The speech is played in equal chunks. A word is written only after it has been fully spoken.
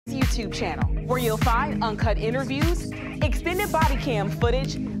YouTube channel, where you'll find uncut interviews, extended body cam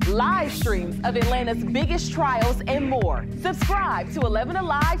footage, live streams of Atlanta's biggest trials, and more. Subscribe to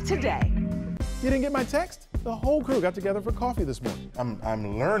 11Alive today. You didn't get my text? The whole crew got together for coffee this morning.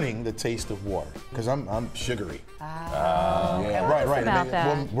 I'm learning the taste of water because I'm sugary. Yeah, right. About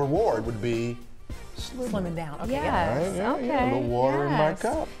that. Reward would be Slimming down. Okay. Yes. Yeah. Okay. Yeah, a little water in my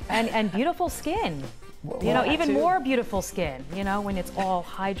cup. And beautiful skin. Even more beautiful skin, when it's all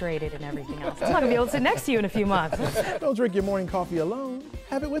hydrated and everything else. I'm not going to be able to sit next to you in a few months. Don't drink your morning coffee alone.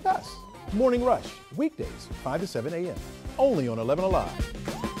 Have it with us. Morning Rush, weekdays, 5 to 7 a.m. Only on 11Alive.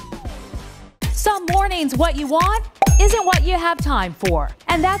 Some mornings, what you want isn't what you have time for.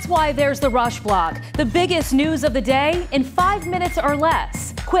 And that's why there's the Rush Block, the biggest news of the day in 5 minutes or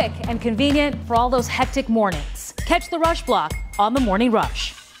less. Quick and convenient for all those hectic mornings. Catch the Rush Block on the Morning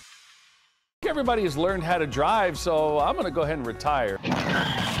Rush. Everybody has learned how to drive, so I'm going to go ahead and retire.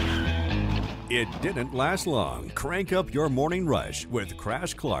 It didn't last long. Crank up your morning rush with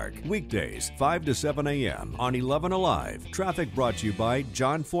Crash Clark. Weekdays, 5 to 7 a.m. on 11Alive. Traffic brought to you by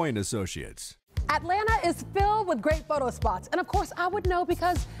John Foy & Associates. Atlanta is filled with great photo spots. And of course, I would know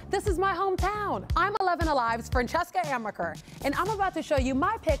because this is my hometown. I'm 11Alive's Francesca Amaker, and I'm about to show you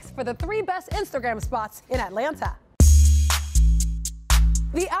my picks for the 3 best Instagram spots in Atlanta.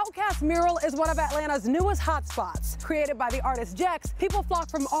 The Outcast mural is one of Atlanta's newest hotspots. Created by the artist Jex, people flock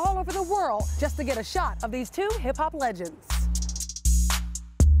from all over the world just to get a shot of these 2 hip-hop legends.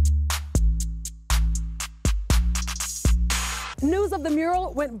 News of the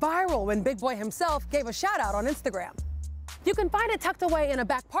mural went viral when Big Boy himself gave a shout-out on Instagram. You can find it tucked away in a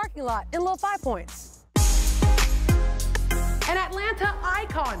back parking lot in Little 5 Points. An Atlanta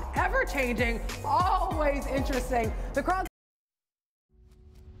icon, ever-changing, always interesting. The crowd.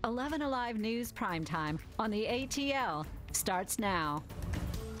 11Alive News Primetime on the ATL starts now.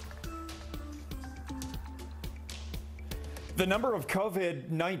 The number of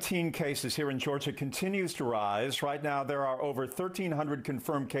COVID-19 cases here in Georgia continues to rise. Right now, there are over 1,300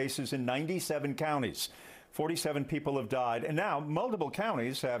 confirmed cases in 97 counties. 47 people have died, and now multiple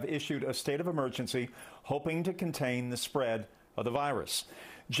counties have issued a state of emergency, hoping to contain the spread of the virus.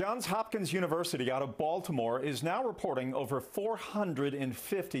 Johns Hopkins University out of Baltimore is now reporting over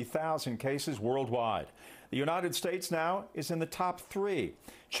 450,000 cases worldwide. The United States now is in the top 3.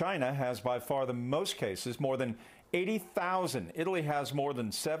 China has by far the most cases, more than 80,000. Italy has more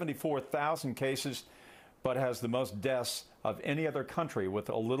than 74,000 cases, but has the most deaths of any other country with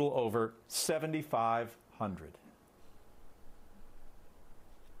a little over 7,500.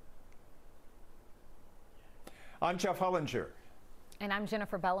 I'm Jeff Hollinger. And I'm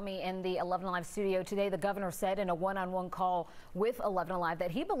Jennifer Bellamy in the 11Alive studio today. The governor said in a one-on-one call with 11Alive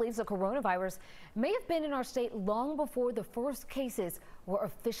that he believes the coronavirus may have been in our state long before the first cases were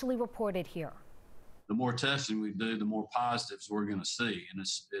officially reported here. The more testing we do, the more positives we're going to see. And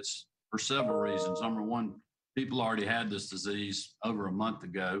it's for several reasons. Number one, people already had this disease over a month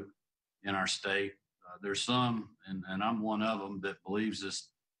ago in our state. There's some, and I'm one of them, that believes this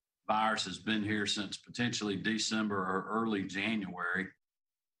virus has been here since potentially December or early January.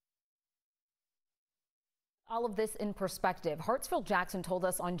 All of this in perspective, Hartsfield-Jackson told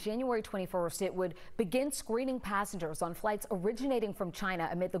us on January 21st it would begin screening passengers on flights originating from China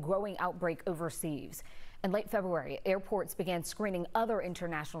amid the growing outbreak overseas. In late February, airports began screening other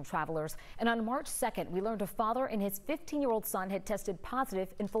international travelers. And on March 2nd, we learned a father and his 15-year-old son had tested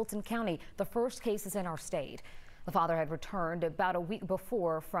positive in Fulton County, the first cases in our state. The father had returned about a week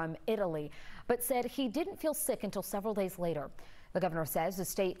before from Italy, but said he didn't feel sick until several days later. The governor says the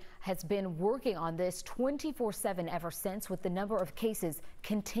state has been working on this 24/7 ever since, with the number of cases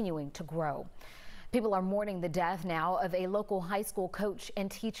continuing to grow. People are mourning the death now of a local high school coach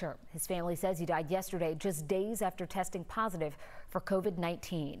and teacher. His family says he died yesterday, just days after testing positive for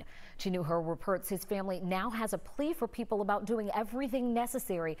COVID-19. Chinu Her reports his family now has a plea for people about doing everything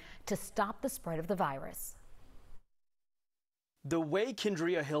necessary to stop the spread of the virus. The way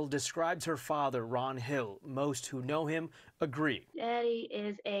Kendria Hill describes her father, Ron Hill, most who know him agree. Daddy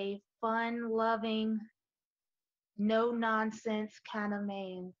is a fun-loving, no-nonsense kind of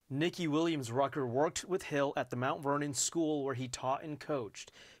man. Nikki Williams-Rucker worked with Hill at the Mount Vernon school where he taught and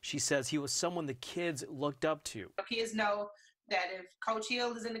coached. She says he was someone the kids looked up to. Kids know that if Coach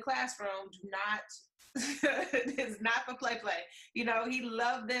Hill is in the classroom, it's not for play. You know, he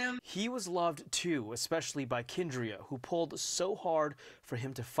loved them. He was loved too, especially by Kendria, who pulled so hard for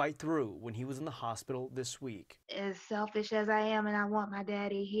him to fight through when he was in the hospital this week. As selfish as I am and I want my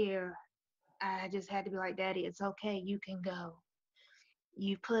daddy here, I just had to be like, Daddy, it's okay. You can go.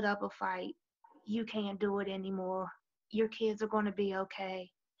 You put up a fight. You can't do it anymore. Your kids are going to be okay.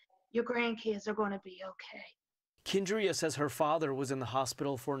 your grandkids are going to be okay. Kendria says her father was in the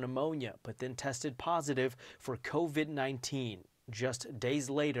hospital for pneumonia, but then tested positive for COVID-19. Just days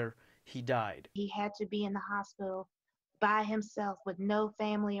later, he died. He had to be in the hospital by himself with no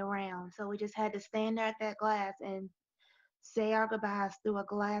family around. So we just had to stand there at that glass and say our goodbyes through a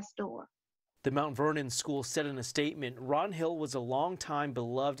glass door. The Mount Vernon School said in a statement, Ron Hill was a longtime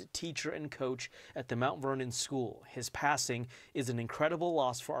beloved teacher and coach at the Mount Vernon School. His passing is an incredible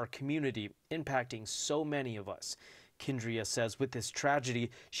loss for our community, impacting so many of us. Kendria says with this tragedy,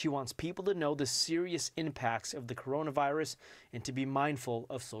 she wants people to know the serious impacts of the coronavirus and to be mindful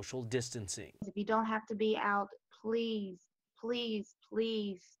of social distancing. If you don't have to be out, please, please,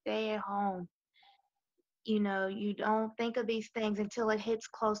 please stay at home. You know, you don't think of these things until it hits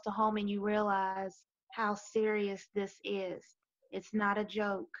close to home and you realize how serious this is. It's not a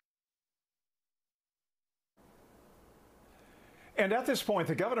joke. And at this point,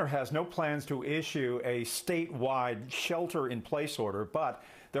 the governor has no plans to issue a statewide shelter-in-place order, but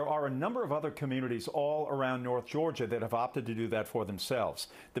there are a number of other communities all around North Georgia that have opted to do that for themselves.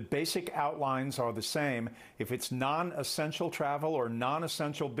 The basic outlines are the same. If it's non-essential travel or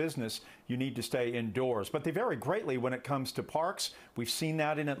non-essential business, you need to stay indoors. But they vary greatly when it comes to parks. We've seen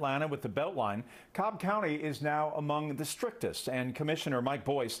that in Atlanta with the Beltline. Cobb County is now among the strictest, and Commissioner Mike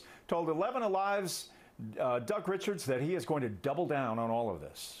Boyce told 11Alive's Doug Richards that he is going to double down on all of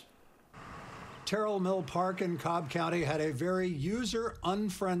this. Terrell Mill Park in Cobb County had a very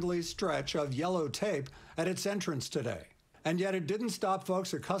user-unfriendly stretch of yellow tape at its entrance today. And yet it didn't stop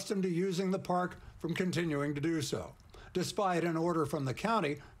folks accustomed to using the park from continuing to do so, despite an order from the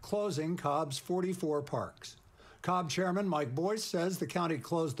county closing Cobb's 44 parks. Cobb Chairman Mike Boyce says the county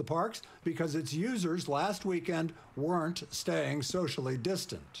closed the parks because its users last weekend weren't staying socially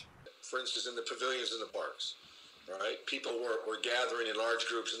distant. For instance, in the pavilions in the parks, right? People were gathering in large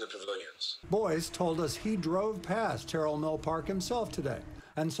groups in the pavilions. Boyce told us he drove past Terrell Mill Park himself today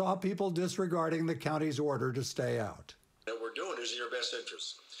and saw people disregarding the county's order to stay out. What we're doing is in your best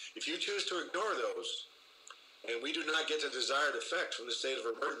interest. If you choose to ignore those, and we do not get the desired effect from the state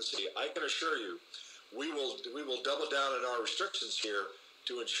of emergency, I can assure you, we will double down on our restrictions here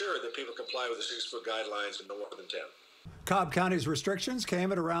to ensure that people comply with the 6-foot guidelines and no more than 10. Cobb County's restrictions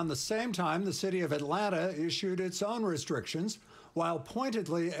came at around the same time the city of Atlanta issued its own restrictions, while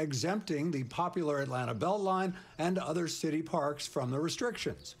pointedly exempting the popular Atlanta Beltline and other city parks from the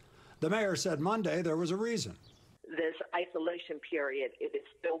restrictions. The mayor said Monday there was a reason. This isolation period, it is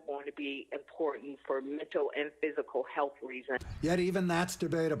still going to be important for mental and physical health reasons. Yet even that's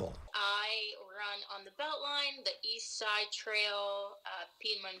debatable. I run on the Beltline, the East Side Trail,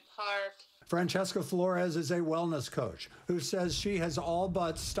 Piedmont Park. Francesca Flores is a wellness coach who says she has all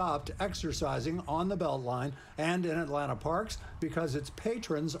but stopped exercising on the Beltline and in Atlanta parks because its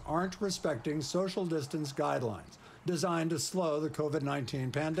patrons aren't respecting social distance guidelines designed to slow the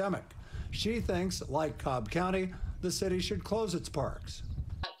COVID-19 pandemic. She thinks, like Cobb County, the city should close its parks.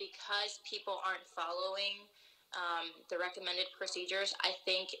 Because people aren't following the recommended procedures, I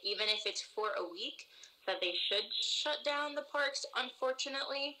think even if it's for a week, that they should shut down the parks,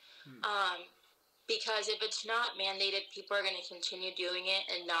 unfortunately. Because if it's not mandated, people are going to continue doing it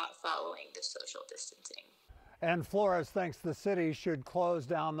and not following the social distancing. And Flores thinks the city should close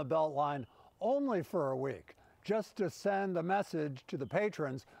down the Beltline only for a week, just to send a message to the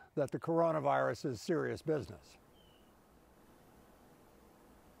patrons that the coronavirus is serious business.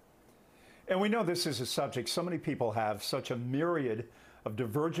 And we know this is a subject so many people have such a myriad of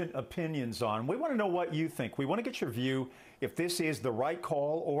divergent opinions on. We want to know what you think. We want to get your view if this is the right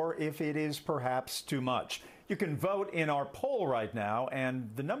call or if it is perhaps too much. You can vote in our poll right now, and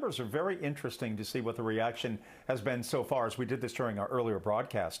the numbers are very interesting to see what the reaction has been so far, as we did this during our earlier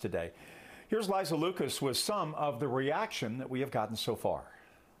broadcast today. Here's Liza Lucas with some of the reaction that we have gotten so far.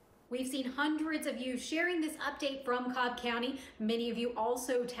 We've seen hundreds of you sharing this update from Cobb County. Many of you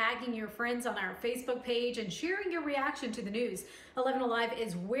also tagging your friends on our Facebook page and sharing your reaction to the news. 11Alive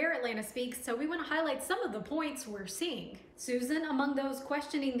is where Atlanta speaks, so we want to highlight some of the points we're seeing. Susan, among those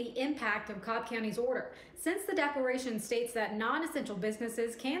questioning the impact of Cobb County's order, since the declaration states that non-essential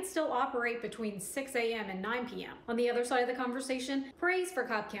businesses can still operate between 6 a.m. and 9 p.m. On the other side of the conversation, praise for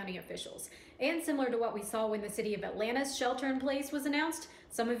Cobb County officials. And similar to what we saw when the city of Atlanta's shelter-in-place was announced,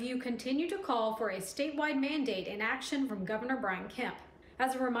 some of you continue to call for a statewide mandate in action from Governor Brian Kemp.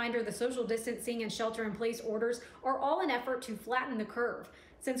 As a reminder, the social distancing and shelter-in-place orders are all an effort to flatten the curve.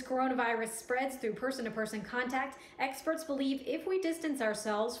 Since coronavirus spreads through person-to-person contact, experts believe if we distance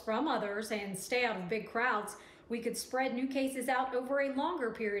ourselves from others and stay out of big crowds, we could spread new cases out over a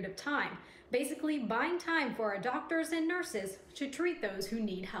longer period of time, basically buying time for our doctors and nurses to treat those who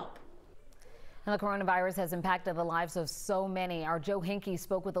need help. And the coronavirus has impacted the lives of so many. Our Joe Hinkey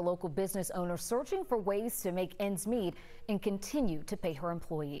spoke with a local business owner searching for ways to make ends meet and continue to pay her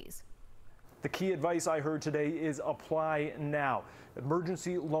employees. The key advice I heard today is apply now.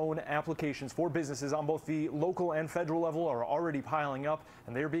 Emergency loan applications for businesses on both the local and federal level are already piling up,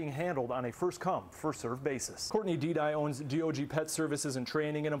 and they're being handled on a first-come, first-served basis. Courtney Didi owns DOG Pet Services and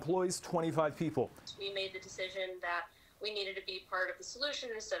Training and employs 25 people. We made the decision that we needed to be part of the solution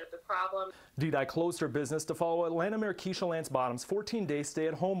instead of the problem. Didi closed her business to follow Atlanta Mayor Keisha Lance Bottom's 14-day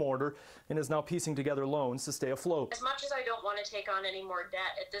stay-at-home order and is now piecing together loans to stay afloat. As much as I don't want to take on any more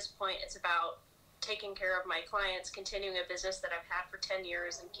debt, at this point it's about taking care of my clients, continuing a business that I've had for 10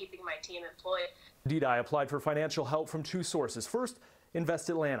 years and keeping my team employed. Didi applied for financial help from two sources. First,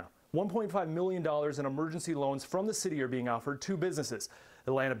 Invest Atlanta. $1.5 million in emergency loans from the city are being offered to businesses.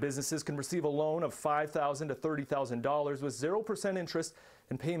 Atlanta businesses can receive a loan of $5,000 to $30,000 with 0% interest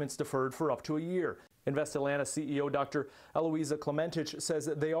and payments deferred for up to a year. Invest Atlanta CEO Dr. Eloisa Clementich says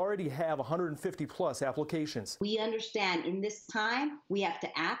that they already have 150 plus applications. We understand in this time we have to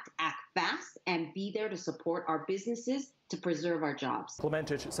act fast, and be there to support our businesses to preserve our jobs.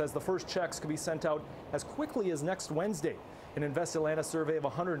 Clementich says the first checks could be sent out as quickly as next Wednesday. An Invest Atlanta survey of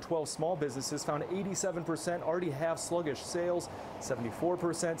 112 small businesses found 87% already have sluggish sales.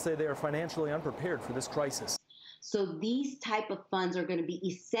 74% say they are financially unprepared for this crisis. So these type of funds are going to be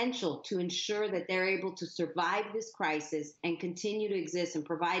essential to ensure that they're able to survive this crisis and continue to exist in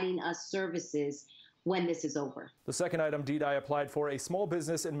providing us services when this is over. The second item Didi applied for, a small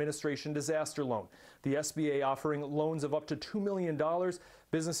business administration disaster loan. The SBA offering loans of up to $2 million.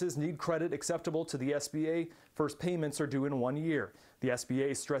 Businesses need credit acceptable to the SBA. First payments are due in 1 year. The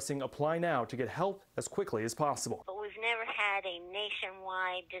SBA is stressing apply now to get help as quickly as possible. But we've never had a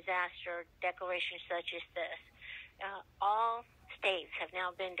nationwide disaster declaration such as this. All states have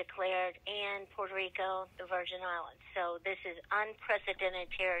now been declared, and Puerto Rico, the Virgin Islands. So this is unprecedented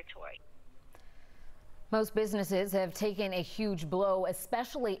territory. Most businesses have taken a huge blow,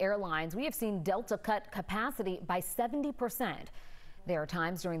 especially airlines. We have seen Delta cut capacity by 70%. There are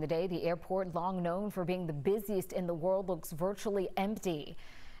times during the day the airport, long known for being the busiest in the world, looks virtually empty.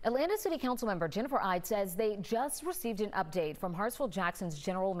 Atlanta City Council member Jennifer Ide says they just received an update from Hartsfield-Jackson's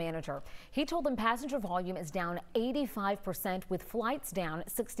general manager. He told them passenger volume is down 85% with flights down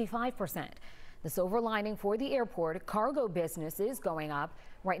 65%. The silver lining for the airport, cargo business is going up.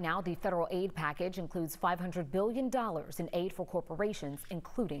 Right now, the federal aid package includes $500 billion in aid for corporations,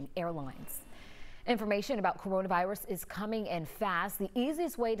 including airlines. Information about coronavirus is coming in fast. The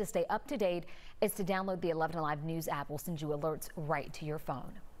easiest way to stay up to date is to download the 11Alive News app. We'll send you alerts right to your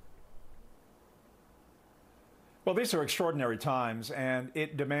phone. Well, these are extraordinary times, and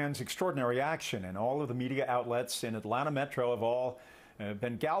it demands extraordinary action. And all of the media outlets in Atlanta Metro have all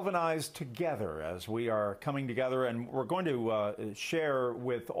been galvanized together as we are coming together. And we're going to share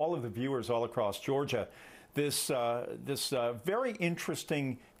with all of the viewers all across Georgia this very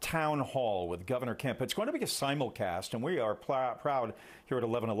interesting town hall with Governor Kemp. It's going to be a simulcast, and we are proud here at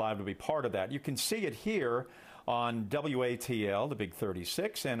 11Alive to be part of that. You can see it here on WATL, the Big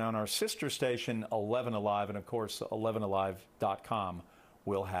 36, and on our sister station, 11Alive, and of course, 11alive.com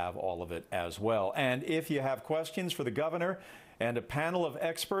will have all of it as well. And if you have questions for the governor and a panel of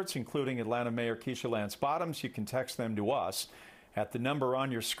experts, including Atlanta Mayor Keisha Lance Bottoms, you can text them to us at the number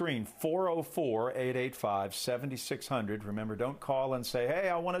on your screen, 404-885-7600. Remember, don't call and say, hey,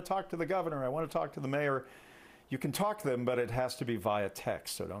 I want to talk to the governor, I want to talk to the mayor. You can talk to them, but it has to be via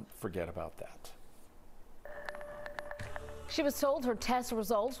text, so don't forget about that. She was told her test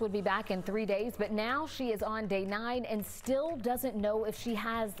results would be back in 3 days, but now she is on day 9 and still doesn't know if she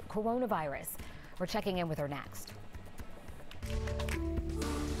has coronavirus. We're checking in with her next.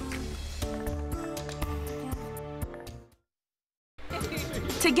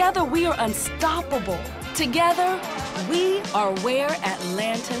 Together we are unstoppable. Together we are where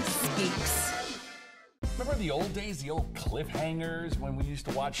Atlanta speaks. Remember the old days, the old cliffhangers when we used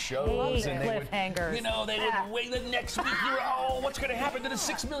to watch shows? And cliffhangers. Would, you know, they would wait the next week. You're, oh, what's going to happen to the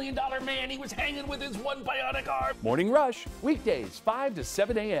 $6 million man? He was hanging with his one bionic arm. Morning Rush, weekdays 5 to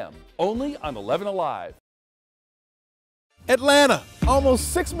 7 a.m. only on 11Alive. Atlanta.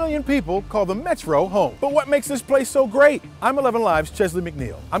 Almost 6 million people call the Metro home. But what makes this place so great? I'm 11Alive's Chesley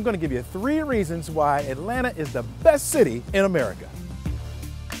McNeil. I'm going to give you 3 reasons why Atlanta is the best city in America.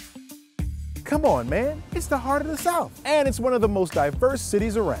 Come on, man. It's the heart of the South. And it's one of the most diverse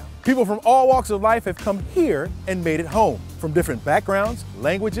cities around. People from all walks of life have come here and made it home. From different backgrounds,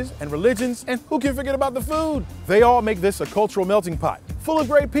 languages, and religions. And who can forget about the food? They all make this a cultural melting pot, full of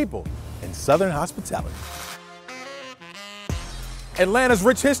great people and Southern hospitality. Atlanta's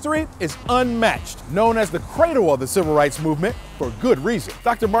rich history is unmatched, known as the cradle of the civil rights movement for good reason.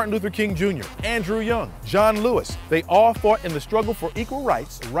 Dr. Martin Luther King Jr., Andrew Young, John Lewis, they all fought in the struggle for equal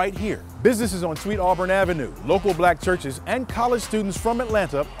rights right here. Businesses on Sweet Auburn Avenue, local black churches, and college students from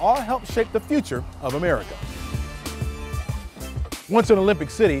Atlanta all helped shape the future of America. Once an Olympic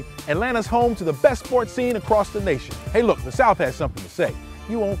city, Atlanta's home to the best sports scene across the nation. Hey look, the South has something to say.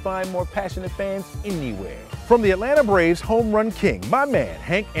 You won't find more passionate fans anywhere. From the Atlanta Braves home run king, my man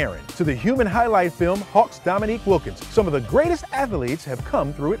Hank Aaron, to the human highlight film Hawks Dominique Wilkins, some of the greatest athletes have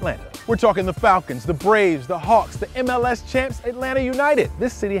come through Atlanta. We're talking the Falcons, the Braves, the Hawks, the MLS champs, Atlanta United.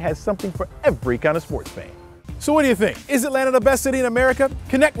 This city has something for every kind of sports fan. So what do you think? Is Atlanta the best city in America?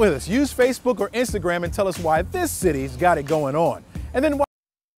 Connect with us. Use Facebook or Instagram and tell us why this city's got it going on. And then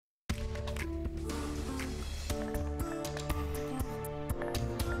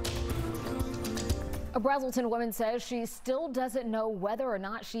a Brazelton woman says she still doesn't know whether or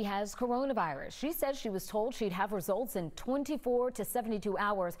not she has coronavirus. She says she was told she'd have results in 24 to 72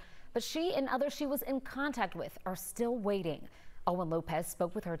 hours, but she and others she was in contact with are still waiting. Owen Lopez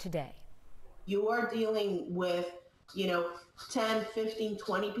spoke with her today. You are dealing with, 10, 15,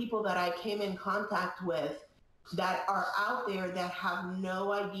 20 people that I came in contact with that are out there that have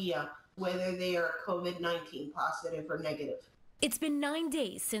no idea whether they are COVID-19 positive or negative. It's been 9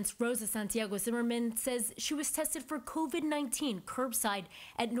 days since Rosa Santiago Zimmerman says she was tested for COVID-19 curbside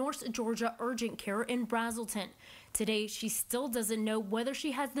at North Georgia Urgent Care in Brazelton. Today, she still doesn't know whether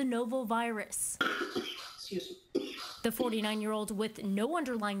she has the novel virus. Excuse me. The 49-year-old with no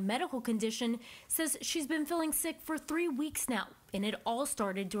underlying medical condition says she's been feeling sick for 3 weeks now, and it all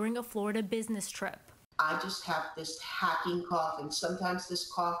started during a Florida business trip. I just have this hacking cough, and sometimes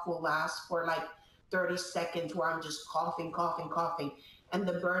this cough will last for like 30 seconds where I'm just coughing, and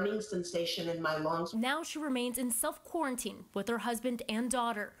the burning sensation in my lungs. Now she remains in self-quarantine with her husband and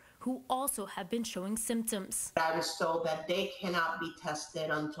daughter, who also have been showing symptoms. I was told that they cannot be tested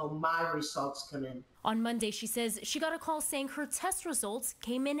until my results come in. On Monday, she says she got a call saying her test results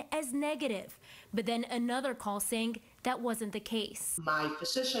came in as negative, but then another call saying that wasn't the case. My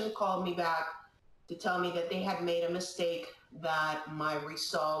physician called me back to tell me that they had made a mistake, that my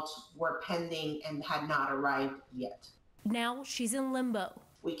results were pending and had not arrived yet. Now she's in limbo.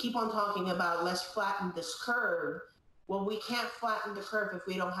 We keep on talking about let's flatten this curve. Well, we can't flatten the curve if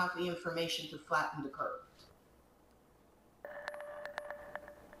we don't have the information to flatten the curve.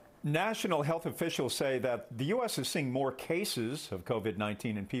 National health officials say that the U.S. is seeing more cases of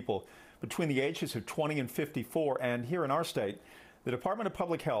COVID-19 in people between the ages of 20 and 54. And here in our state, the Department of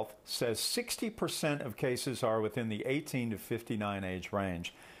Public Health says 60% of cases are within the 18 to 59 age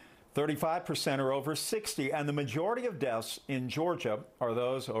range. 35% are over 60, and the majority of deaths in Georgia are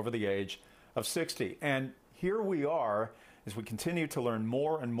those over the age of 60. And here we are as we continue to learn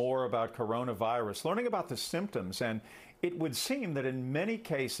more and more about coronavirus, learning about the symptoms. And it would seem that in many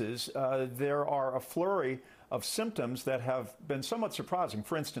cases, there are a flurry of symptoms that have been somewhat surprising.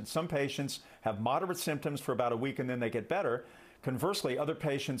 For instance, some patients have moderate symptoms for about a week and then they get better. Conversely, other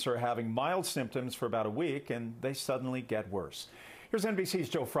patients are having mild symptoms for about a week and they suddenly get worse. Here's NBC's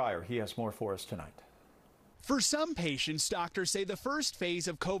Joe Fryer. He has more for us tonight. For some patients, doctors say the first phase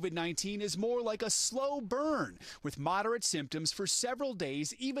of COVID-19 is more like a slow burn, with moderate symptoms for several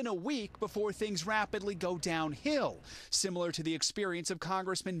days, even a week, before things rapidly go downhill, similar to the experience of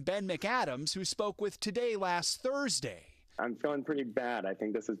Congressman Ben McAdams, who spoke with Today last Thursday. I'm feeling pretty bad. I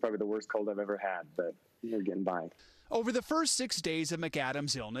think this is probably the worst cold I've ever had, but we're getting by. Over the first 6 days of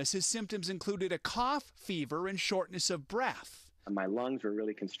McAdams' illness, his symptoms included a cough, fever, and shortness of breath. My lungs were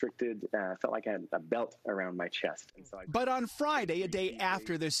really constricted. I felt like I had a belt around my chest. And so But on Friday, a day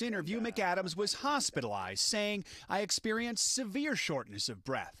after this interview, McAdams was hospitalized, saying, "I experienced severe shortness of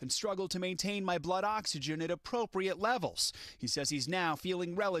breath and struggled to maintain my blood oxygen at appropriate levels." He says he's now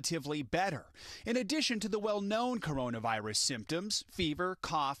feeling relatively better. In addition to the well-known coronavirus symptoms, fever,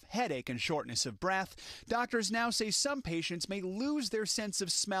 cough, headache, and shortness of breath, doctors now say some patients may lose their sense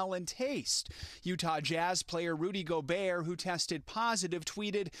of smell and taste. Utah Jazz player Rudy Gobert, who tested positive,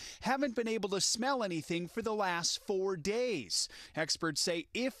 tweeted, "Haven't been able to smell anything for the last 4 days." Experts say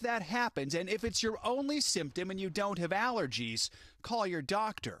if that happens, and if it's your only symptom and you don't have allergies, call your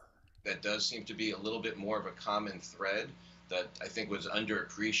doctor. That does seem to be a little bit more of a common thread that I think was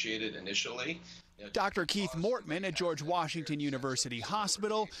underappreciated initially. Dr. Keith Mortman at George Washington University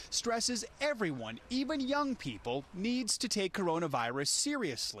Hospital stresses everyone, even young people, needs to take coronavirus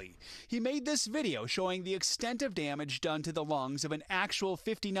seriously. He made this video showing the extent of damage done to the lungs of an actual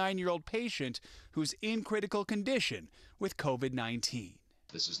 59-year-old patient who's in critical condition with COVID-19.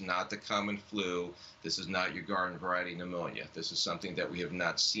 This is not the common flu. This is not your garden variety pneumonia. This is something that we have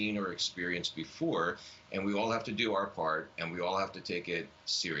not seen or experienced before, and we all have to do our part, and we all have to take it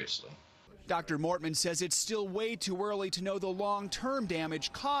seriously. Dr. Mortman says it's still way too early to know the long-term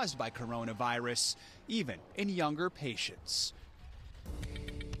damage caused by coronavirus, even in younger patients.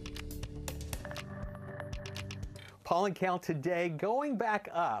 Pollen count today going back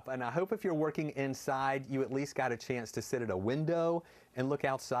up, and I hope if you're working inside, you at least got a chance to sit at a window and look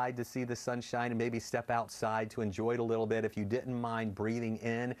outside to see the sunshine and maybe step outside to enjoy it a little bit if you didn't mind breathing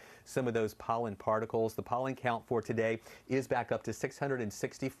in some of those pollen particles. The pollen count for today is back up to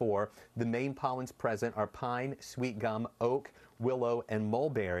 664. The main pollens present are pine, sweet gum, oak, willow, and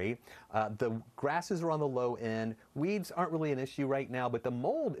mulberry. The grasses are on the low end. Weeds aren't really an issue right now, but the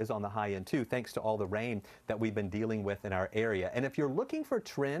mold is on the high end too, thanks to all the rain that we've been dealing with in our area. And if you're looking for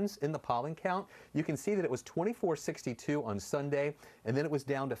trends in the pollen count, you can see that it was 2462 on Sunday, and then it was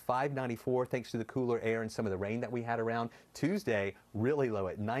down to 594 thanks to the cooler air and some of the rain that we had around. Tuesday, really low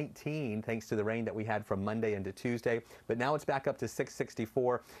at 19 thanks to the rain that we had from Monday into Tuesday, but now it's back up to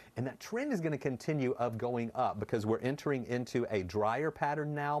 664, and that trend is going to continue of going up because we're entering into a drier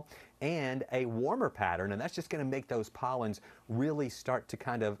pattern now and a warmer pattern, and that's just going to make those pollens really start to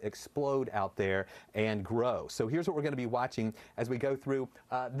kind of explode out there and grow. So here's what we're going to be watching as we go through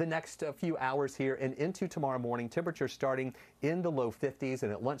the next few hours here and into tomorrow morning. Temperatures starting in the low 50s,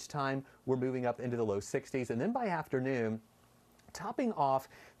 and at lunchtime we're moving up into the low 60s, and then by afternoon, topping off,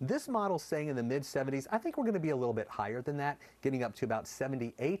 this model saying in the mid-70s. I think we're going to be a little bit higher than that, getting up to about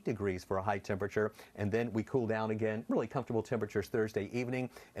 78 degrees for a high temperature, and then we cool down again. Really comfortable temperatures Thursday evening,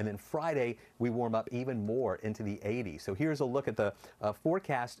 and then Friday we warm up even more into the 80s. So here's a look at the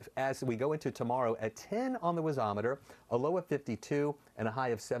forecast as we go into tomorrow at 10 on the wasometer, a low of 52 and a high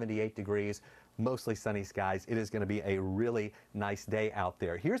of 78 degrees. Mostly sunny skies. It is going to be a really nice day out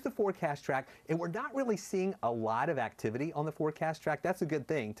there. Here's the forecast track, and we're not really seeing a lot of activity on the forecast track. That's a good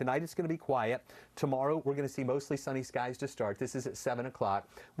thing. Tonight it's going to be quiet. Tomorrow we're going to see mostly sunny skies to start. This is at 7 o'clock.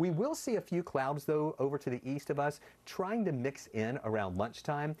 We will see a few clouds, though, over to the east of us, trying to mix in around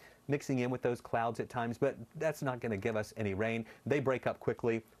lunchtime, mixing in with those clouds at times, but that's not going to give us any rain. They break up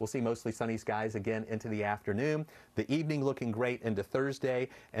quickly. We'll see mostly sunny skies again into the afternoon. The evening looking great into Thursday,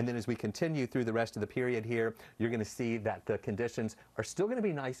 and then as we continue through the rest of the period here, you're going to see that the conditions are still going to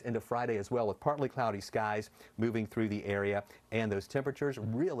be nice into Friday as well, with partly cloudy skies moving through the area, and those temperatures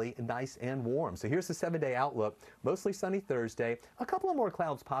really nice and warm. So here's the 7-day outlook. Mostly sunny Thursday, a couple of more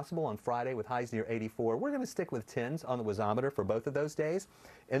clouds possible on Friday with highs near 84. We're going to stick with 10s on the wasometer for both of those days,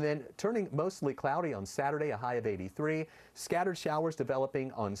 and then turning mostly cloudy on Saturday, a high of 83. Scattered showers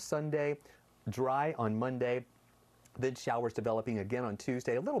developing on Sunday, dry on Monday, then showers developing again on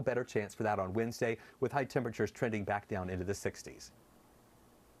Tuesday. A little better chance for that on Wednesday, with high temperatures trending back down into the 60s.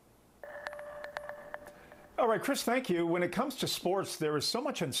 All right, Chris, thank you. When it comes to sports, there is so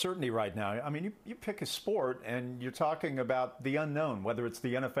much uncertainty right now. I mean, you pick a sport and you're talking about the unknown, whether it's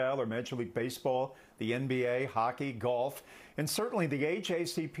the NFL or Major League Baseball, the NBA, hockey, golf, and certainly the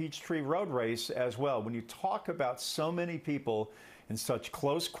AJC Peachtree Road Race as well. When you talk about so many people in such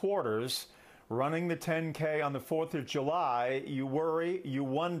close quarters running the 10K on the 4th of July, you worry, you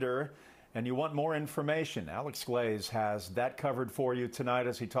wonder, and you want more information. Alex Glaze has that covered for you tonight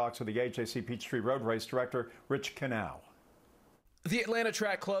as he talks with the AJC Peachtree Road Race Director, Rich Canal. The Atlanta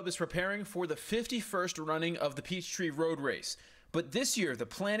Track Club is preparing for the 51st running of the Peachtree Road Race. But this year, the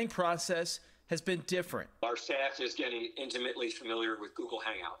planning process has been different. Our staff is getting intimately familiar with Google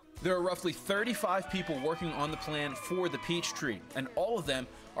Hangout. There are roughly 35 people working on the plan for the Peachtree, and all of them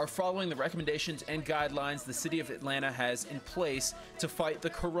are following the recommendations and guidelines the city of Atlanta has in place to fight the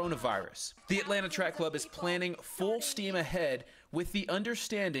coronavirus. The Atlanta Track Club is planning full steam ahead with the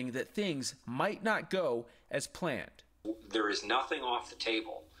understanding that things might not go as planned. There is nothing off the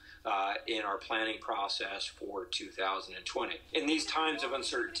table in our planning process for 2020. In these times of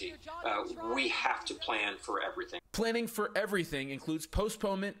uncertainty, we have to plan for everything. Planning for everything includes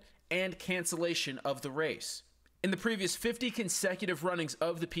postponement and cancellation of the race. In the previous 50 consecutive runnings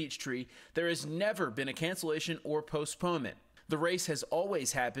of the Peachtree, there has never been a cancellation or postponement. The race has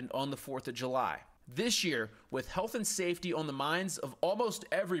always happened on the 4th of July. This year, with health and safety on the minds of almost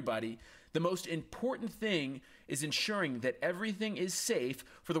everybody, the most important thing is ensuring that everything is safe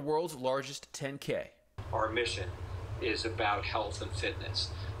for the world's largest 10K. Our mission is about health and fitness.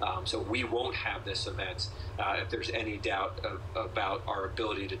 So we won't have this event if there's any doubt about our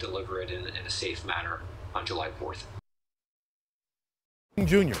ability to deliver it in a safe manner on July 4th.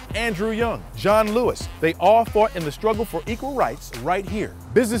 Jr., Andrew Young, John Lewis, they all fought in the struggle for equal rights right here.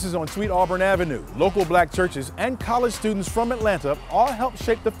 Businesses on Sweet Auburn Avenue, local black churches, and college students from Atlanta all helped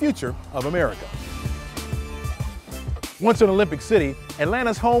shape the future of America. Once an Olympic city,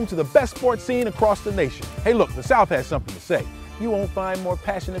 Atlanta's home to the best sports scene across the nation. Hey look, the South has something to say. You won't find more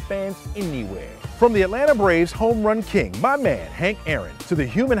passionate fans anywhere. From the Atlanta Braves home run king, my man Hank Aaron, to the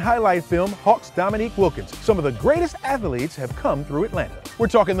human highlight film Hawks Dominique Wilkins, some of the greatest athletes have come through Atlanta. We're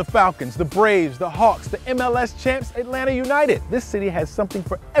talking the Falcons, the Braves, the Hawks, the MLS champs, Atlanta United. This city has something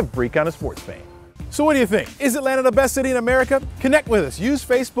for every kind of sports fan. So what do you think? Is Atlanta the best city in America? Connect with us. Use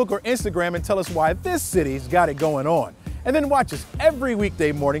Facebook or Instagram and tell us why this city's got it going on. And then watch us every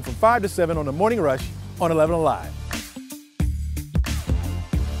weekday morning from 5 to 7 on The Morning Rush on 11Alive.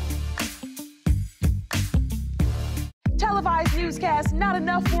 Televised newscasts not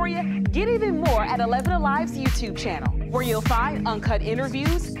enough for you? Get even more at 11Alive's YouTube channel, where you'll find uncut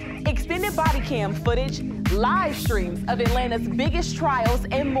interviews, extended body cam footage, live streams of Atlanta's biggest trials,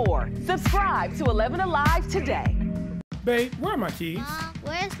 and more. Subscribe to 11Alive today. Babe, where are my keys? Mom,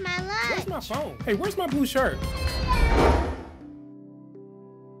 where's my lunch? Where's my phone? Hey, where's my blue shirt?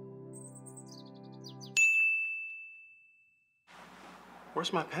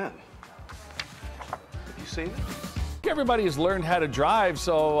 Where's my pen? Have you seen it? Everybody has learned how to drive,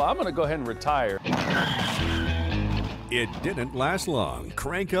 so I'm going to go ahead and retire. It didn't last long.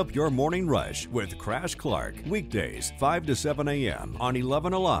 Crank up your morning rush with Crash Clark. Weekdays, 5 to 7 a.m. on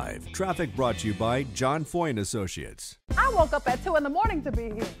 11Alive. Traffic brought to you by John Foy & Associates. I woke up at 2 in the morning to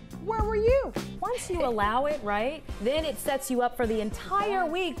be here. Where were you? Once you allow it, right, then it sets you up for the entire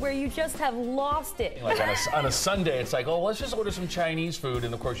week where you just have lost it. Like on a Sunday, it's like, oh, let's just order some Chinese food,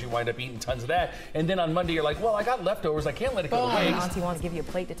 and of course you wind up eating tons of that. And then on Monday, you're like, well, I got leftovers, I can't let it go to waste. Auntie wants to give you a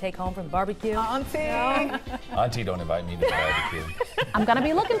plate to take home from the barbecue. Auntie! Auntie, don't invite me to the barbecue. I'm gonna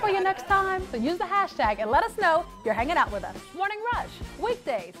be looking for you next time, so use the hashtag and let us know you're hanging out with us. Morning Rush,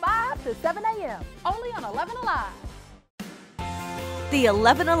 weekdays, 5 to 7 a.m. only on 11Alive. The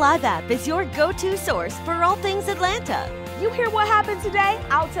 11Alive app is your go-to source for all things Atlanta. You hear what happened today?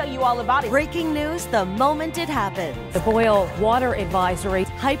 I'll tell you all about it. Breaking news the moment it happens. The boil water advisory.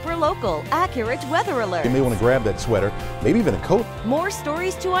 Hyper-local, accurate weather alert. You may want to grab that sweater, maybe even a coat. More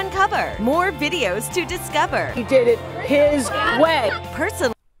stories to uncover. More videos to discover. He did it his way.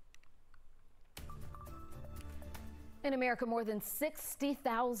 Personal. In America, more than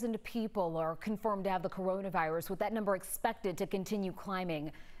 60,000 people are confirmed to have the coronavirus, with that number expected to continue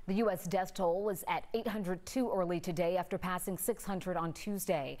climbing. The U.S. death toll is at 802 early today after passing 600 on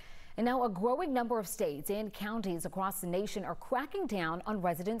Tuesday. And now a growing number of states and counties across the nation are cracking down on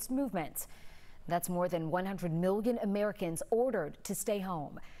residents' movements. That's more than 100 million Americans ordered to stay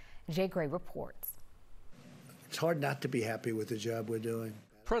home. Jay Gray reports. It's hard not to be happy with the job we're doing.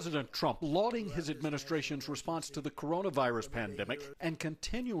 President Trump lauding his administration's response to the coronavirus pandemic and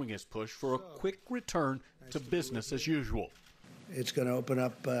continuing his push for a quick return to business as usual. It's going to open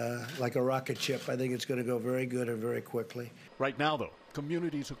up like a rocket ship. I think it's going to go very good and very quickly. Right now, though,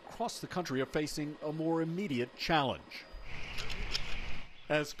 communities across the country are facing a more immediate challenge,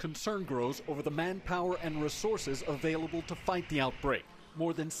 as concern grows over the manpower and resources available to fight the outbreak.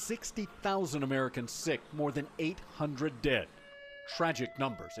 More than 60,000 Americans sick, more than 800 dead. Tragic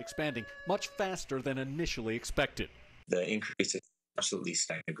numbers, expanding much faster than initially expected. The increase is absolutely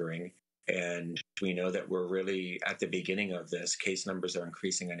staggering, and we know that we're really at the beginning of this. Case numbers are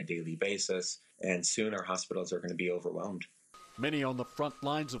increasing on a daily basis, and soon our hospitals are going to be overwhelmed. Many on the front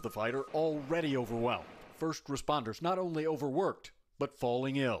lines of the fight are already overwhelmed. First responders not only overworked, but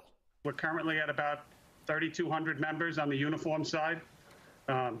falling ill. We're currently at about 3,200 members on the uniform side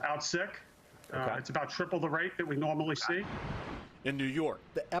out sick. It's about triple the rate that we normally see. In New York,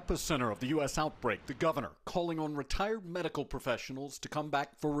 the epicenter of the U.S. outbreak, the governor calling on retired medical professionals to come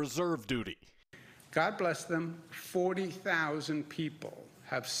back for reserve duty. God bless them, 40,000 people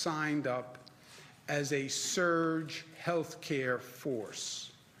have signed up as a surge healthcare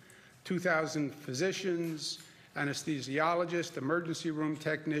force. 2,000 physicians, anesthesiologists, emergency room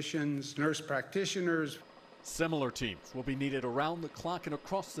technicians, nurse practitioners. Similar teams will be needed around the clock and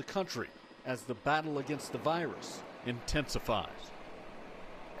across the country as the battle against the virus intensifies.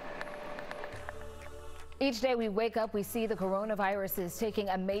 Each day we wake up, we see the coronavirus is taking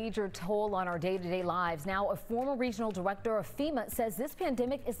a major toll on our day-to-day lives. Now, a former regional director of FEMA says this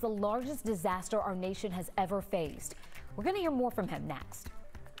pandemic is the largest disaster our nation has ever faced. We're going to hear more from him next.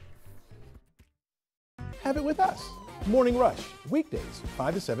 Have it with us. Morning Rush, weekdays,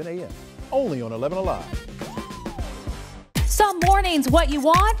 5 to 7 a.m. only on 11Alive. Some mornings what you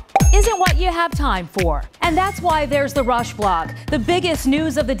want, isn't what you have time for. And that's why there's the Rush Block, the biggest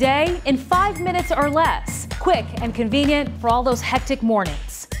news of the day in 5 minutes or less. Quick and convenient for all those hectic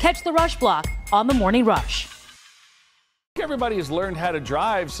mornings. Catch the Rush Block on the Morning Rush. Everybody has learned how to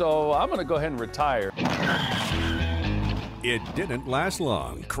drive, so I'm going to go ahead and retire. It didn't last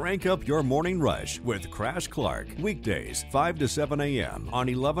long. Crank up your morning rush with Crash Clark. Weekdays, 5 to 7 a.m. on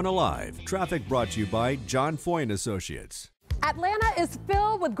 11Alive. Traffic brought to you by John Foy & Associates. Atlanta is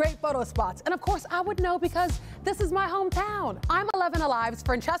filled with great photo spots. And of course, I would know because this is my hometown. I'm 11Alive's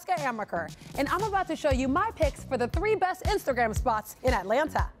Francesca Amaker, and I'm about to show you my picks for the 3 best Instagram spots in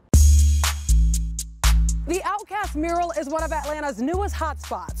Atlanta. The Outcast mural is one of Atlanta's newest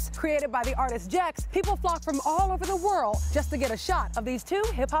hotspots. Created by the artist Jex, people flock from all over the world just to get a shot of these 2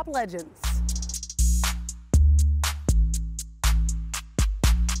 hip-hop legends.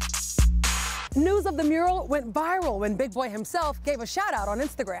 News of the mural went viral when Big Boy himself gave a shout-out on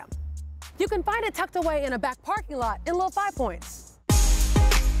Instagram. You can find it tucked away in a back parking lot in Little 5 Points.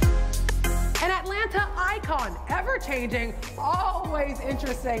 An Atlanta icon, ever-changing, always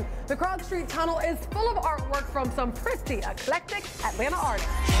interesting. The Krog Street Tunnel is full of artwork from some pretty eclectic Atlanta artists.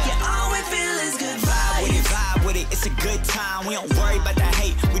 Yeah, all we feel is good vibe with it. It's a good time. We don't worry about the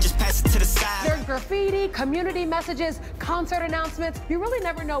hate. We just pass it to the side. There's graffiti, community messages, concert announcements. You really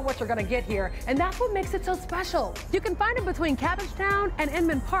never know what you're gonna get here, and that's what makes it so special. You can find it between Cabbagetown and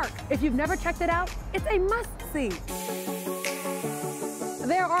Inman Park. If you've never checked it out, it's a must-see.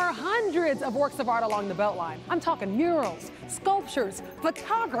 There are hundreds of works of art along the Beltline. I'm talking murals, sculptures,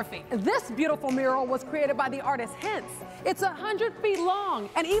 photography. This beautiful mural was created by the artist Hints. It's 100 feet long,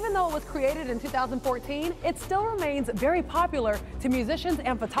 and even though it was created in 2014, it still remains very popular to musicians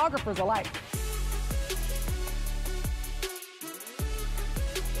and photographers alike.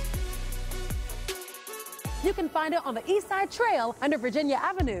 You can find it on the East Side Trail under Virginia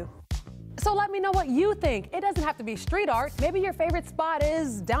Avenue. So let me know what you think. It doesn't have to be street art. Maybe your favorite spot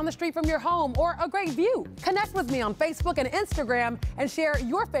is down the street from your home or a great view. Connect with me on Facebook and Instagram and share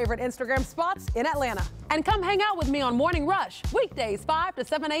your favorite Instagram spots in Atlanta. And come hang out with me on Morning Rush, weekdays 5 to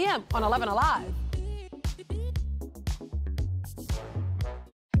 7 a.m. on 11Alive.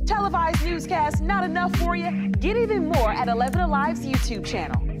 Televised newscasts not enough for you? Get even more at 11Alive's YouTube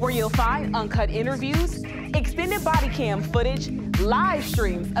channel, where you'll find uncut interviews, extended body cam footage, live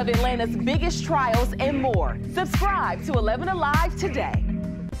streams of Atlanta's biggest trials, and more. Subscribe to 11Alive today.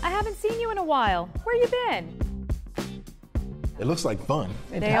 I haven't seen you in a while. Where you been? It looks like fun.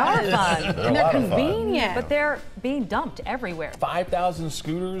 They are fun. And they're convenient. But they're being dumped everywhere. 5,000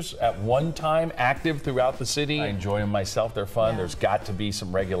 scooters at one time active throughout the city. I enjoy them myself. They're fun. There's got to be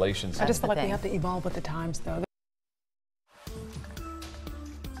some regulations. I just feel like we have to evolve with the times, though.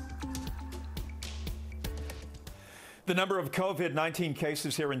 The number of COVID-19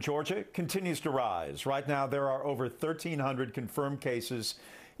 cases here in Georgia continues to rise. Right now, there are over 1,300 confirmed cases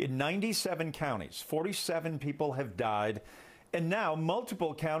in 97 counties. 47 people have died. And now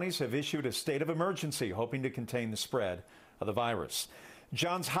multiple counties have issued a state of emergency, hoping to contain the spread of the virus.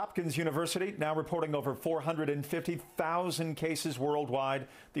 Johns Hopkins University now reporting over 450,000 cases worldwide.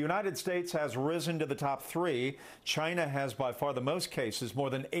 The United States has risen to the top 3. China has by far the most cases, more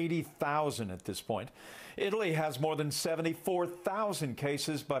than 80,000 at this point. Italy has more than 74,000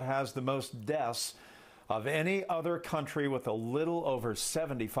 cases, but has the most deaths of any other country with a little over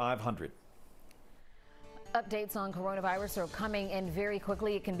 7,500. Updates on coronavirus are coming in very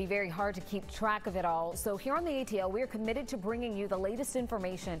quickly. It can be very hard to keep track of it all. So here on the ATL, we're committed to bringing you the latest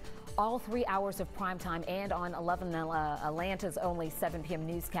information all 3 hours of primetime and on 11 Atlanta's only 7 p.m.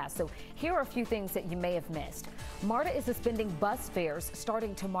 newscast. So here are a few things that you may have missed. MARTA is suspending bus fares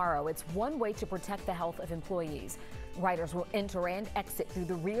starting tomorrow. It's one way to protect the health of employees. Riders will enter and exit through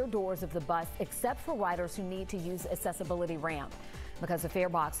the rear doors of the bus, except for riders who need to use accessibility ramp. Because the fare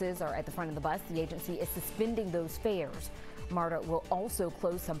boxes are at the front of the bus, the agency is suspending those fares. MARTA will also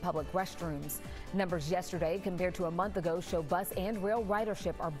close some public restrooms. Numbers yesterday compared to a month ago show bus and rail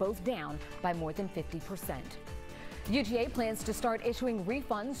ridership are both down by more than 50%. UGA plans to start issuing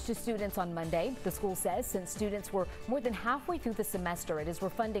refunds to students on Monday. The school says since students were more than halfway through the semester, it is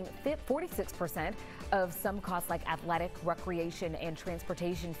refunding 46% of some costs like athletic, recreation, and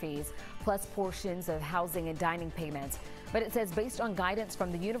transportation fees, plus portions of housing and dining payments. But it says based on guidance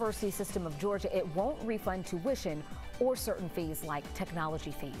from the University System of Georgia, it won't refund tuition or certain fees like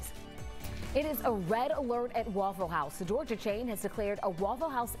technology fees. It is a red alert at Waffle House. The Georgia chain has declared a Waffle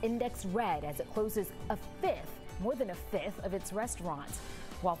House index red as it closes more than a fifth of its restaurants.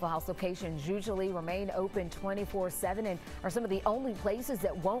 Waffle House locations usually remain open 24/7 and are some of the only places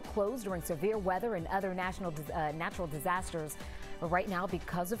that won't close during severe weather and other natural disasters. But right now,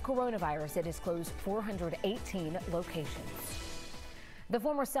 because of coronavirus, it has closed 418 locations. The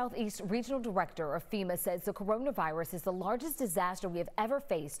former Southeast Regional Director of FEMA says the coronavirus is the largest disaster we have ever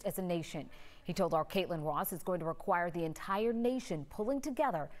faced as a nation. He told our Caitlin Ross it's going to require the entire nation pulling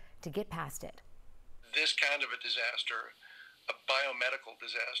together to get past it. This kind of a disaster, a biomedical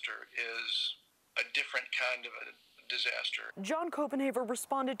disaster, is a different kind of a disaster. John Copenhaver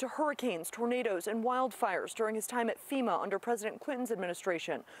responded to hurricanes, tornadoes, and wildfires during his time at FEMA under President Clinton's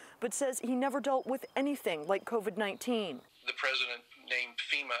administration, but says he never dealt with anything like COVID-19. The president named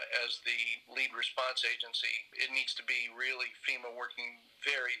FEMA as the lead response agency. It needs to be really FEMA working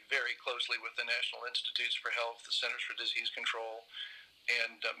very, very closely with the National Institutes for Health, the Centers for Disease Control,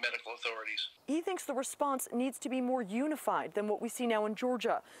 and medical authorities. He thinks the response needs to be more unified than what we see now in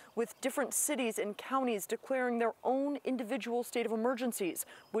Georgia, with different cities and counties declaring their own individual state of emergencies,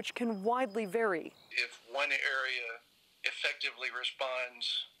 which can widely vary. If one area effectively responds,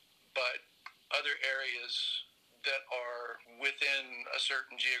 but other areas that are within a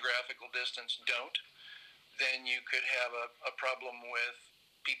certain geographical distance don't, then you could have a problem with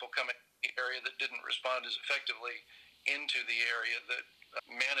people coming to the area that didn't respond as effectively into the area that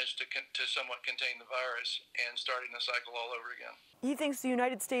managed to somewhat contain the virus, and starting the cycle all over again. He thinks the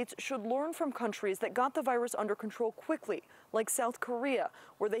United States should learn from countries that got the virus under control quickly, like South Korea,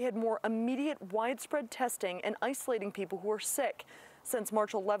 where they had more immediate widespread testing and isolating people who are sick. Since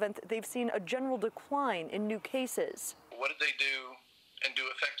March 11th, they've seen a general decline in new cases. What did they do and do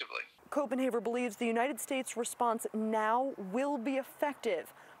effectively? Copenhaver believes the United States response now will be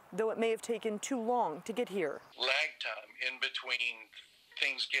effective, though it may have taken too long to get here. Lag time in between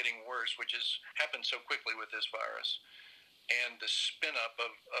things getting worse, which has happened so quickly with this virus, and the spin up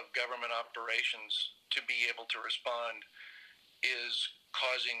of government operations to be able to respond is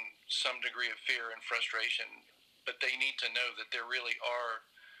causing some degree of fear and frustration. But they need to know that there really are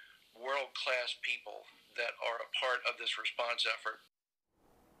world-class people that are a part of this response effort.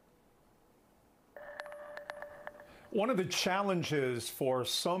 One of the challenges for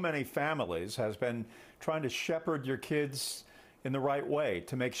so many families has been trying to shepherd your kids in the right way,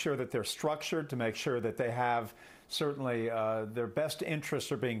 to make sure that they're structured, to make sure that they have certainly their best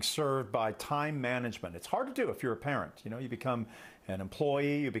interests are being served by time management. It's hard to do if you're a parent. You know, you become an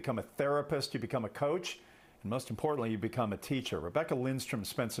employee, you become a therapist, you become a coach, and most importantly, you become a teacher. Rebecca Lindstrom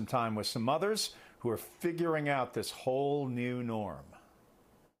spent some time with some mothers who are figuring out this whole new norm.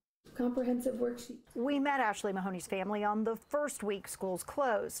 Comprehensive worksheet. We met Ashley Mahoney's family on the first week schools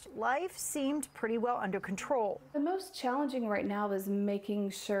closed. Life seemed pretty well under control. The most challenging right now is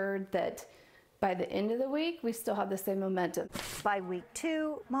making sure that by the end of the week, we still have the same momentum. By week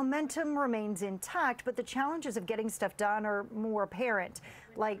 2, momentum remains intact, but the challenges of getting stuff done are more apparent,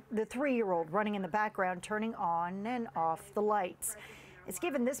 like the 3-year-old running in the background, turning on and off the lights. It's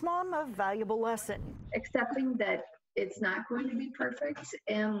given this mom a valuable lesson. Accepting that it's not going to be perfect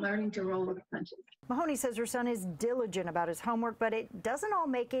and learning to roll with the punches. Mahoney says her son is diligent about his homework, but it doesn't all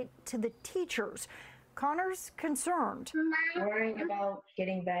make it to the teachers. Connor's concerned. Worrying about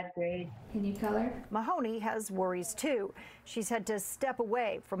getting bad grades. Can you color? Mahoney has worries too. She's had to step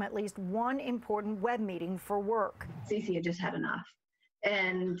away from at least one important web meeting for work. Cece had just had enough.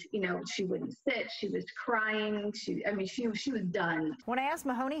 And, you know, she wouldn't sit. She was crying. She was done. When I asked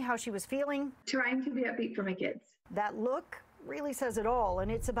Mahoney how she was feeling, trying to be upbeat for my kids. That look really says it all,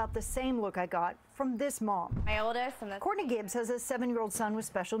 and it's about the same look I got from this mom. My oldest. Courtney Gibbs has a 7-year-old son with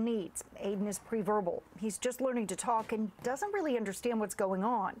special needs. Aiden is pre-verbal. He's just learning to talk and doesn't really understand what's going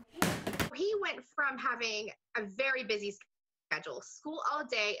on. He went from having a very busy schedule, school all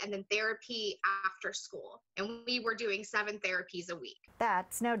day and then therapy after school. And we were doing 7 therapies a week.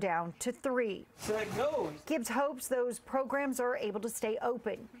 That's now down to 3. Gibbs hopes those programs are able to stay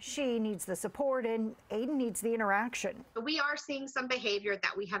open. She needs the support and Aiden needs the interaction. We are seeing some behavior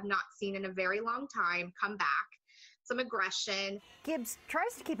that we have not seen in a very long time come back, some aggression. Gibbs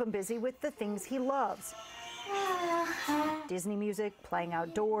tries to keep him busy with the things he loves. Disney music, playing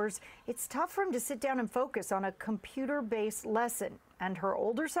outdoors. It's tough for him to sit down and focus on a computer-based lesson. And her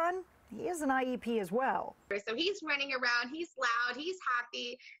older son, he is an IEP as well. So he's running around, he's loud, he's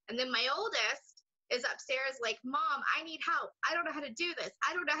happy. And then my oldest is upstairs like, Mom, I need help. I don't know how to do this.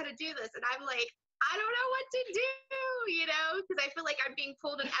 I don't know how to do this. And I'm like, I don't know what to do, you know, because I feel like I'm being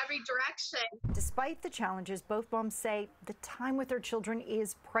pulled in every direction. Despite the challenges, both moms say the time with their children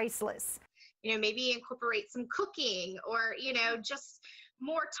is priceless. You know, maybe incorporate some cooking or, you know, just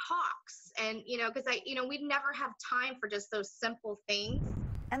more talks. And, you know, because we'd never have time for just those simple things.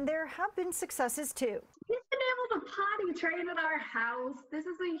 And there have been successes too. He's been able to potty train at our house. This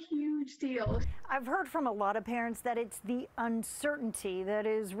is a huge deal. I've heard from a lot of parents that it's the uncertainty that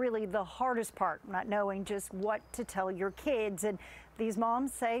is really the hardest part, not knowing just what to tell your kids. And these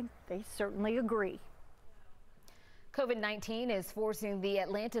moms say they certainly agree. COVID-19 is forcing the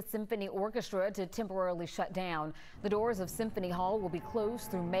Atlanta Symphony Orchestra to temporarily shut down. The doors of Symphony Hall will be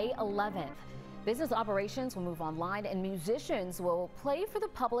closed through May 11th. Business operations will move online and musicians will play for the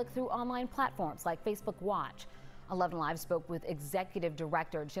public through online platforms like Facebook Watch. 11Alive spoke with Executive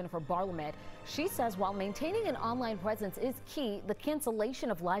Director Jennifer Barlamet. She says while maintaining an online presence is key, the cancellation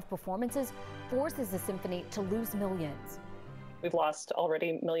of live performances forces the symphony to lose millions. We've lost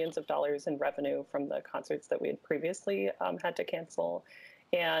already millions of dollars in revenue from the concerts that we had previously had to cancel.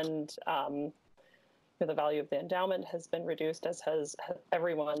 And the value of the endowment has been reduced, as has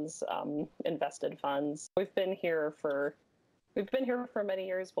everyone's invested funds. We've been here for many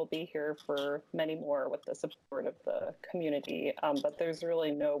years. We'll be here for many more with the support of the community. But there's really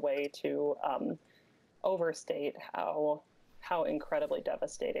no way to overstate how incredibly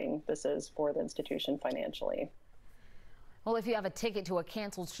devastating this is for the institution financially. Well, if you have a ticket to a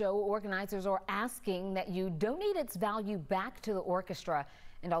canceled show, organizers are asking that you donate its value back to the orchestra.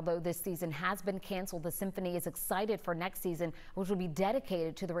 And although this season has been canceled, the symphony is excited for next season, which will be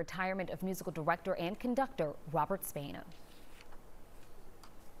dedicated to the retirement of musical director and conductor Robert Spano.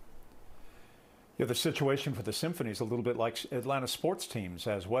 Yeah, the situation for the symphony is a little bit like Atlanta sports teams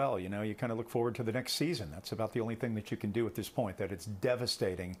as well. You know, you kind of look forward to the next season. That's about the only thing that you can do at this point, that it's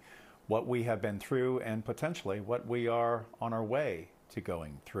devastating what we have been through and potentially what we are on our way to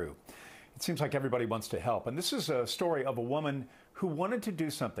going through. It seems like everybody wants to help. And this is a story of a woman who wanted to do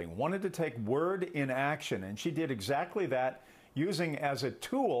something, wanted to take word in action. And she did exactly that, using as a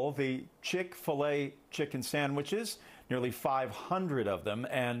tool the Chick-fil-A chicken sandwiches, nearly 500 of them.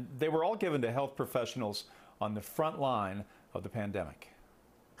 And they were all given to health professionals on the front line of the pandemic.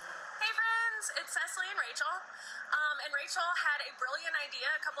 Hey friends, it's Cecily and Rachel. And Rachel had a brilliant idea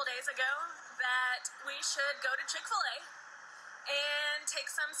a couple days ago that we should go to Chick-fil-A and take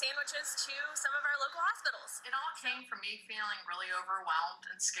some sandwiches to some of our local hospitals. It all came from me feeling really overwhelmed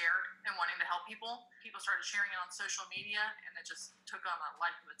and scared and wanting to help people. People started sharing it on social media, and it just took on a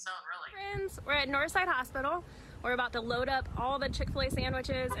life of its own, really. Friends, we're at Northside Hospital. We're about to load up all the Chick-fil-A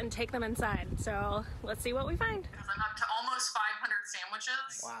sandwiches and take them inside. So let's see what we find. Because I'm up to almost 500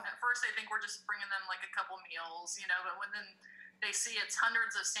 sandwiches. Wow. At first, they think we're just bringing them like a couple meals, you know, but when then they see it's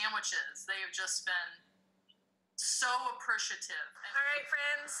hundreds of sandwiches, they have just been so appreciative. All right,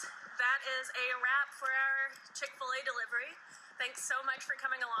 friends, that is a wrap for our Chick-fil-A delivery. Thanks so much for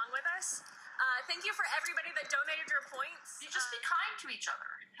coming along with us. Thank you for everybody that donated your points. You just be kind to each other,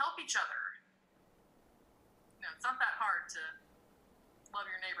 help each other. You know, it's not that hard to love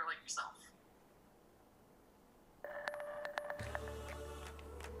your neighbor like yourself.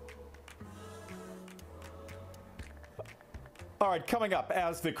 All right, coming up,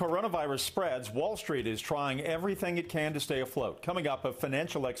 as the coronavirus spreads, Wall Street is trying everything it can to stay afloat. Coming up, a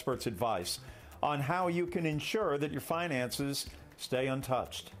financial expert's advice on how you can ensure that your finances stay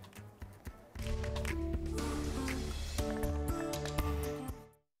untouched.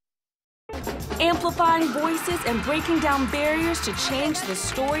 Amplifying voices and breaking down barriers to change the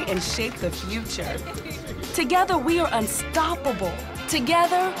story and shape the future. Together, we are unstoppable.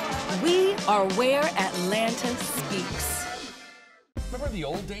 Together, we are where Atlanta speaks. Remember the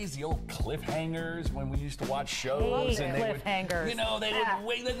old days, the old cliffhangers when we used to watch shows? Hey, and they cliffhangers. would, you know, they would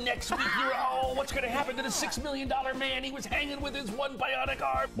wait the next week. You were, oh, what's going to happen to the $6 Million Man? He was hanging with his one bionic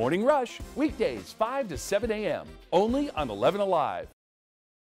arm. Morning Rush, weekdays 5 to 7 a.m. only on 11Alive.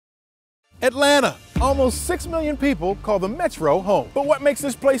 Atlanta. Almost 6 million people call the Metro home. But what makes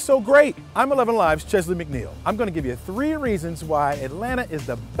this place so great? I'm 11Alive's Chesley McNeil. I'm going to give you 3 reasons why Atlanta is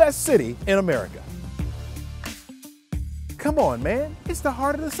the best city in America. Come on, man. It's the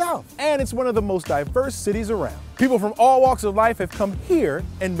heart of the South. And it's one of the most diverse cities around. People from all walks of life have come here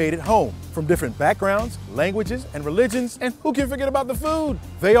and made it home. From different backgrounds, languages, and religions, and who can forget about the food?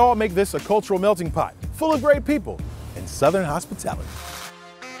 They all make this a cultural melting pot, full of great people and Southern hospitality.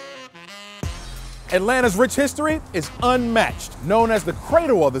 Atlanta's rich history is unmatched, known as the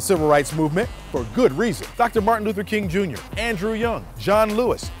cradle of the civil rights movement for good reason. Dr. Martin Luther King Jr., Andrew Young, John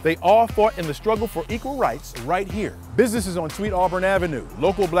Lewis, they all fought in the struggle for equal rights right here. Businesses on Sweet Auburn Avenue,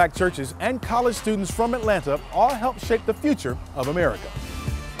 local black churches, and college students from Atlanta all helped shape the future of America.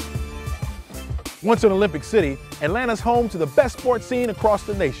 Once an Olympic city, Atlanta's home to the best sports scene across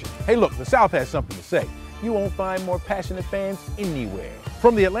the nation. Hey look, the South has something to say. You won't find more passionate fans anywhere.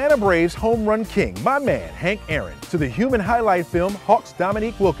 From the Atlanta Braves home run king, my man Hank Aaron, to the human highlight film Hawks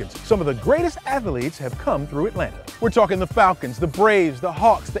Dominique Wilkins, some of the greatest athletes have come through Atlanta. We're talking the Falcons, the Braves, the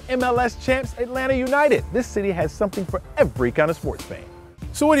Hawks, the MLS champs, Atlanta United. This city has something for every kind of sports fan.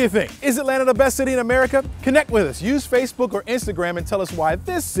 So what do you think? Is Atlanta the best city in America? Connect with us. Use Facebook or Instagram and tell us why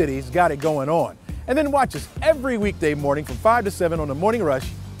this city's got it going on. And then watch us every weekday morning from 5 to 7 on The Morning Rush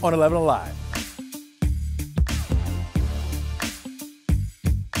on 11Alive.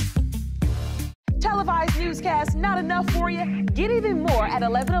 Televised newscasts not enough for you? Get even more at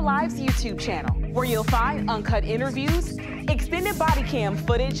 11Alive's YouTube channel, where you'll find uncut interviews, extended body cam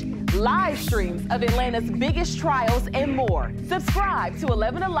footage, live streams of Atlanta's biggest trials, and more. Subscribe to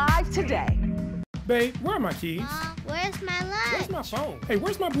 11Alive today. Babe, where are my keys? Where's my lunch? Where's my phone? Hey,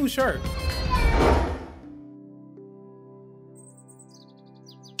 where's my blue shirt?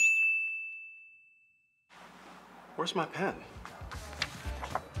 Where's my pen?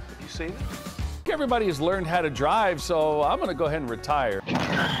 Have you seen it? Everybody has learned how to drive, so I'm going to go ahead and retire.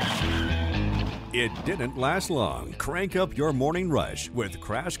 It didn't last long. Crank up your morning rush with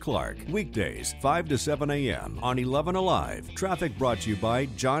Crash Clark. Weekdays, 5 to 7 a.m. on 11Alive. Traffic brought to you by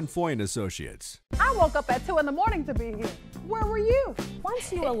John Foy & Associates. I woke up at 2 in the morning to be here. Where were you?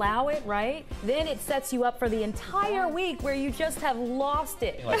 Once you allow it, right, then it sets you up for the entire week where you just have lost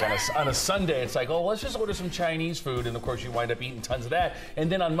it. Like on a Sunday, it's like, oh, let's just order some Chinese food. And of course, you wind up eating tons of that.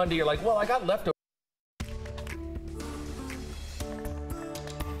 And then on Monday, you're like, well, I got leftovers.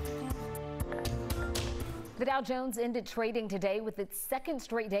 The Dow Jones ended trading today with its second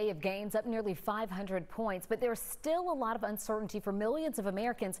straight day of gains, up nearly 500 points. But there's still a lot of uncertainty for millions of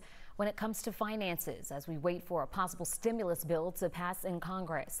Americans when it comes to finances as we wait for a possible stimulus bill to pass in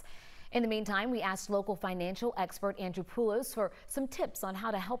Congress. In the meantime, we asked local financial expert Andrew Poulos for some tips on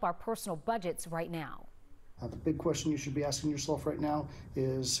how to help our personal budgets right now. The big question you should be asking yourself right now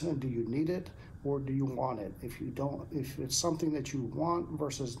is, do you need it or do you want it? If it's something that you want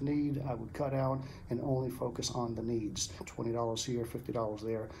versus need, I would cut out and only focus on the needs. $20 here, $50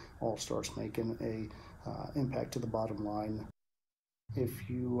 there, all starts making a impact to the bottom line. If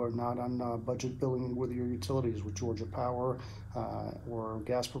you are not on budget billing with your utilities, with Georgia Power or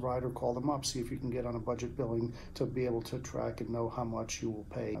gas provider, call them up, see if you can get on a budget billing to be able to track and know how much you will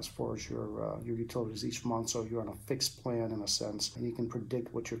pay as far as your utilities each month. So you're on a fixed plan in a sense, and you can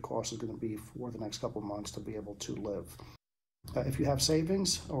predict what your cost is going to be for the next couple of months to be able to live. If you have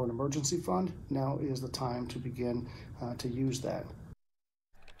savings or an emergency fund, now is the time to begin to use that.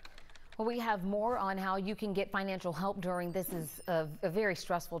 Well, we have more on how you can get financial help during this is a very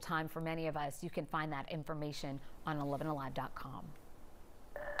stressful time for many of us. You can find that information on 11alive.com.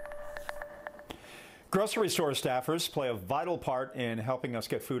 Grocery store staffers play a vital part in helping us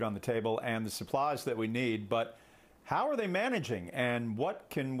get food on the table and the supplies that we need. But how are they managing, and what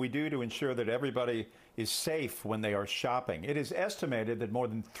can we do to ensure that everybody is safe when they are shopping? It is estimated that more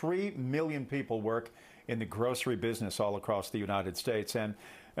than 3 million people work in the grocery business all across the United States. And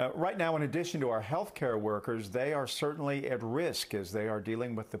right now, in addition to our healthcare workers, they are certainly at risk as they are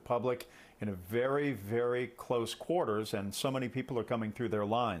dealing with the public in a very, very close quarters, and so many people are coming through their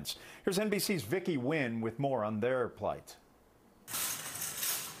lines. Here's NBC's Vicki Nguyen with more on their plight.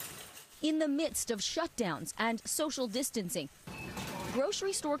 In the midst of shutdowns and social distancing,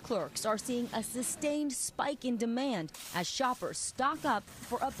 grocery store clerks are seeing a sustained spike in demand as shoppers stock up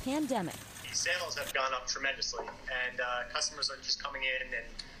for a pandemic. Sales have gone up tremendously, and customers are just coming in and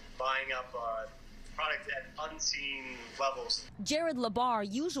buying up product at unseen levels. Jared Labar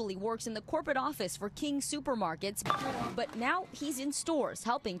usually works in the corporate office for King Supermarkets, but now he's in stores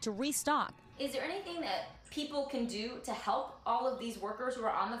helping to restock. Is there anything that people can do to help all of these workers who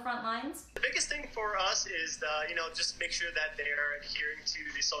are on the front lines? The biggest thing for us is just make sure that they're adhering to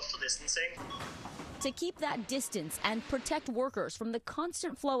the social distancing. To keep that distance and protect workers from the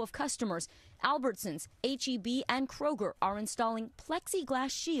constant flow of customers, Albertsons, H-E-B, and Kroger are installing plexiglass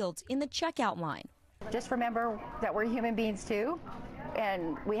shields in the checkout line. Just remember that we're human beings too,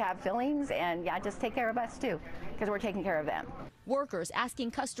 and we have feelings, and just take care of us too, because we're taking care of them. Workers asking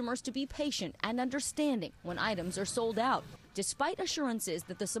customers to be patient and understanding when items are sold out. Despite assurances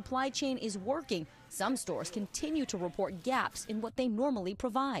that the supply chain is working, some stores continue to report gaps in what they normally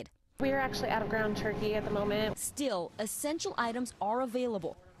provide. We are actually out of ground turkey at the moment. Still, essential items are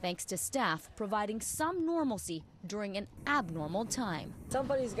available, thanks to staff providing some normalcy during an abnormal time.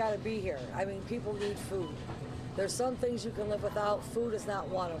 Somebody's got to be here. I mean, people need food. There's some things you can live without. Food is not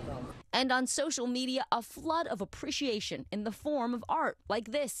one of them. And on social media, a flood of appreciation in the form of art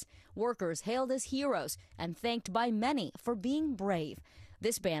like this. Workers hailed as heroes and thanked by many for being brave.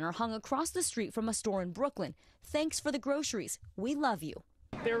 This banner hung across the street from a store in Brooklyn. Thanks for the groceries. We love you.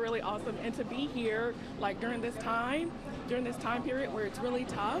 they're really awesome. And to be here, like during this time period where it's really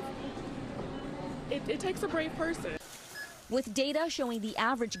tough, it takes a brave person. With data showing the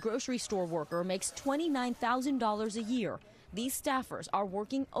average grocery store worker makes $29,000 a year, these staffers are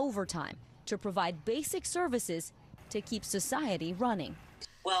working overtime to provide basic services to keep society running.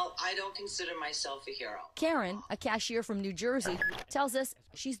 Well, I don't consider myself a hero. Karen, a cashier from New Jersey, tells us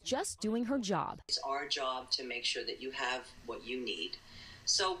she's just doing her job. It's our job to make sure that you have what you need.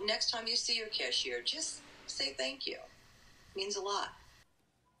 So next time you see your cashier, just say thank you. It means a lot.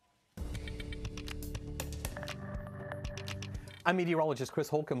 I'm meteorologist Chris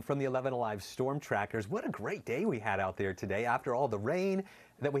Holcomb from the 11Alive Storm Trackers. What a great day we had out there today. After all the rain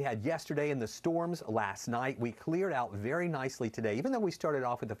that we had yesterday and the storms last night, we cleared out very nicely today. Even though we started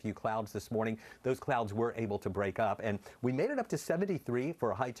off with a few clouds this morning, those clouds were able to break up, and we made it up to 73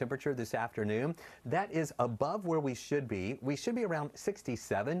 for a high temperature this afternoon. That is above where we should be. We should be around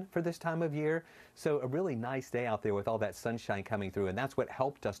 67 for this time of year. So a really nice day out there with all that sunshine coming through, and that's what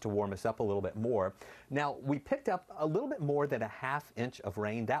helped us to warm us up a little bit more. Now, we picked up a little bit more than a ½ inch of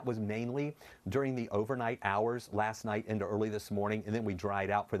rain. That was mainly during the overnight hours last night into early this morning, and then we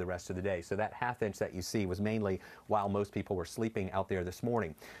dried out for the rest of the day. So that ½ inch that you see was mainly while most people were sleeping out there this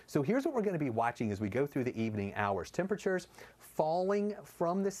morning. So here's what we're going to be watching as we go through the evening hours. Temperatures falling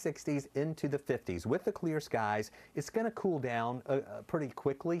from the 60s into the 50s. With the clear skies, it's going to cool down pretty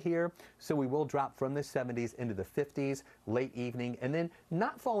quickly here. So we will drop from the 70s into the 50s late evening, and then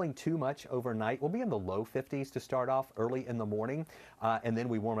not falling too much overnight. We'll be in the low 50s to start off early in the morning, and then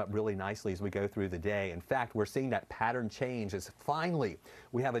we warm up really nicely as we go through the day. In fact, we're seeing that pattern change as finally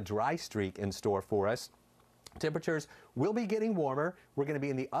we have a dry streak in store for us. Temperatures will be getting warmer. We're going to be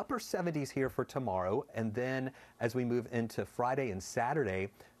in the upper 70s here for tomorrow, and then as we move into Friday and Saturday,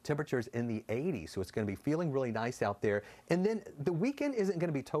 temperatures in the 80s, so it's going to be feeling really nice out there. And then the weekend isn't going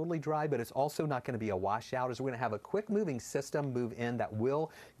to be totally dry, but it's also not going to be a washout, as we're going to have a quick moving system move in that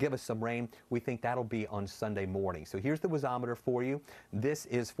will give us some rain. We think that'll be on Sunday morning. So here's the wasometer for you. This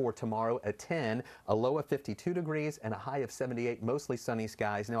is for tomorrow at 10, a low of 52 degrees and a high of 78, mostly sunny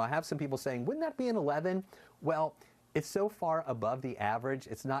skies. Now, I have some people saying, wouldn't that be an 11? Well, it's so far above the average,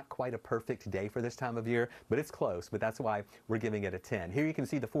 it's not quite a perfect day for this time of year, but it's close, but that's why we're giving it a 10. Here you can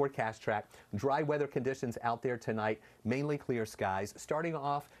see the forecast track. Dry weather conditions out there tonight, mainly clear skies. Starting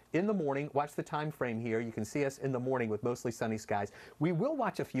off in the morning, watch the time frame here. You can see us in the morning with mostly sunny skies. We will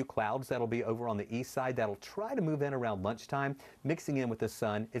watch a few clouds that'll be over on the east side that'll try to move in around lunchtime, mixing in with the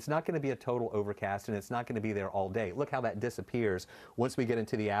sun. It's not going to be a total overcast, and it's not going to be there all day. Look how that disappears once we get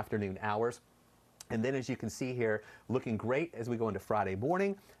into the afternoon hours. And then, as you can see here, looking great as we go into Friday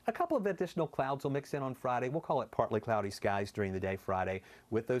morning. A couple of additional clouds will mix in on Friday. We'll call it partly cloudy skies during the day Friday,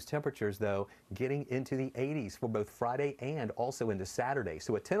 with those temperatures, though, getting into the 80s for both Friday and also into Saturday.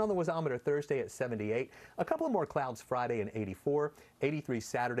 So a 10 on the wasometer Thursday at 78. A couple of more clouds Friday and 84. 83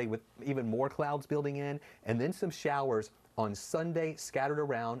 Saturday with even more clouds building in. And then some showers on Sunday scattered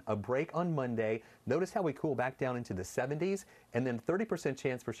around, a break on Monday. Notice how we cool back down into the 70s, and then 30%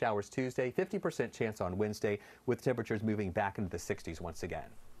 chance for showers Tuesday, 50% chance on Wednesday, with temperatures moving back into the 60s once again.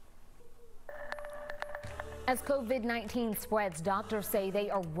 As COVID-19 spreads, doctors say they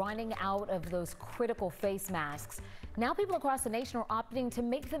are running out of those critical face masks. Now people across the nation are opting to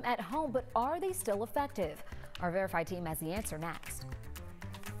make them at home, but are they still effective? Our Verified team has the answer next.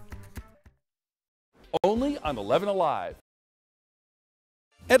 Only on 11Alive.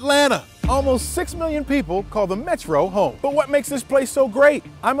 Atlanta. Almost 6 million people call the Metro home. But what makes this place so great?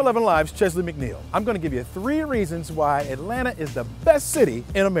 I'm 11Alive's Chesley McNeil. I'm going to give you 3 reasons why Atlanta is the best city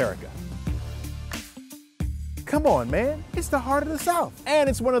in America. Come on, man. It's the heart of the South. And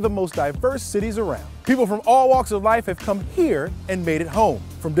it's one of the most diverse cities around. People from all walks of life have come here and made it home.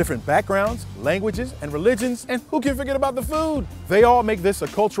 From different backgrounds, languages, and religions, and who can forget about the food? They all make this a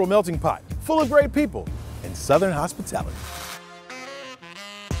cultural melting pot, full of great people and Southern hospitality.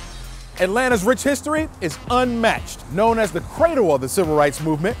 Atlanta's rich history is unmatched, known as the cradle of the civil rights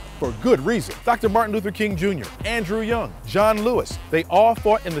movement for good reason. Dr. Martin Luther King Jr., Andrew Young, John Lewis, they all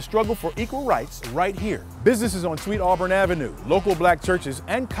fought in the struggle for equal rights right here. Businesses on Sweet Auburn Avenue, local black churches,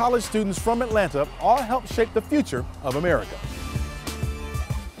 and college students from Atlanta all helped shape the future of America.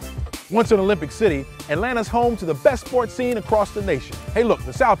 Once an Olympic city, Atlanta's home to the best sports scene across the nation. Hey look,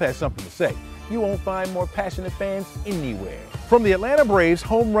 the South has something to say. You won't find more passionate fans anywhere. From the Atlanta Braves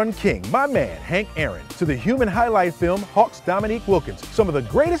home run king, my man Hank Aaron, to the human highlight film Hawks Dominique Wilkins, some of the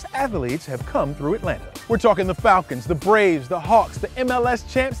greatest athletes have come through Atlanta. We're talking the Falcons, the Braves, the Hawks, the MLS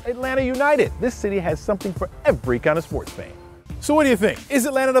champs, Atlanta United. This city has something for every kind of sports fan. So what do you think? Is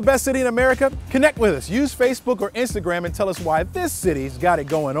Atlanta the best city in America? Connect with us. Use Facebook or Instagram and tell us why this city's got it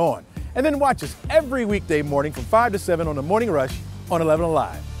going on. And then watch us every weekday morning from 5 to 7 on The Morning Rush on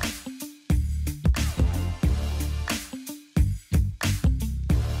 11Alive.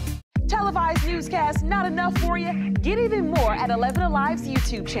 Televised newscasts not enough for you? Get even more at 11Alive's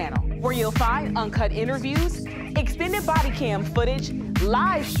YouTube channel, where you'll find uncut interviews, extended body cam footage,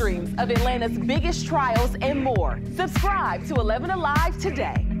 live streams of Atlanta's biggest trials, and more. Subscribe to 11Alive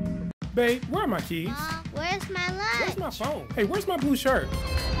today. Babe, where are my keys? Where's my lunch? Where's my phone? Hey, where's my blue shirt?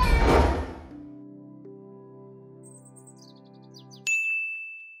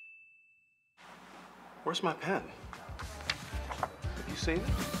 Where's my pen? Have you seen it?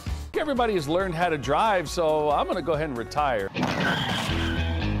 Everybody has learned how to drive, so I'm going to go ahead and retire.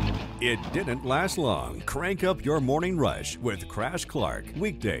 It didn't last long. Crank up your morning rush with Crash Clark.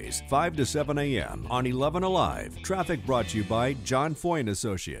 Weekdays, 5 to 7 a.m. on 11Alive. Traffic brought to you by John Foy &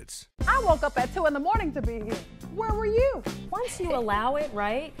 Associates. I woke up at 2 in the morning to be here. Where were you? Once you allow it,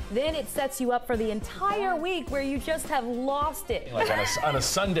 right, then it sets you up for the entire week where you just have lost it. Like on a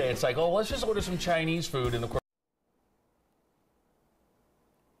Sunday, it's like, oh, let's just order some Chinese food, and of course.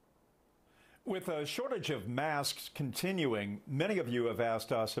 With a shortage of masks continuing, many of you have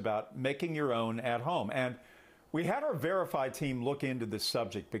asked us about making your own at home. And we had our Verify team look into this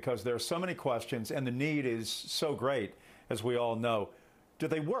subject because there are so many questions and the need is so great, as we all know. Do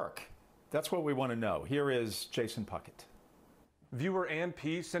they work? That's what we want to know. Here is Jason Puckett. Viewer Ann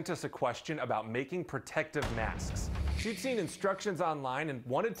P. sent us a question about making protective masks. She'd seen instructions online and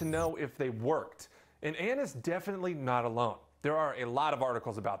wanted to know if they worked. And Ann is definitely not alone. There are a lot of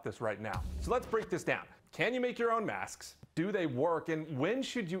articles about this right now. So let's break this down. Can you make your own masks? Do they work? And when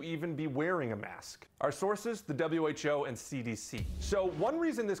should you even be wearing a mask? Our sources, the WHO and CDC. So one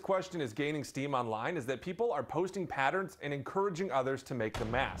reason this question is gaining steam online is that people are posting patterns and encouraging others to make the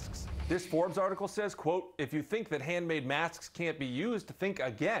masks. This Forbes article says, quote, if you think that handmade masks can't be used, think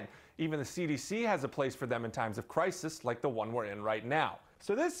again. Even the CDC has a place for them in times of crisis like the one we're in right now.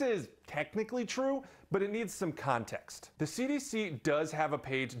 So this is technically true, but it needs some context. The CDC does have a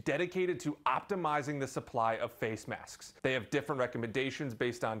page dedicated to optimizing the supply of face masks. They have different recommendations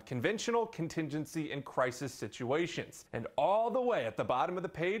based on conventional, contingency, and crisis situations. And all the way at the bottom of the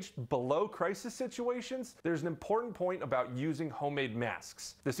page, below crisis situations, there's an important point about using homemade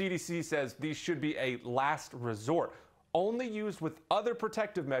masks. The CDC says these should be a last resort, only used with other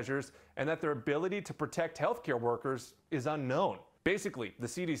protective measures, and that their ability to protect healthcare workers is unknown. Basically, the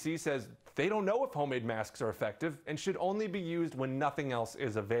CDC says they don't know if homemade masks are effective and should only be used when nothing else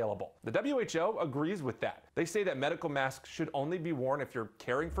is available. The WHO agrees with that. They say that medical masks should only be worn if you're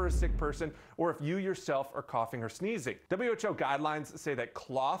caring for a sick person or if you yourself are coughing or sneezing. WHO guidelines say that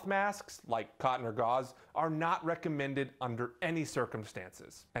cloth masks, like cotton or gauze, are not recommended under any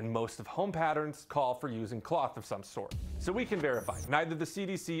circumstances. And most of home patterns call for using cloth of some sort. So we can verify, neither the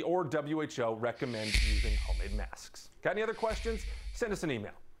CDC or WHO recommend using homemade masks. Got any other questions? Send us an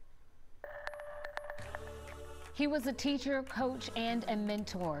email. He was a teacher, coach, and a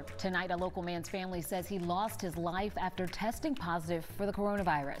mentor. Tonight, a local man's family says he lost his life after testing positive for the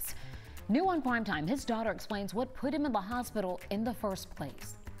coronavirus. New on Primetime, his daughter explains what put him in the hospital in the first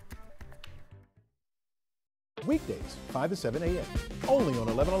place. Weekdays, 5 to 7 a.m. Only on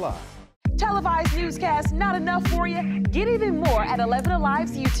 11Alive. Televised newscasts not enough for you? Get even more at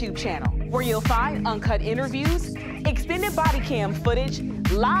 11Alive's YouTube channel, where you'll find uncut interviews, extended body cam footage,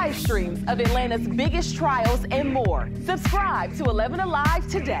 live streams of Atlanta's biggest trials, and more. Subscribe to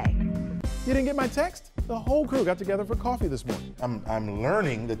 11Alive today. You didn't get my text? The whole crew got together for coffee this morning. I'm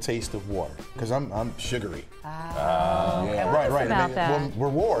learning the taste of water because I'm sugary. Yeah. Right. About that.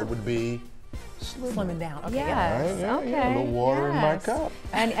 Reward would be Slimming down. Okay. Yes. Right, Okay. yeah, a little water in my cup.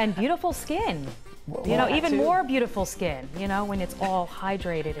 And beautiful skin. You know, even more beautiful skin, you know, when it's all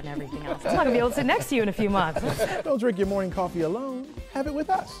hydrated and everything else. I'm not going to be able to sit next to you in a few months. Don't drink your morning coffee alone. Have it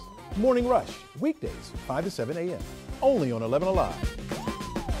with us. Morning Rush, weekdays, 5 to 7 a.m. Only on 11Alive.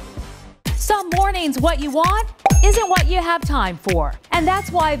 Some mornings, what you want isn't what you have time for. And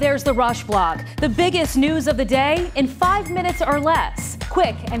that's why there's the Rush Blog, the biggest news of the day in 5 minutes or less.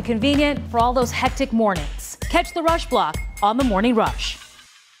 Quick and convenient for all those hectic mornings. Catch the Rush Blog on the Morning Rush.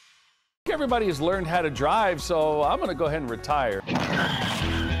 Everybody has learned how to drive, so I'm going to go ahead and retire.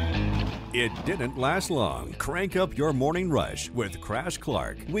 It didn't last long. Crank up your morning rush with Crash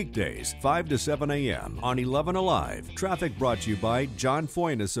Clark. Weekdays, 5 to 7 a.m. on 11Alive. Traffic brought to you by John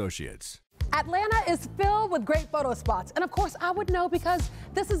Foy & Associates. Atlanta is filled with great photo spots. And of course, I would know because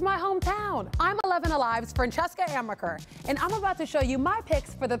this is my hometown. I'm 11Alive's Francesca Amaker, and I'm about to show you my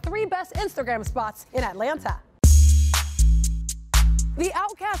picks for the 3 best Instagram spots in Atlanta. The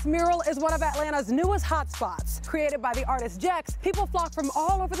Outcast mural is one of Atlanta's newest hotspots. Created by the artist Jex, people flock from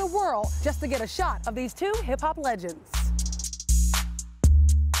all over the world just to get a shot of these two hip-hop legends.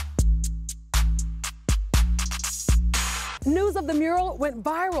 News of the mural went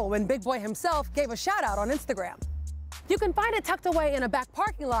viral when Big Boy himself gave a shout-out on Instagram. You can find it tucked away in a back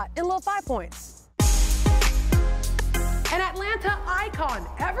parking lot in Little Five Points. An Atlanta icon,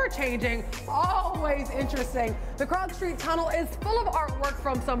 ever-changing, always interesting. The Krog Street Tunnel is full of artwork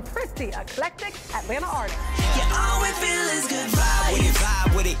from some pretty eclectic Atlanta artists. Yeah, all we feel is good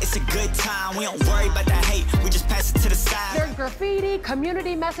vibe with it. It's a good time. We don't worry about the hate. We just pass it to the side. There's graffiti,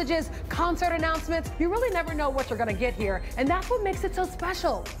 community messages, concert announcements. You really never know what you're gonna get here, and that's what makes it so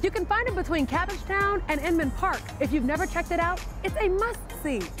special. You can find it between Cabbagetown and Inman Park. If you've never checked it out, it's a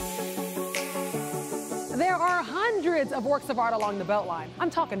must-see. There are hundreds of works of art along the Beltline.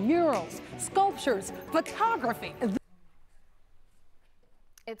 I'm talking murals, sculptures, photography.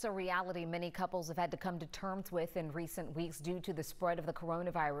 It's a reality many couples have had to come to terms with in recent weeks due to the spread of the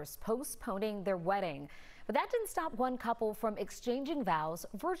coronavirus, postponing their wedding. But that didn't stop one couple from exchanging vows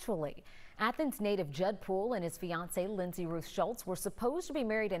virtually. Athens native Judd Poole and his fiancée Lindsay Ruth Schultz were supposed to be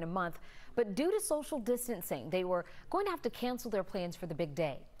married in a month, but due to social distancing, they were going to have to cancel their plans for the big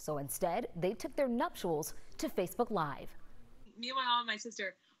day. So instead, they took their nuptials to Facebook Live. Me and my mom and my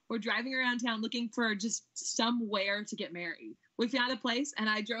sister were driving around town looking for just somewhere to get married. We found a place, and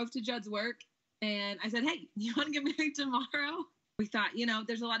I drove to Judd's work, and I said, hey, you want to get married tomorrow? We thought, you know,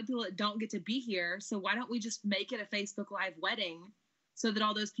 there's a lot of people that don't get to be here, so why don't we just make it a Facebook Live wedding so that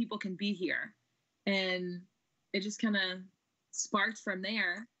all those people can be here? And it just kind of sparked from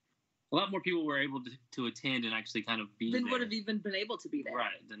there. A lot more people were able to attend and actually kind of be there. Then would have even been able to be there.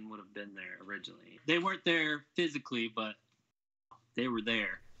 Right, than would have been there originally. They weren't there physically, but they were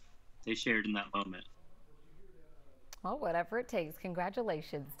there. They shared in that moment. Well, whatever it takes.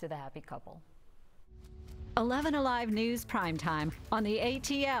 Congratulations to the happy couple. 11Alive News Primetime on the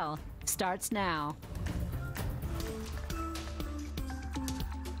ATL starts now.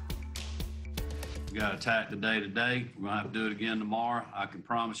 We got to attack the day today. We're going to have to do it again tomorrow. I can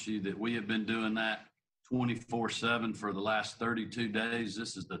promise you that we have been doing that 24/7 for the last 32 days.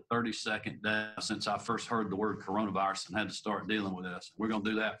 This is the 32nd day since I first heard the word coronavirus and had to start dealing with this. We're going to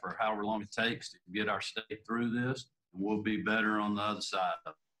do that for however long it takes to get our state through this, and we'll be better on the other side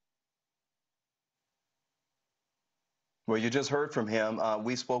of it. Well, you just heard from him.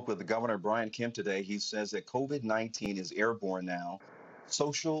 We spoke with the Governor, Brian Kemp, today. He says that COVID-19 is airborne now.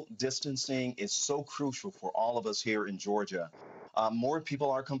 Social distancing is so crucial for all of us here in Georgia. More people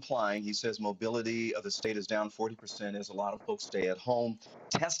are complying. He says mobility of the state is down 40% as a lot of folks stay at home.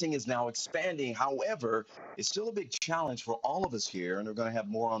 Testing is now expanding. However, it's still a big challenge for all of us here, and we're going to have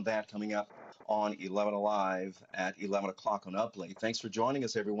more on that coming up on 11Alive at 11 o'clock on Uplink. Thanks for joining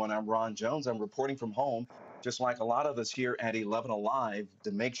us, everyone. I'm Ron Jones. I'm reporting from home, just like a lot of us here at 11Alive,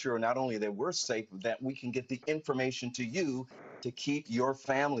 to make sure not only that we're safe, but that we can get the information to you to keep your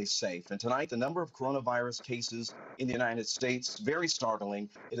family safe. And tonight, the number of coronavirus cases in the United States, very startling.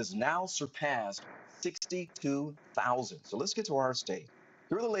 It has now surpassed 62,000. So let's get to our state.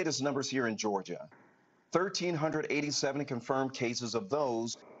 Here are the latest numbers here in Georgia. 1,387 confirmed cases. Of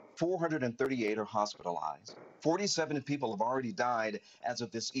those, 438 are hospitalized. 47 people have already died as of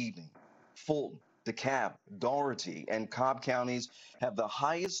this evening. Fulton, DeKalb, Dougherty, and Cobb counties have the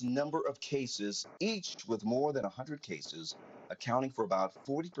highest number of cases, each with more than 100 cases, accounting for about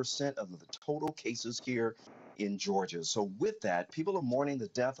 40% of the total cases here in Georgia. So with that, people are mourning the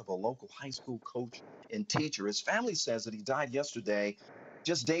death of a local high school coach and teacher. His family says that he died yesterday,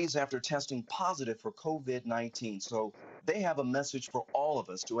 just days after testing positive for COVID-19. So they have a message for all of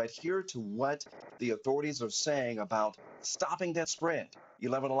us to adhere to what the authorities are saying about stopping that spread.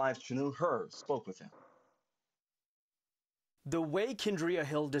 11Alive's Chanu Her spoke with him. The way Kendria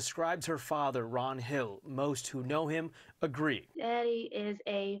Hill describes her father, Ron Hill, most who know him agree. Daddy is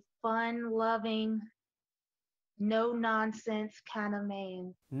a fun, loving, no-nonsense kind of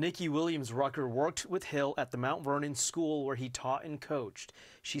man. Nikki Williams-Rucker worked with Hill at the Mount Vernon school where he taught and coached.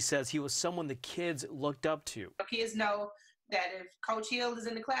 She says he was someone the kids looked up to. Kids know that if Coach Hill is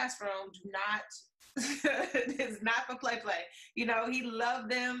in the classroom, do not it's not for play. You know, he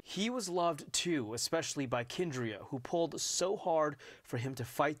loved them. He was loved too, especially by Kendria, who pulled so hard for him to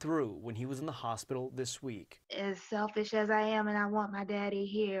fight through when he was in the hospital this week. As selfish as I am and I want my daddy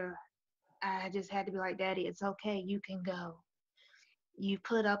here, I just had to be like, Daddy, it's okay. You can go. You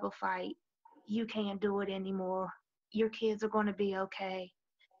put up a fight. You can't do it anymore. Your kids are going to be okay.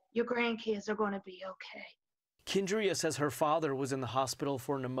 Your grandkids are going to be okay. Kendria says her father was in the hospital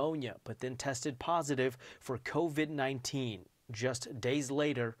for pneumonia, but then tested positive for COVID-19. Just days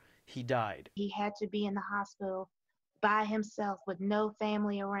later, he died. He had to be in the hospital by himself with no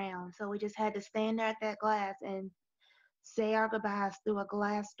family around. So we just had to stand there at that glass and say our goodbyes through a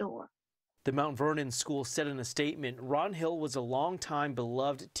glass door. The Mount Vernon school said in a statement, Ron Hill was a longtime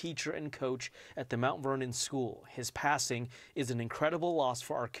beloved teacher and coach at the Mount Vernon school. His passing is an incredible loss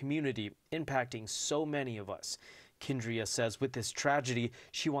for our community, impacting so many of us. Kendria says with this tragedy,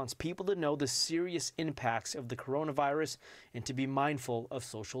 she wants people to know the serious impacts of the coronavirus and to be mindful of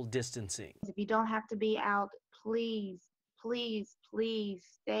social distancing. If you don't have to be out, please, please, please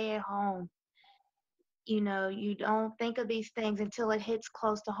stay at home. You know, you don't think of these things until it hits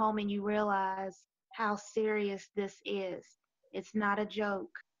close to home and you realize how serious this is. It's not a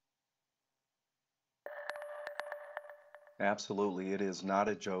joke. Absolutely, it is not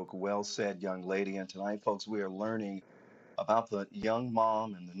a joke. Well said, young lady. And tonight, folks, we are learning about the young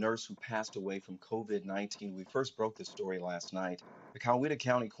mom and the nurse who passed away from COVID-19. We first broke this story last night. The Coweta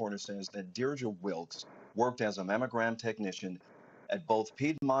County coroner says that Deirdre Wilkes worked as a mammogram technician at both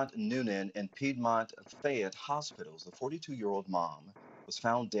Piedmont Noonan and Piedmont Fayette hospitals. The 42-year-old mom was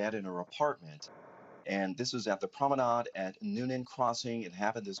found dead in her apartment. And this is at the promenade at Noonan Crossing. It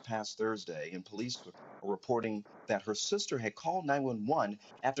happened this past Thursday, and police are reporting that her sister had called 911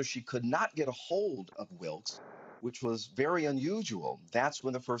 after she could not get a hold of Wilkes, which was very unusual. That's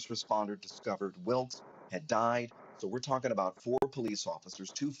when the first responder discovered Wilkes had died. So we're talking about 4 police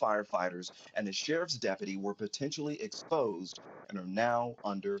officers, 2 firefighters, and a sheriff's deputy were potentially exposed and are now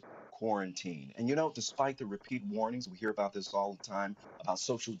under quarantine. And you know, despite the repeat warnings, we hear about this all the time about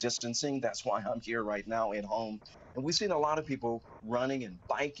social distancing. That's why I'm here right now at home. And we've seen a lot of people running and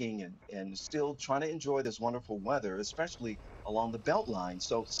biking and still trying to enjoy this wonderful weather, especially along the Beltline.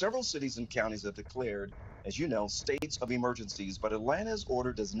 So several cities and counties have declared, as you know, states of emergencies, but Atlanta's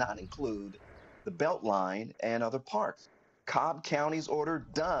order does not include the Beltline and other parks. Cobb County's order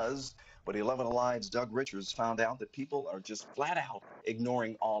does, but 11Alive's Doug Richards found out that people are just flat out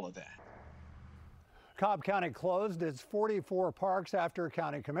ignoring all of that. Cobb County closed its 44 parks after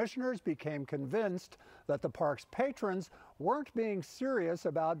county commissioners became convinced that the park's patrons weren't being serious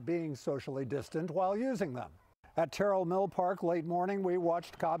about being socially distant while using them. At Terrell Mill Park late morning, we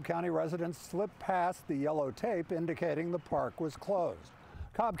watched Cobb County residents slip past the yellow tape indicating the park was closed.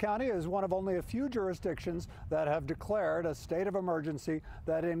 Cobb County is one of only a few jurisdictions that have declared a state of emergency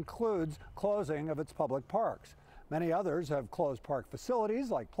that includes closing of its public parks. Many others have closed park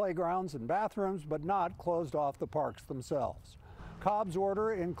facilities like playgrounds and bathrooms, but not closed off the parks themselves. Cobb's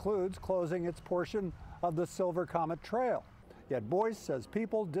order includes closing its portion of the Silver Comet Trail. Yet Boyce says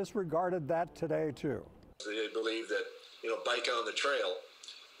people disregarded that today too. They believe that, biking on the trail,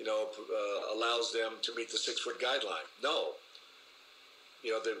 allows them to meet the 6-foot guideline. No.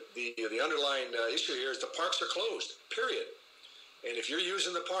 The underlying issue here is the parks are closed, period. And if you're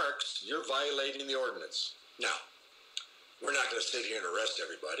using the parks, you're violating the ordinance. Now, we're not going to sit here and arrest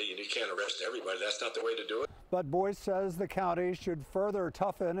everybody, and you can't arrest everybody. That's not the way to do it. But Boyce says the county should further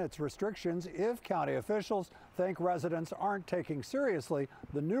toughen its restrictions if county officials think residents aren't taking seriously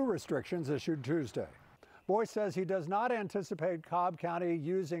the new restrictions issued Tuesday. Boyce says he does not anticipate Cobb County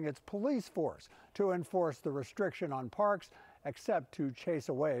using its police force to enforce the restriction on parks, except to chase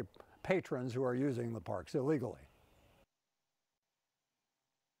away patrons who are using the parks illegally.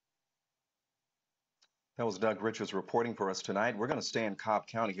 That was Doug Richards reporting for us tonight. We're going to stay in Cobb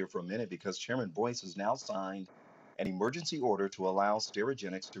County here for a minute because Chairman Boyce has now signed an emergency order to allow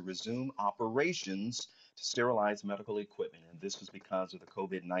Sterigenics to resume operations to sterilize medical equipment. And this is because of the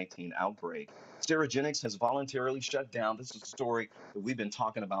COVID-19 outbreak. Sterigenics has voluntarily shut down. This is a story that we've been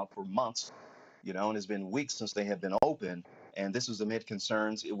talking about for months, and it's been weeks since they have been open. And this was amid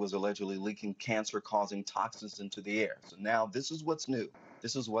concerns it was allegedly leaking cancer-causing toxins into the air. So now this is what's new.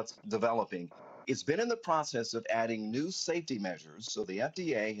 This is what's developing. It's been in the process of adding new safety measures, so the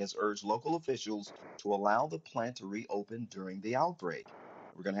FDA has urged local officials to allow the plant to reopen during the outbreak.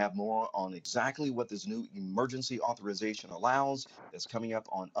 We're going to have more on exactly what this new emergency authorization allows. That's coming up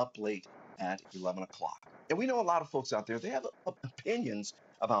on Up Late at 11 o'clock. And we know a lot of folks out there, they have opinions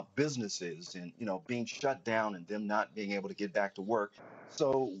about businesses and, being shut down and them not being able to get back to work.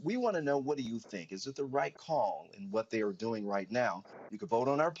 So we want to know, what do you think? Is it the right call in what they are doing right now? You can vote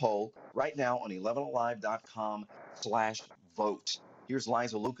on our poll right now on 11alive.com/vote. Here's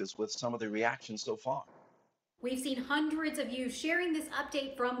Liza Lucas with some of the reactions so far. We've seen hundreds of you sharing this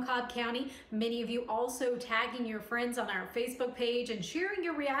update from Cobb County. Many of you also tagging your friends on our Facebook page and sharing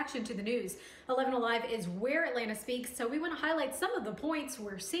your reaction to the news. 11Alive is where Atlanta speaks, so we want to highlight some of the points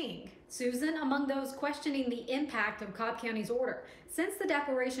we're seeing. Susan, among those questioning the impact of Cobb County's order, since the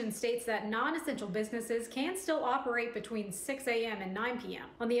declaration states that non-essential businesses can still operate between 6 a.m. and 9 p.m.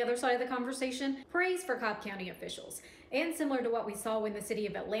 On the other side of the conversation, praise for Cobb County officials. And similar to what we saw when the city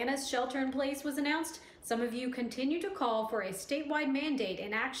of Atlanta's shelter-in-place was announced, some of you continue to call for a statewide mandate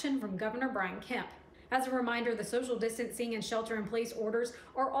in action from Governor Brian Kemp. As a reminder, the social distancing and shelter-in-place orders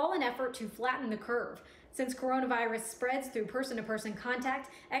are all an effort to flatten the curve. Since coronavirus spreads through person-to-person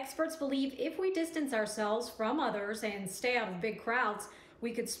contact, experts believe if we distance ourselves from others and stay out of big crowds,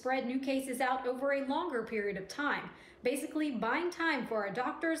 we could spread new cases out over a longer period of time, basically buying time for our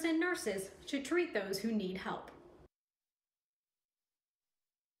doctors and nurses to treat those who need help.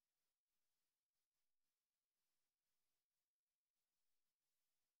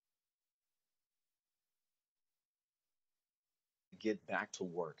 Get back to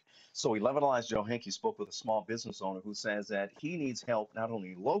work. So 11Alive's Joe Henke spoke with a small business owner who says that he needs help not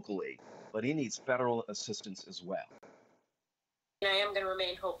only locally, but he needs federal assistance as well. I am going to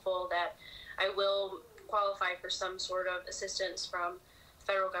remain hopeful that I will qualify for some sort of assistance from the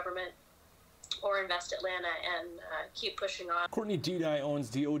federal government or Invest Atlanta and keep pushing on. Courtney Didi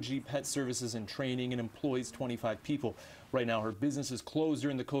owns DOG Pet Services and Training and employs 25 people. Right now, her business is closed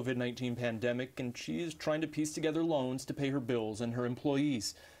during the COVID-19 pandemic, and she is trying to piece together loans to pay her bills and her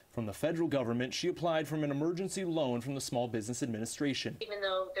employees. From the federal government, she applied for an emergency loan from the Small Business Administration. Even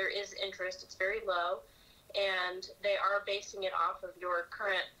though there is interest, it's very low, and they are basing it off of your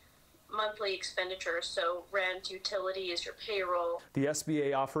current monthly expenditures, so rent, utilities, your payroll. The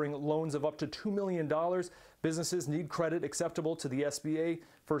SBA offering loans of up to $2 million. Businesses need credit acceptable to the SBA.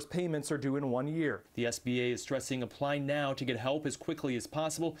 First payments are due in 1 year. The SBA is stressing apply now to get help as quickly as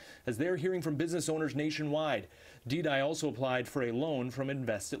possible, as they're hearing from business owners nationwide. Didi also applied for a loan from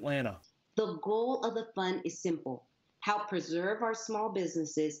Invest Atlanta. The goal of the fund is simple: help preserve our small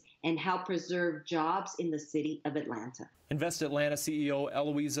businesses and help preserve jobs in the city of Atlanta. Invest Atlanta CEO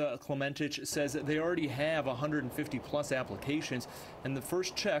Eloisa Clementich says that they already have 150 plus applications, and the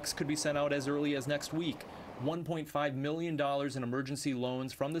first checks could be sent out as early as next week. $1.5 million in emergency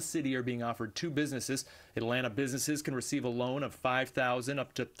loans from the city are being offered to businesses. Atlanta businesses can receive a loan of $5,000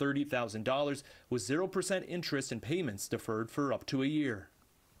 up to $30,000 with 0% interest and payments deferred for up to a year.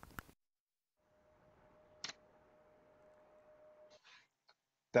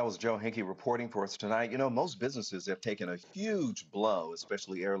 That was Joe Henke reporting for us tonight. You know, most businesses have taken a huge blow,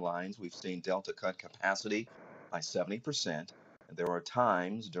 especially airlines. We've seen Delta cut capacity by 70%. And there are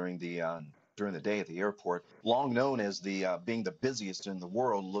times during the day at the airport, long known as being the busiest in the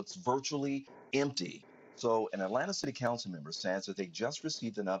world, looks virtually empty. So an Atlanta City Council member says that they just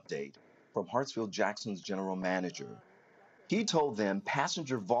received an update from Hartsfield-Jackson's general manager. He told them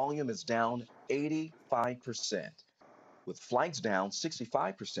passenger volume is down 85%. with flights down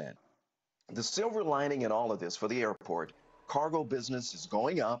 65%. The silver lining in all of this for the airport, cargo business is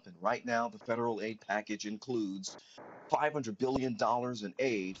going up, and right now the federal aid package includes $500 billion in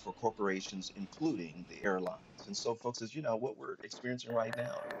aid for corporations, including the airlines. And so, folks, as you know, what we're experiencing right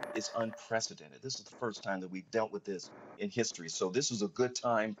now is unprecedented. This is the first time that we've dealt with this in history. So this is a good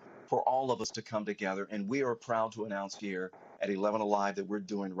time for all of us to come together, and we are proud to announce here at 11Alive that we're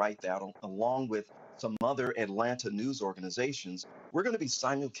doing right that, along with some other Atlanta news organizations. We're going to be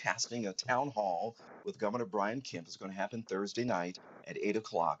simulcasting a town hall with Governor Brian Kemp. It's going to happen Thursday night at 8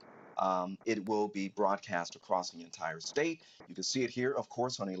 o'clock. It will be broadcast across the entire state. You can see it here, of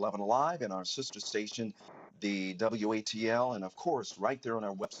course, on 11Alive and our sister station, the WATL, and of course, right there on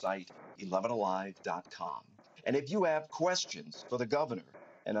our website, 11alive.com. And if you have questions for the governor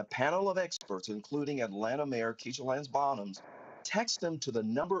and a panel of experts, including Atlanta Mayor Keisha Lance Bottoms, text them to the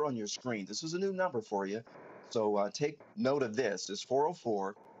number on your screen. This is a new number for you, so take note of this. It's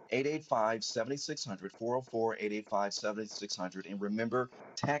 404-885-7600, 404-885-7600, and remember,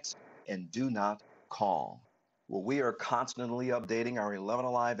 text and do not call. Well, we are constantly updating our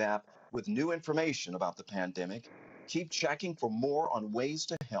 11Alive app with new information about the pandemic. Keep checking for more on ways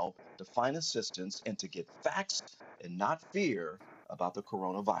to help, to find assistance, and to get facts and not fear about the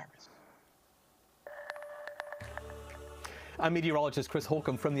coronavirus. I'm meteorologist Chris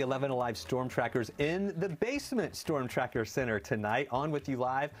Holcomb from the 11Alive Storm Trackers in the Basement Storm Tracker Center tonight, on with you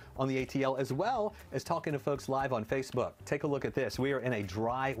live on the ATL, as well as talking to folks live on Facebook. Take a look at this. We are in a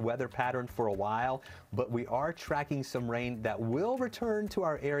dry weather pattern for a while, but we are tracking some rain that will return to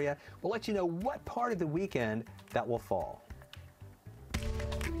our area. We'll let you know what part of the weekend that will fall.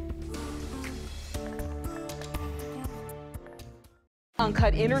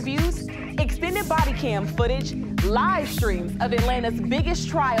 Uncut interviews, extended body cam footage, live streams of Atlanta's biggest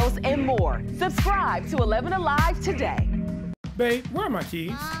trials, and more. Subscribe to 11Alive today. Babe, where are my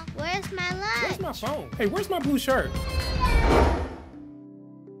keys? Where's my lunch? Where's my phone? Hey, where's my blue shirt?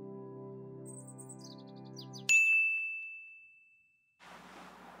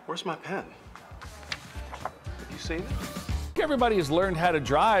 Where's my pen? Have you seen it? Everybody has learned how to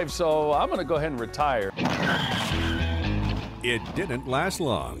drive, so I'm going to go ahead and retire. It didn't last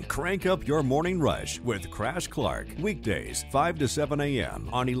long. Crank up your morning rush with Crash Clark. Weekdays, 5 to 7 a.m.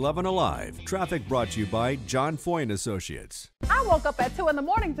 on 11Alive. Traffic brought to you by John Foy & Associates. I woke up at 2 in the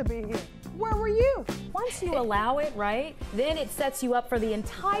morning to be here. Where were you? Once you allow it, right, then it sets you up for the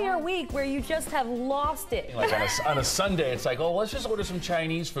entire week where you just have lost it. Like on a Sunday, it's like, oh, let's just order some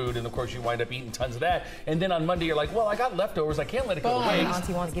Chinese food, and of course you wind up eating tons of that. And then on Monday, you're like, well, I got leftovers, I can't let it go to waste.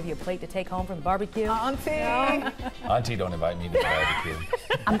 Auntie wants to give you a plate to take home from the barbecue. Auntie! Auntie, don't invite me to the barbecue.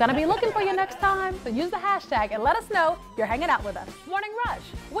 I'm gonna be looking for you next time, so use the hashtag and let us know you're hanging out with us. Morning Rush,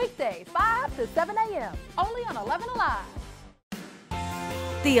 weekdays, 5 to 7 a.m. Only on 11Alive.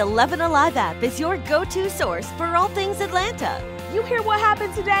 The 11Alive app is your go-to source for all things Atlanta. You hear what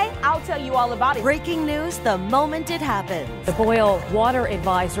happened today? I'll tell you all about it. Breaking news the moment it happens. The boil water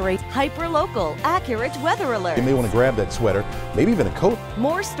advisory. Hyper-local, accurate weather alert. You may want to grab that sweater, maybe even a coat.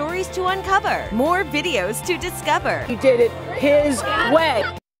 More stories to uncover. More videos to discover. He did it his way.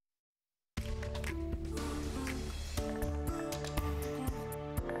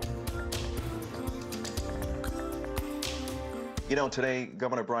 You know, today,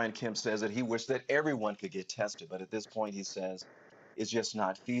 Governor Brian Kemp says that he wished that everyone could get tested, but at this point, he says it's just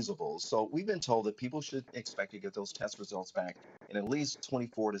not feasible. So we've been told that people should expect to get those test results back in at least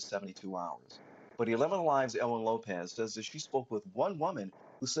 24 to 72 hours. But 11Alive's Ellen Lopez says that she spoke with one woman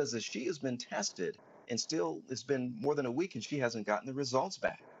who says that she has been tested and still it's been more than a week and she hasn't gotten the results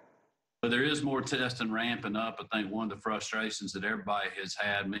back. But there is more testing ramping up. I think one of the frustrations that everybody has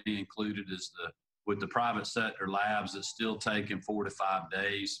had, me included, is with the private sector labs, it's still taking 4 to 5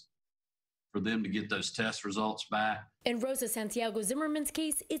 days for them to get those test results back. In Rosa Santiago Zimmerman's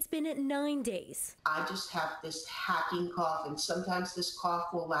case, it's been 9 days. I just have this hacking cough, and sometimes this cough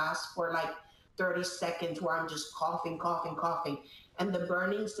will last for like 30 seconds where I'm just coughing, and the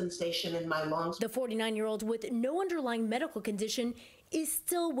burning sensation in my lungs. The 49-year-old with no underlying medical condition is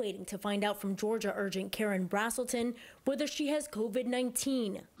still waiting to find out from Georgia urgent Karen Braselton whether she has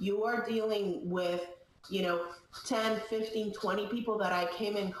COVID-19. You are dealing with, 10, 15, 20 people that I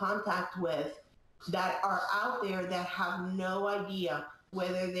came in contact with that are out there that have no idea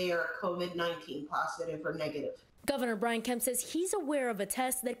whether they are COVID-19 positive or negative. Governor Brian Kemp says he's aware of a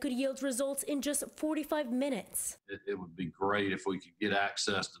test that could yield results in just 45 minutes. It would be great if we could get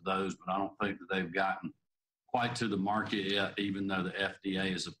access to those, but I don't think that they've gotten quite to the market yet, even though the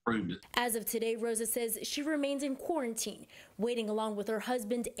FDA has approved it. As of today, Rosa says she remains in quarantine, waiting along with her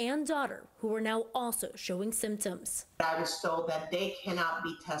husband and daughter, who are now also showing symptoms. I was told that they cannot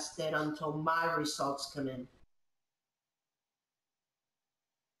be tested until my results come in.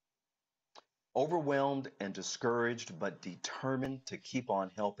 Overwhelmed and discouraged, but determined to keep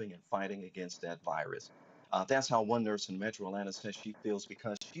on helping and fighting against that virus. That's how one nurse in Metro Atlanta says she feels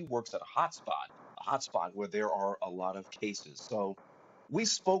because she works at a hotspot where there are a lot of cases. So we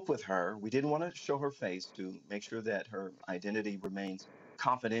spoke with her. We didn't want to show her face to make sure that her identity remains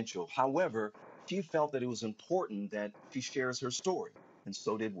confidential. However, she felt that it was important that she shares her story, and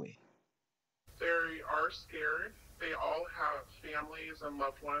so did we. They are scared. They all have families and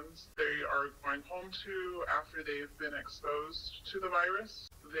loved ones they are going home to after they've been exposed to the virus.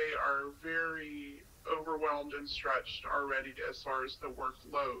 They are very overwhelmed and stretched already as far as the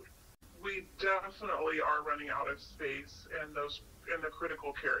workload. We definitely are running out of space in the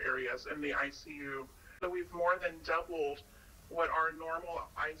critical care areas in the ICU. So we've more than doubled what our normal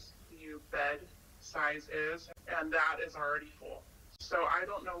ICU bed size is, and that is already full. So I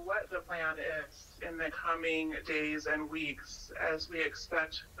don't know what the plan is in the coming days and weeks as we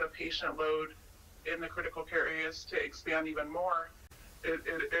expect the patient load in the critical care areas to expand even more. It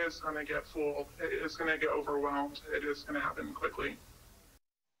is going to get full. It is going to get overwhelmed. It is going to happen quickly.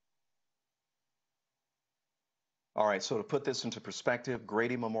 All right, so to put this into perspective,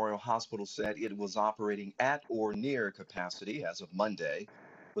 Grady Memorial Hospital said it was operating at or near capacity as of Monday,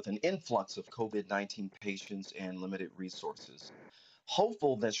 with an influx of COVID-19 patients and limited resources.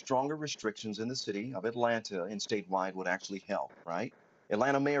 Hopeful that stronger restrictions in the city of Atlanta and statewide would actually help, right?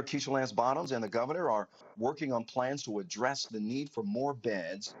 Atlanta Mayor Keisha Lance Bottoms and the governor are working on plans to address the need for more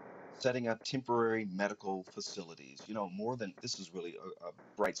beds, setting up temporary medical facilities. This is really a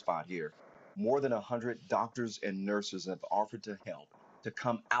bright spot here. More than 100 doctors and nurses have offered to help to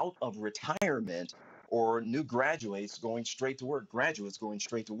come out of retirement, or new graduates going straight to work, graduates going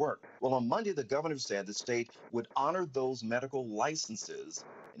straight to work. Well, on Monday, the governor said the state would honor those medical licenses,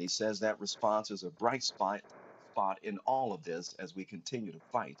 and he says that response is a bright spot in all of this as we continue to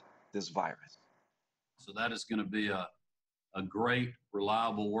fight this virus. So that is going to be a great,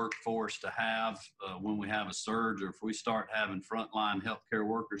 reliable workforce to have when we have a surge, or if we start having frontline healthcare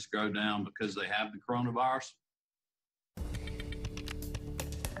workers go down because they have the coronavirus.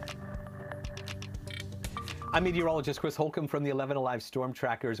 I'm meteorologist Chris Holcomb from the 11Alive Storm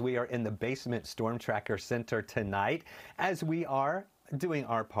Trackers. We are in the Basement Storm Tracker Center tonight as we are doing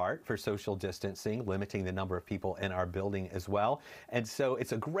our part for social distancing, limiting the number of people in our building as well. And so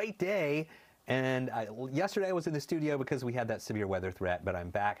it's a great day. And yesterday I was in the studio because we had that severe weather threat, but I'm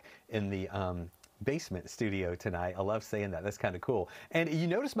back in the basement studio tonight. I love saying that. That's kind of cool. And you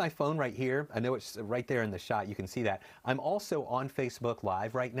notice my phone right here. I know it's right there in the shot. You can see that. I'm also on Facebook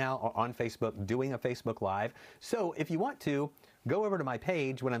Live right now, or on Facebook doing a Facebook Live. So if you want to, go over to my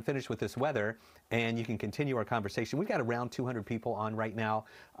page when I'm finished with this weather, and you can continue our conversation. We've got around 200 people on right now,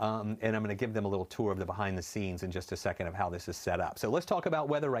 and I'm going to give them a little tour of the behind the scenes in just a second of how this is set up. So let's talk about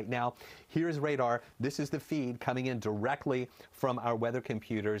weather right now. Here's radar. This is the feed coming in directly from our weather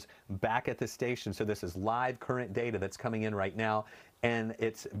computers back at the station. So this is live current data that's coming in right now. And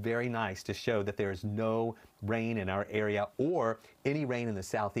it's very nice to show that there's no rain in our area or any rain in the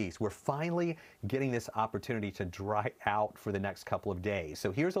southeast. We're finally getting this opportunity to dry out for the next couple of days.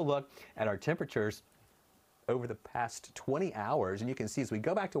 So here's a look at our temperatures over the past 20 hours. And you can see as we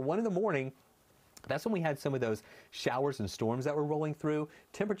go back to 1 in the morning, that's when we had some of those showers and storms that were rolling through.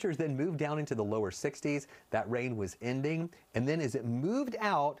 Temperatures then moved down into the lower 60s. That rain was ending. And then as it moved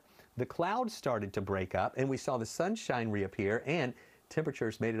out, the clouds started to break up and we saw the sunshine reappear, and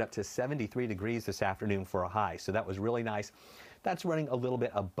temperatures made it up to 73 degrees this afternoon for a high. So that was really nice. That's running a little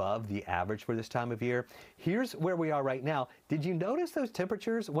bit above the average for this time of year. Here's where we are right now. Did you notice those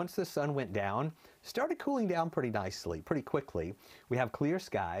temperatures, once the sun went down, started cooling down pretty nicely, pretty quickly? We have clear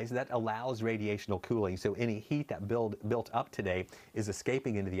skies. That allows radiational cooling, so any heat that built up today is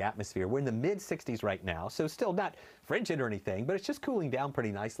escaping into the atmosphere. We're in the mid-60s right now, so still not frigid or anything, but it's just cooling down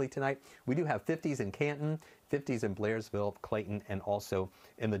pretty nicely tonight. We do have 50s in Canton, 50s in Blairsville, Clayton, and also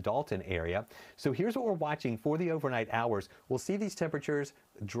in the Dalton area. So here's what we're watching for the overnight hours. We'll see these temperatures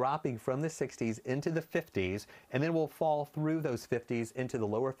dropping from the 60s into the 50s, and then we'll fall through those 50s into the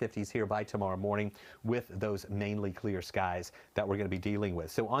lower 50s here by tomorrow morning with those mainly clear skies that we're going to be dealing with.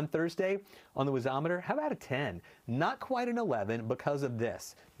 So on Thursday, on the wasometer, how about a 10? Not quite an 11 because of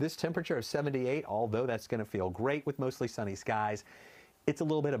this. This temperature of 78, although that's going to feel great with mostly sunny skies, it's a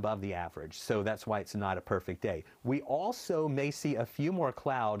little bit above the average, so that's why it's not a perfect day. We also may see a few more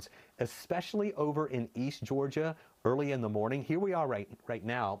clouds, especially over in East Georgia early in the morning. Here we are right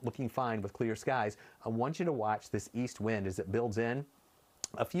now, looking fine with clear skies. I want you to watch this east wind as it builds in.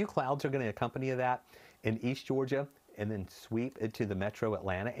 A few clouds are going to accompany that in East Georgia and then sweep into the metro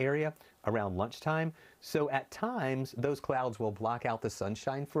Atlanta area around lunchtime. So at times, those clouds will block out the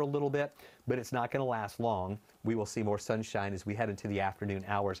sunshine for a little bit, but it's not going to last long. We will see more sunshine as we head into the afternoon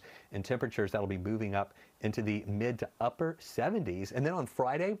hours, and temperatures that'll be moving up into the mid to upper 70s. And then on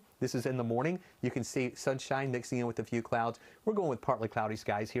Friday, this is in the morning, you can see sunshine mixing in with a few clouds. We're going with partly cloudy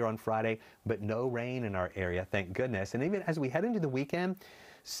skies here on Friday, but no rain in our area, thank goodness. And even as we head into the weekend,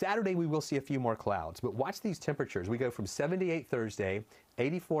 Saturday we will see a few more clouds, but watch these temperatures. We go from 78 Thursday,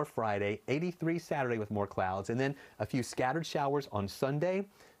 84 Friday, 83 Saturday with more clouds, and then a few scattered showers on Sunday,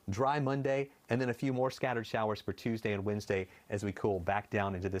 dry Monday, and then a few more scattered showers for Tuesday and Wednesday as we cool back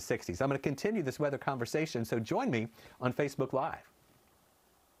down into the 60s. I'm going to continue this weather conversation, so join me on Facebook Live.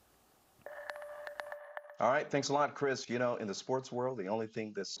 All right, thanks a lot, Chris. You know, in the sports world, the only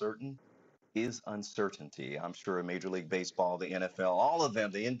thing that's certain is uncertainty. I'm sure Major League Baseball, the NFL, all of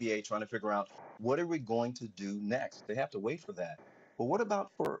them, the NBA, trying to figure out what are we going to do next. They have to wait for that. But what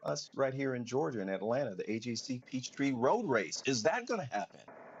about for us right here in Georgia and Atlanta, the AJC Peachtree Road Race? Is that going to happen?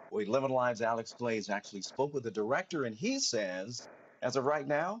 Well, 11Alive's Alex Glaze actually spoke with the director, and he says, as of right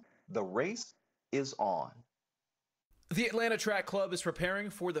now, the race is on. The Atlanta Track Club is preparing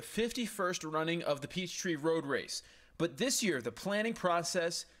for the 51st running of the Peachtree Road Race. But this year, the planning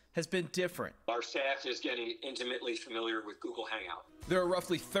process has been different. Our staff is getting intimately familiar with Google Hangout. There are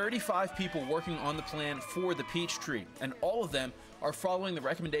roughly 35 people working on the plan for the Peachtree, and all of them are following the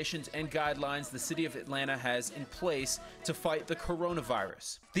recommendations and guidelines the city of Atlanta has in place to fight the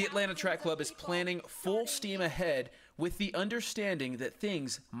coronavirus. The Atlanta Track Club is planning full steam ahead with the understanding that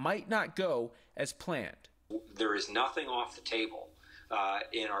things might not go as planned. There is nothing off the table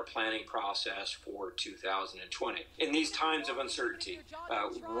in our planning process for 2020. In these times of uncertainty,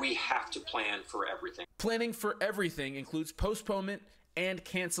 we have to plan for everything. Planning for everything includes postponement and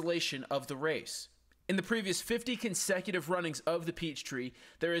cancellation of the race. In the previous 50 consecutive runnings of the Peachtree,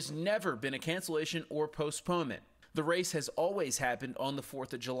 there has never been a cancellation or postponement. The race has always happened on the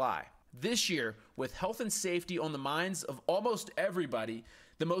 4th of July. This year, with health and safety on the minds of almost everybody,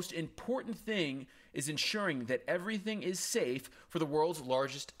 the most important thing is ensuring that everything is safe for the world's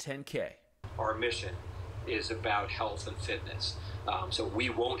largest 10K. Our mission is about health and fitness. So we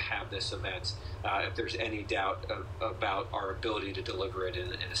won't have this event if there's any doubt about our ability to deliver it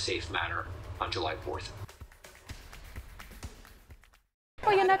in a safe manner on July 4th.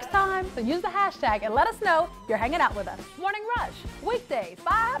 For your next time, so use the hashtag and let us know you're hanging out with us. Morning Rush, weekdays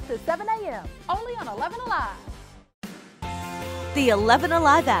 5 to 7 a.m. only on 11Alive. The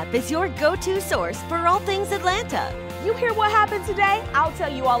 11Alive app is your go-to source for all things Atlanta. You hear what happened today? I'll tell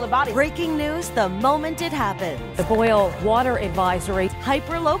you all about it. Breaking news the moment it happens. The boil water advisory.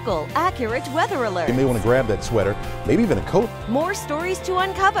 Hyper-local, accurate weather alerts. You may want to grab that sweater, maybe even a coat. More stories to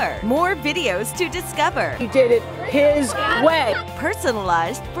uncover. More videos to discover. He did it his way.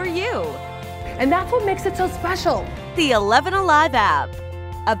 Personalized for you. And that's what makes it so special. The 11Alive app.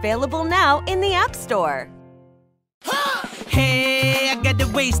 Available now in the App Store. Hey, I got the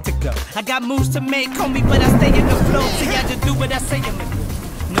ways to go. I got moves to make, homie, but I stay in the flow. See, I just do what I say I'm gonna do.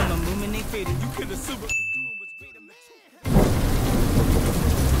 No, my movement ain't fading. You could assume what the doing was beating me.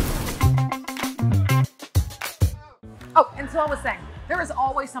 Oh, and so I was saying, there is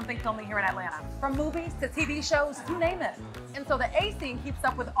always something filming here in Atlanta. From movies to TV shows, you name it. And so the A Scene keeps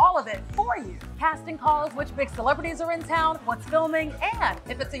up with all of it for you. Casting calls, which big celebrities are in town, what's filming, and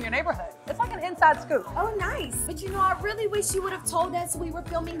if it's in your neighborhood. It's like an inside scoop. Oh, nice. But you know, I really wish you would have told us we were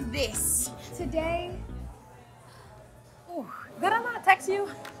filming this today. Ooh, did I not text you?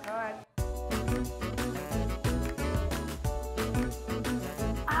 All right.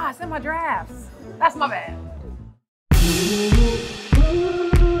 It's in my drafts. That's my bad.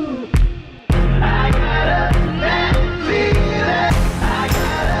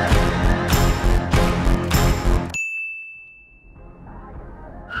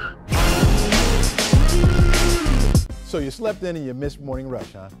 So you slept in and you missed Morning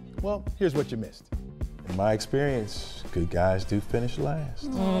Rush, huh? Well, here's what you missed. In my experience, good guys do finish last.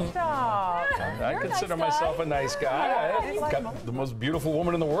 I consider myself a nice guy. I got the most beautiful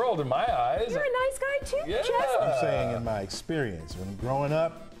woman in the world in my eyes. You're a nice guy too, Yeah. I'm saying in my experience, when growing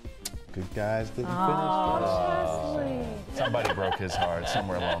up, good guys didn't finish last. Somebody broke his heart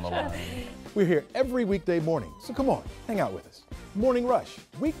somewhere along the line. We're here every weekday morning, so come on, hang out with us. Morning Rush,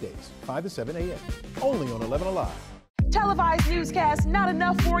 weekdays, 5 to 7 a.m., only on 11Alive. Televised newscasts not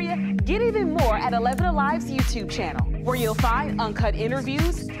enough for you? Get even more at 11Alive's YouTube channel, where you'll find uncut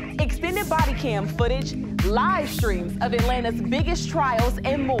interviews, extended body cam footage, live streams of Atlanta's biggest trials,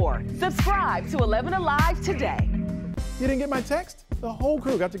 and more. Subscribe to 11Alive today. You didn't get my text? The whole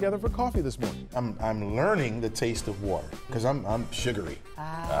crew got together for coffee this morning. I'm learning the taste of water, because I'm sugary.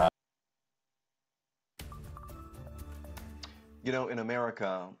 You know, in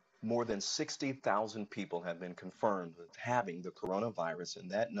America, more than 60,000 people have been confirmed with having the coronavirus, and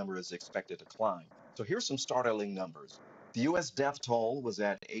that number is expected to climb. So here's some startling numbers. The U.S. death toll was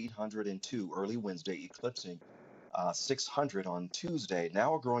at 802 early Wednesday, eclipsing 600 on Tuesday.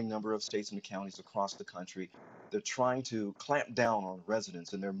 Now a growing number of states and counties across the country, they're trying to clamp down on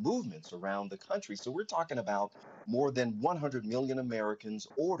residents and their movements around the country. So we're talking about more than 100 million Americans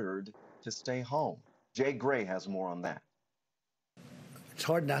ordered to stay home. Jay Gray has more on that. It's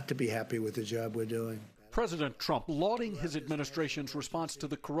hard not to be happy with the job we're doing. President Trump lauding his administration's response to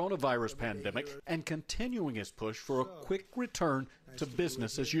the coronavirus pandemic and continuing his push for a quick return to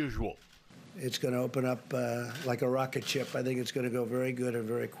business as usual. It's going to open up like a rocket ship. I think it's going to go very good and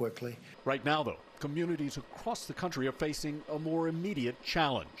very quickly. Right now, though, communities across the country are facing a more immediate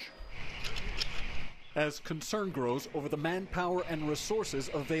challenge as concern grows over the manpower and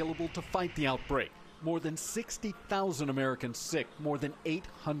resources available to fight the outbreak. More than 60,000 Americans sick, more than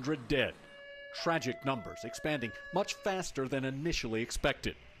 800 dead. Tragic numbers expanding much faster than initially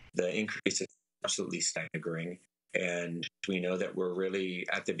expected. The increase is absolutely staggering, and we know that we're really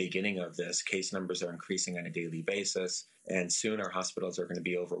at the beginning of this. Case numbers are increasing on a daily basis, and soon our hospitals are going to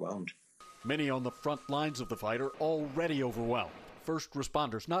be overwhelmed. Many on the front lines of the fight are already overwhelmed. First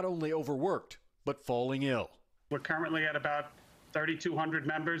responders not only overworked, but falling ill. We're currently at about 3,200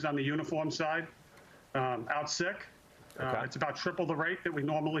 members on the uniform side. Out sick. It's about triple the rate that we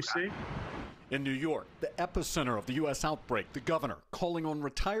normally see. In New York, the epicenter of the U.S. outbreak, the governor calling on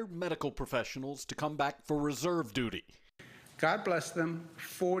retired medical professionals to come back for reserve duty. God bless them,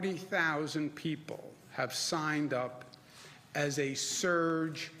 40,000 people have signed up as a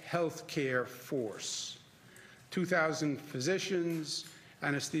surge healthcare force. 2,000 physicians,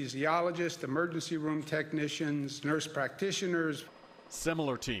 anesthesiologists, emergency room technicians, nurse practitioners.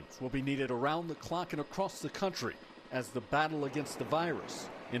 Similar teams will be needed around the clock and across the country as the battle against the virus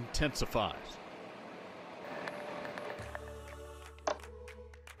intensifies.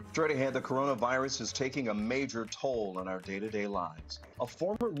 Straight ahead, the coronavirus is taking a major toll on our day-to-day lives. A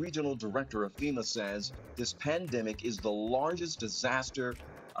former regional director of FEMA says this pandemic is the largest disaster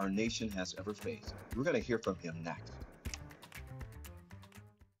our nation has ever faced. We're going to hear from him next.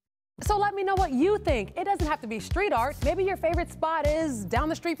 So let me know what you think. It doesn't have to be street art. Maybe your favorite spot is down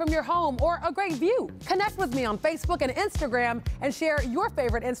the street from your home or a great view. Connect with me on Facebook and Instagram and share your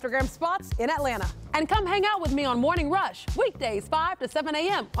favorite Instagram spots in Atlanta. And come hang out with me on Morning Rush, weekdays 5 to 7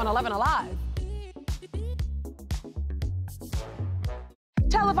 a.m. on 11Alive.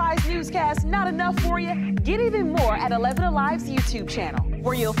 Televised newscasts not enough for you? Get even more at 11Alive's YouTube channel,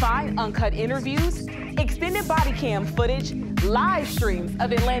 where you'll find uncut interviews, extended body cam footage, live streams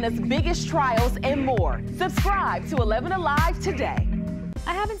of Atlanta's biggest trials, and more. Subscribe to 11Alive today.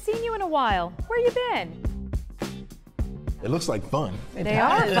 I haven't seen you in a while. Where you been? It looks like fun. They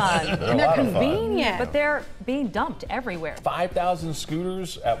are fun. They're And a lot they're of fun. convenient. But they're being dumped everywhere. 5,000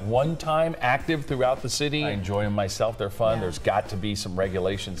 scooters at one time active throughout the city. I enjoy them myself. They're fun. There's got to be some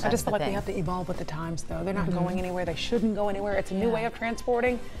regulations. I just feel like we have to evolve with the times, though. They're not going anywhere. They shouldn't go anywhere. It's a new way of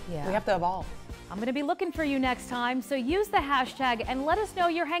transporting. We have to evolve. I'm going to be looking for you next time, so use the hashtag and let us know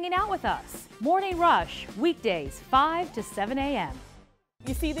you're hanging out with us. Morning Rush, weekdays 5 to 7 a.m.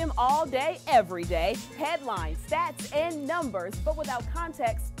 You see them all day, every day. Headlines, stats, and numbers, but without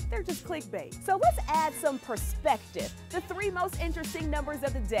context, they're just clickbait. So let's add some perspective. The 3 most interesting numbers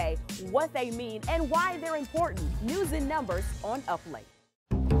of the day, what they mean, and why they're important. News and numbers on Up Late.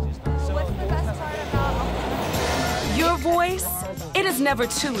 What's the best part about your voice? It is never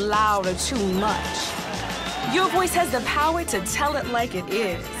too loud or too much. Your voice has the power to tell it like it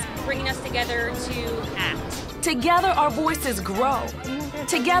is. Bringing us together to act. Together, our voices grow.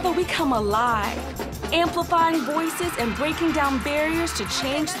 Together, we come alive, amplifying voices and breaking down barriers to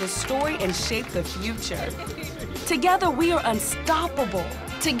change the story and shape the future. Together, we are unstoppable.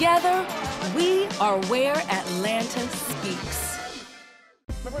 Together, we are where Atlanta speaks.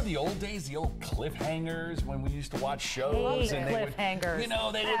 Remember the old days, the old cliffhangers when we used to watch shows? Hate and they cliffhangers. would, you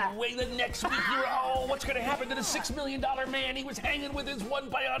know, they would wait the next week. You were, oh, what's going to happen to the $6 million man? He was hanging with his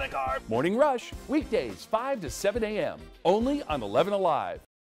one bionic arm. Morning Rush, weekdays 5 to 7 a.m. only on 11Alive.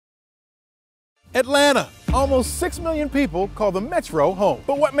 Atlanta. Almost 6 million people call the Metro home.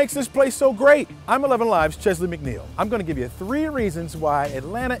 But what makes this place so great? I'm 11Alive's Chesley McNeil. I'm going to give you 3 reasons why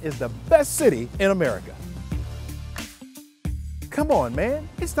Atlanta is the best city in America. Come on, man.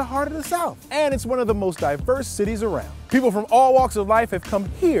 It's the heart of the South. And it's one of the most diverse cities around. People from all walks of life have come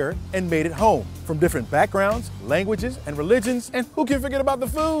here and made it home. From different backgrounds, languages, and religions. And who can forget about the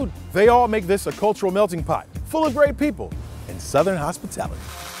food? They all make this a cultural melting pot, full of great people and Southern hospitality.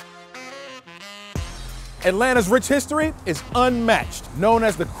 Atlanta's rich history is unmatched, known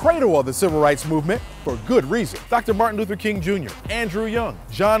as the cradle of the civil rights movement for good reason. Dr. Martin Luther King Jr., Andrew Young,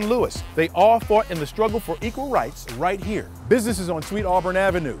 John Lewis, they all fought in the struggle for equal rights right here. Businesses on Sweet Auburn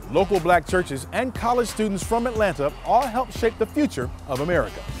Avenue, local black churches, and college students from Atlanta all helped shape the future of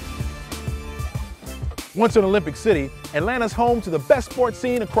America. Once an Olympic city, Atlanta's home to the best sports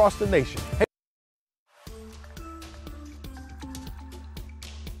scene across the nation.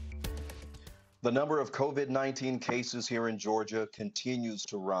 The number of COVID-19 cases here in Georgia continues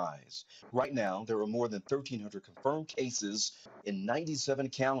to rise. Right now, there are more than 1,300 confirmed cases in 97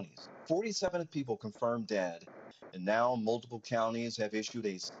 counties. 47 people confirmed dead. And now multiple counties have issued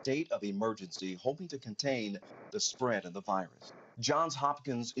a state of emergency, hoping to contain the spread of the virus. Johns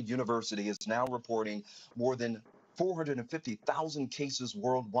Hopkins University is now reporting more than 450,000 cases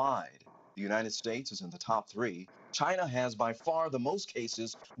worldwide. The United States is in the top 3. China has by far the most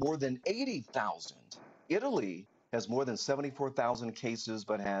cases, more than 80,000. Italy has more than 74,000 cases,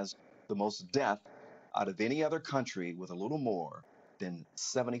 but has the most death out of any other country with a little more than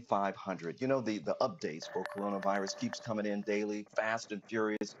 7,500. You know, the updates for coronavirus keeps coming in daily, fast and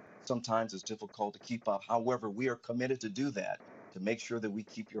furious. Sometimes it's difficult to keep up. However, we are committed to do that, to make sure that we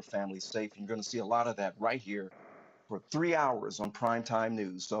keep your family safe. And you're going to see a lot of that right here for 3 hours on Primetime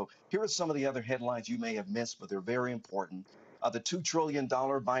News. So here are some of the other headlines you may have missed, but they're very important. The $2 trillion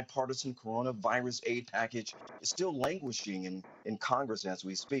bipartisan coronavirus aid package is still languishing in Congress as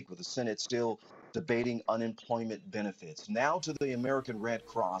we speak, with the Senate still debating unemployment benefits. Now to the American Red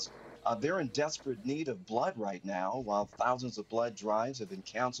Cross. They're in desperate need of blood right now. While thousands of blood drives have been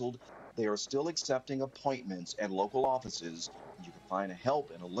canceled, they are still accepting appointments at local offices. You can find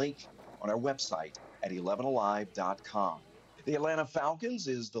help and a link on our website at 11alive.com. The Atlanta Falcons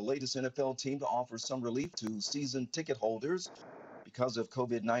is the latest NFL team to offer some relief to season ticket holders. Because of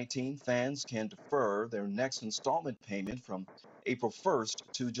COVID-19, fans can defer their next installment payment from April 1st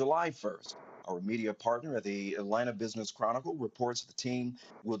to July 1st. Our media partner at the Atlanta Business Chronicle reports the team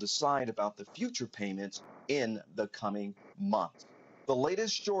will decide about the future payments in the coming months. The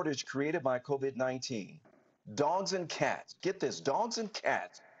latest shortage created by COVID-19, dogs and cats. Get this, dogs and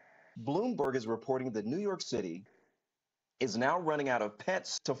cats. Bloomberg is reporting that New York City is now running out of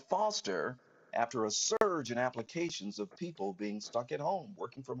pets to foster after a surge in applications of people being stuck at home,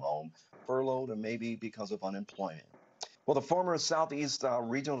 working from home, furloughed, and maybe because of unemployment. Well, the former Southeast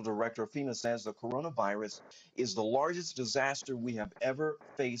Regional Director of FEMA says the coronavirus is the largest disaster we have ever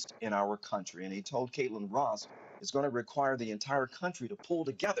faced in our country. And he told Caitlin Ross it's going to require the entire country to pull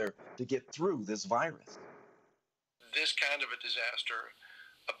together to get through this virus. This kind of a disaster,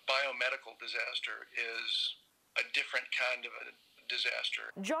 a biomedical disaster, is a different kind of a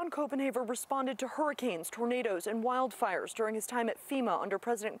disaster. John Copenhaver responded to hurricanes, tornadoes, and wildfires during his time at FEMA under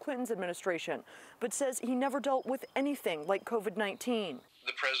President Clinton's administration, but says he never dealt with anything like COVID-19.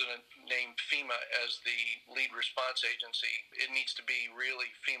 The president named FEMA as the lead response agency. It needs to be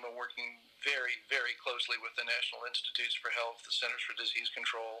really FEMA working very, very closely with the National Institutes for Health, the Centers for Disease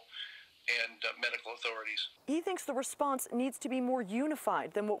Control, and medical authorities. He thinks the response needs to be more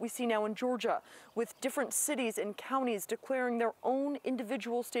unified than what we see now in Georgia, with different cities and counties declaring their own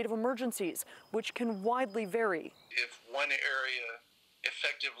individual state of emergencies, which can widely vary. If one area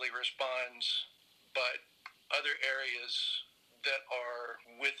effectively responds, but other areas that are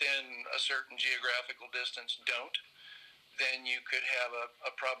within a certain geographical distance don't, then you could have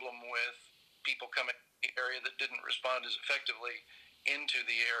a problem with people coming to the area that didn't respond as effectively into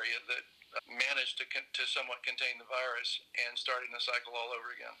the area that managed to somewhat contain the virus and starting the cycle all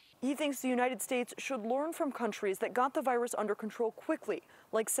over again. He thinks the United States should learn from countries that got the virus under control quickly,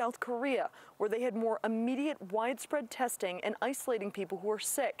 like South Korea, where they had more immediate widespread testing and isolating people who are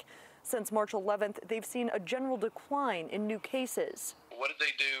sick. Since March 11th, they've seen a general decline in new cases. What did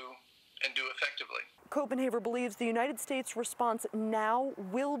they do and do effectively? Copenhaver believes the United States response now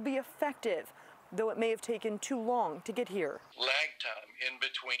will be effective, though it may have taken too long to get here. Lag time in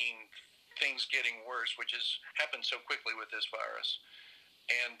between things getting worse, which has happened so quickly with this virus,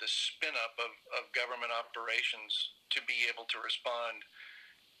 and the spin up of government operations to be able to respond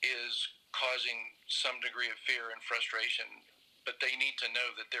is causing some degree of fear and frustration. But they need to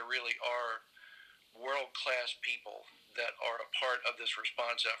know that there really are world-class people that are a part of this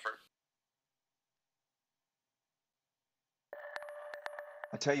response effort.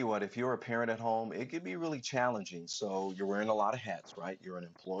 I tell you what, if you're a parent at home, it can be really challenging. So you're wearing a lot of hats, right? You're an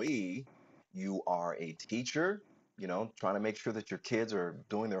employee, you are a teacher, you know, trying to make sure that your kids are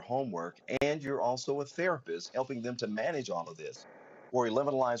doing their homework, and you're also a therapist, helping them to manage all of this. For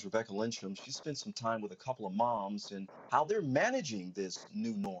 11 Alive's Rebecca Lyncham, she spent some time with a couple of moms and how they're managing this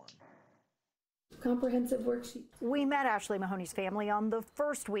new norm. Comprehensive worksheet. We met Ashley Mahoney's family on the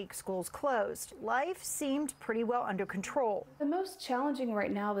first week schools closed. Life seemed pretty well under control. The most challenging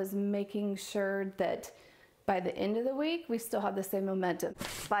right now is making sure that by the end of the week, we still have the same momentum.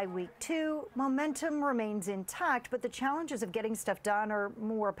 By week 2, momentum remains intact, but the challenges of getting stuff done are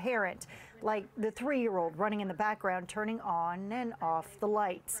more apparent, like the 3-year-old running in the background, turning on and off the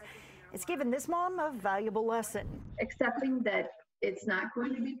lights. It's given this mom a valuable lesson. Accepting that it's not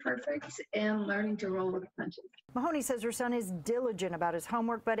going to be perfect and learning to roll with the punches. Mahoney says her son is diligent about his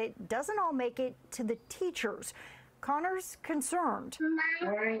homework, but it doesn't all make it to the teachers. Connor's concerned.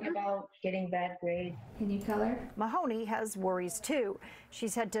 Worrying about getting bad grades. Can you color? Mahoney has worries too.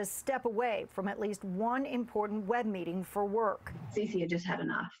 She's had to step away from at least one important web meeting for work. Cece had just had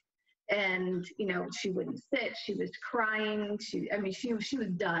enough. And, you know, she wouldn't sit. She was crying. She was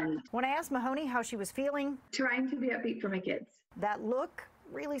done. When I asked Mahoney how she was feeling, trying to be upbeat for my kids. That look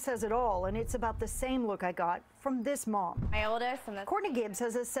really says it all, and it's about the same look I got from this mom. My oldest. Courtney Gibbs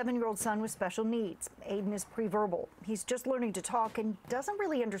has a 7-year-old son with special needs. Aiden is pre-verbal. He's just learning to talk and doesn't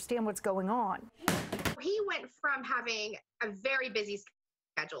really understand what's going on. He went from having a very busy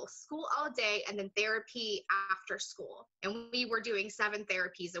schedule, school all day and then therapy after school. And we were doing 7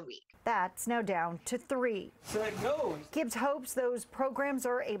 therapies a week. That's now down to 3. Go. Gibbs hopes those programs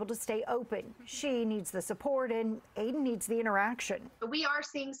are able to stay open. She needs the support and Aiden needs the interaction. We are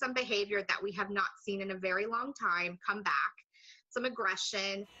seeing some behavior that we have not seen in a very long time come back, some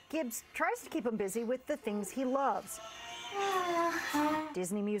aggression. Gibbs tries to keep him busy with the things he loves.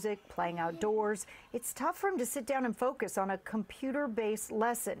 Disney music, playing outdoors. It's tough for him to sit down and focus on a computer-based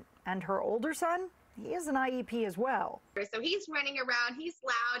lesson. And her older son, he is an IEP as well. So he's running around, he's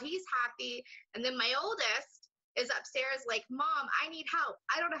loud, he's happy. And then my oldest is upstairs like, Mom, I need help.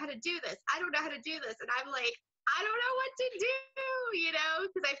 I don't know how to do this. I don't know how to do this. And I'm like, I don't know what to do, you know,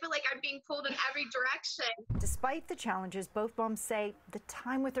 because I feel like I'm being pulled in every direction. Despite the challenges, both moms say the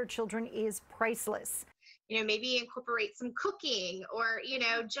time with their children is priceless. You know, maybe incorporate some cooking or, you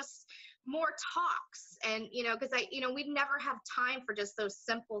know, just more talks. And, you know, because we'd never have time for just those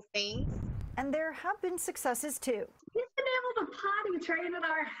simple things. And there have been successes too. He's been able to potty train at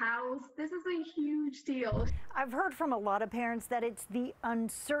our house. This is a huge deal. I've heard from a lot of parents that it's the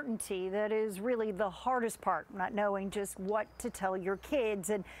uncertainty that is really the hardest part, not knowing just what to tell your kids.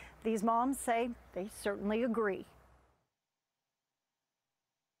 And these moms say they certainly agree.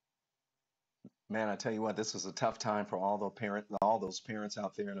 Man, I tell you what, this is a tough time for all those parents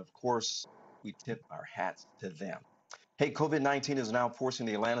out there, and of course, we tip our hats to them. Hey, COVID-19 is now forcing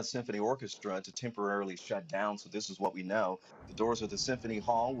the Atlanta Symphony Orchestra to temporarily shut down, so this is what we know. The doors of the Symphony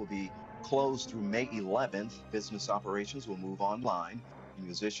Hall will be closed through May 11th. Business operations will move online.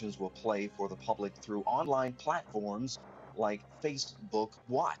 Musicians will play for the public through online platforms like Facebook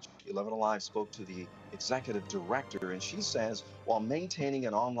Watch. 11Alive spoke to the executive director, and she says while maintaining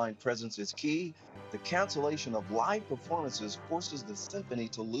an online presence is key, the cancellation of live performances forces the symphony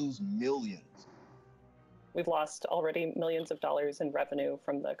to lose millions. We've lost already millions of dollars in revenue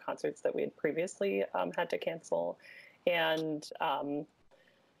from the concerts that we had previously had to cancel, and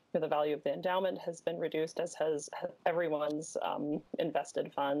the value of the endowment has been reduced, as has everyone's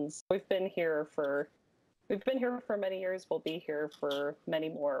invested funds. We've been here for many years. We'll be here for many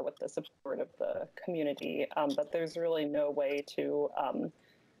more with the support of the community. But there's really no way to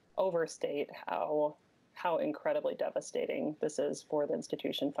overstate how incredibly devastating this is for the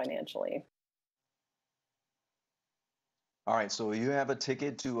institution financially. All right, so you have a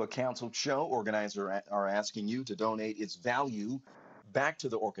ticket to a canceled show. Organizers are asking you to donate its value back to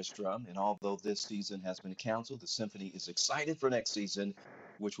the orchestra. And although this season has been canceled, the symphony is excited for next season,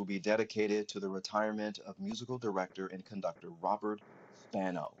 which will be dedicated to the retirement of musical director and conductor Robert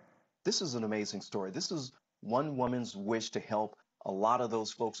Spano. This is an amazing story. This is one woman's wish to help a lot of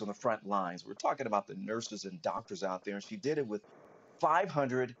those folks on the front lines. We're talking about the nurses and doctors out there, and she did it with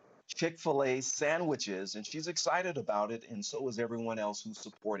 500 Chick-fil-A sandwiches, and she's excited about it, and so is everyone else who's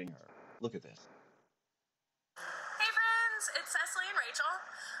supporting her. Look at this. Hey friends, it's Cecily and Rachel.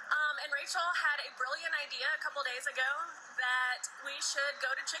 And Rachel had a brilliant idea a couple days ago that we should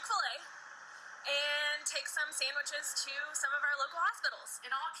go to Chick-fil-A and take some sandwiches to some of our local hospitals.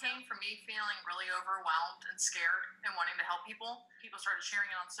 It all came from me feeling really overwhelmed and scared and wanting to help people. People started sharing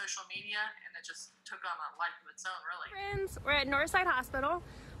it on social media, and it just took on a life of its own, really. Friends, we're at Northside Hospital.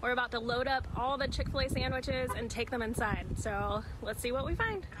 We're about to load up all the Chick-fil-A sandwiches and take them inside. So let's see what we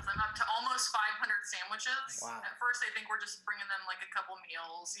find. Because I'm up to almost 500 sandwiches. Wow. At first, they think we're just bringing them like a couple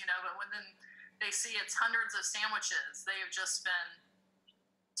meals, you know, but when then they see it's hundreds of sandwiches, they have just been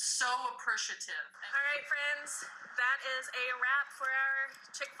so appreciative. All right, friends, that is a wrap for our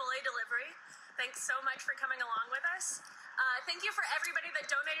Chick-fil-A delivery. Thanks so much for coming along with us. Thank you for everybody that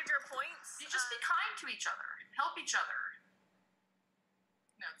donated your points. You just be kind to each other, help each other.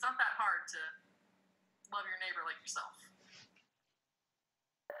 You know, it's not that hard to love your neighbor like yourself.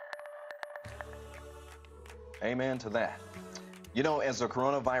 Amen to that. You know, as the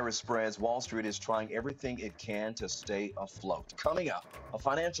coronavirus spreads, Wall Street is trying everything it can to stay afloat. Coming up, a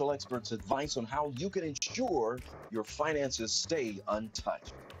financial expert's advice on how you can ensure your finances stay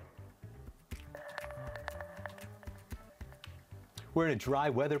untouched. We're in a dry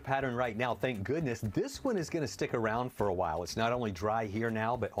weather pattern right now, thank goodness. This one is going to stick around for a while. It's not only dry here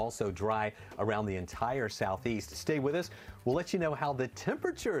now, but also dry around the entire southeast. Stay with us. We'll let you know how the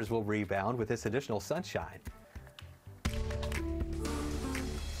temperatures will rebound with this additional sunshine.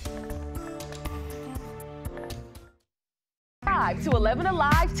 5 to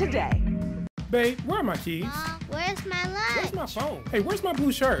 11Alive today. Babe, where are my keys? Where's my lunch? Where's my phone? Hey, where's my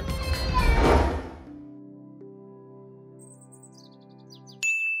blue shirt?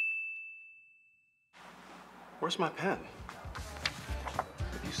 Where's my pen?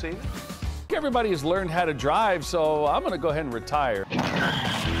 Have you seen it? Everybody has learned how to drive, so I'm going to go ahead and retire.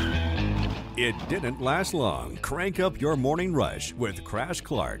 It didn't last long. Crank up your morning rush with Crash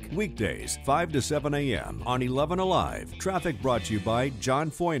Clark. Weekdays, 5 to 7 a.m. on 11Alive. Traffic brought to you by John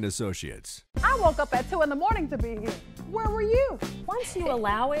Foy & Associates. I woke up at 2 in the morning to be here. where were you? Once you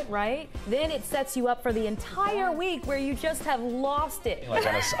allow it, right, then it sets you up for the entire week where you just have lost it. Like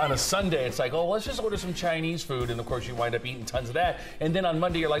on a Sunday, it's like, oh, let's just order some Chinese food, and of course you wind up eating tons of that. And then on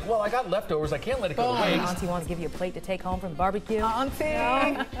Monday, you're like, well, I got leftovers, I can't let it go to waste. Auntie wants to give you a plate to take home from the barbecue. Auntie.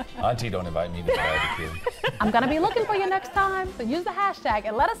 No. Auntie, don't invite me to the barbecue. I'm gonna be looking for you next time, so use the hashtag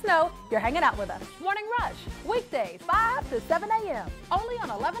and let us know you're hanging out with us. Morning Rush, weekdays 5 to 7 a.m. only on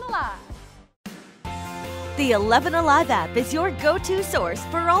 11Alive. The 11Alive app is your go-to source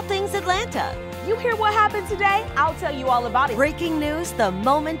for all things Atlanta. You hear what happened today? I'll tell you all about it. Breaking news the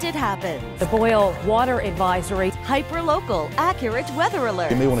moment it happens. The boil water advisory. Hyper-local, accurate weather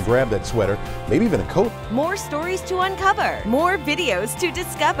alert. You may want to grab that sweater, maybe even a coat. More stories to uncover. More videos to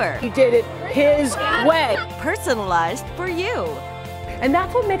discover. He did it his way. Personalized for you. And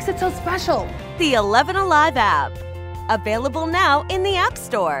that's what makes it so special. The 11Alive app. Available now in the App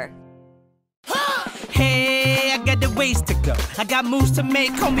Store. Hey, I got the ways to go. I got moves to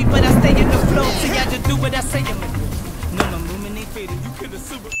make, homie, but I stay in the flow. So y'all just do what I say I'm gonna do. No, my movement ain't faded. You could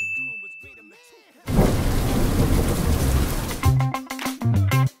assume it.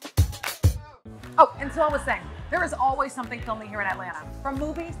 Oh, and so I was saying, there is always something filming here in Atlanta. From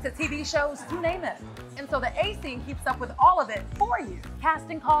movies to TV shows, you name it. And so the A Scene keeps up with all of it for you.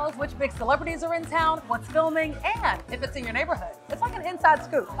 Casting calls, which big celebrities are in town, what's filming, and if it's in your neighborhood. It's like an inside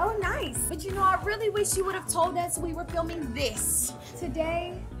scoop. Oh, nice. But you know, I really wish you would have told us we were filming this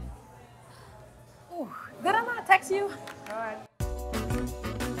today. Ooh, did I not text you? All right.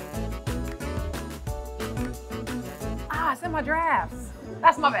 Ah, it's in my drafts.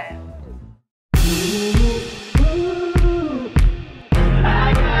 That's my bad.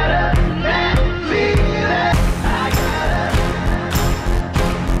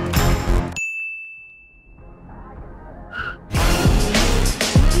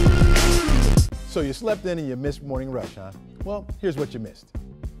 So you slept in and you missed Morning Rush, huh? Well, here's what you missed.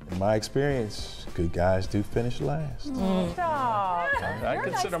 In my experience, good guys do finish last. I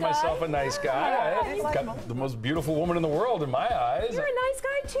consider myself a nice guy. I've got the most beautiful woman in the world in my eyes. You're a nice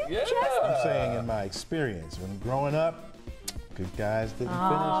guy too, Yeah. Chesley. I'm saying in my experience, when growing up, good guys didn't finish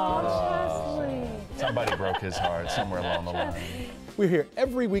last. Somebody broke his heart somewhere along the line. We're here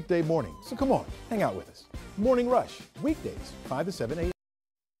every weekday morning, so come on, hang out with us. Morning Rush, weekdays, 5 to 7 a.m.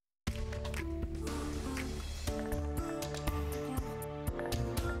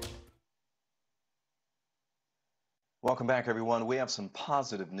 Welcome back, everyone. We have some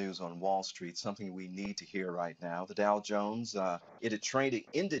positive news on Wall Street, something we need to hear right now. The Dow Jones, ended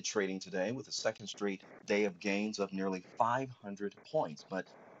trading today with a second straight day of gains of nearly 500 points. But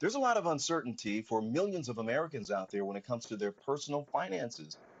there's a lot of uncertainty for millions of Americans out there when it comes to their personal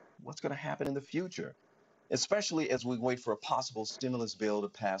finances. What's going to happen in the future, especially as we wait for a possible stimulus bill to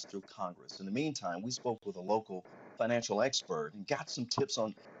pass through Congress. In the meantime, we spoke with a local financial expert and got some tips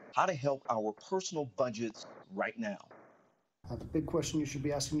on how to help our personal budgets right now. The big question you should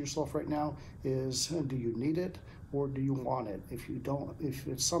be asking yourself right now is, do you need it or do you want it? If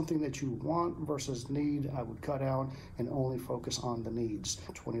it's something that you want versus need, I would cut out and only focus on the needs.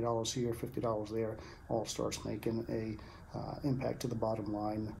 $20 here, $50 there, all starts making a impact to the bottom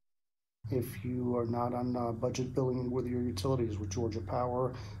line. If you are not on budget billing with your utilities, with Georgia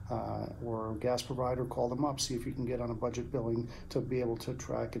Power or gas provider, call them up, see if you can get on a budget billing to be able to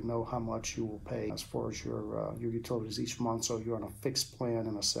track and know how much you will pay as far as your utilities each month. So you're on a fixed plan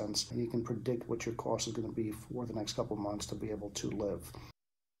in a sense, and you can predict what your cost is going to be for the next couple of months to be able to live.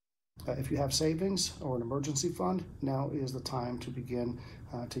 If you have savings or an emergency fund, now is the time to begin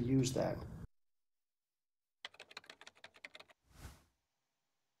to use that.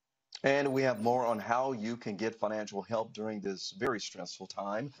 And we have more on how you can get financial help during this very stressful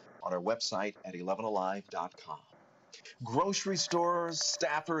time on our website at 11alive.com. Grocery stores,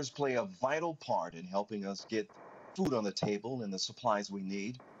 staffers play a vital part in helping us get food on the table and the supplies we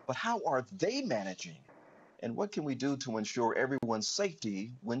need. But how are they managing? And what can we do to ensure everyone's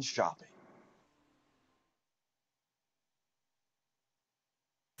safety when shopping?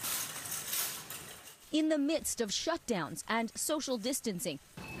 In the midst of shutdowns and social distancing,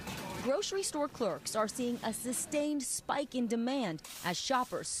 grocery store clerks are seeing a sustained spike in demand as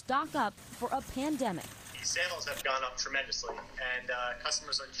shoppers stock up for a pandemic. Sales have gone up tremendously, and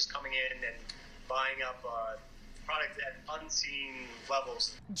customers are just coming in and buying up product at unseen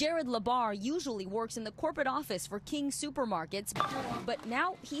levels. Jared Labar usually works in the corporate office for King Supermarkets, but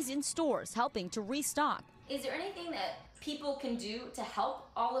now he's in stores helping to restock. Is there anything that people can do to help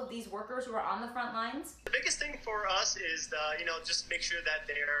all of these workers who are on the front lines? The biggest thing for us is just make sure that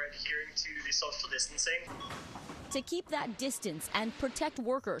they're adhering to the social distancing. To keep that distance and protect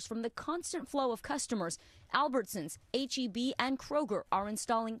workers from the constant flow of customers, Albertsons, H-E-B, and Kroger are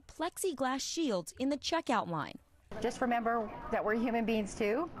installing plexiglass shields in the checkout line. Just remember that we're human beings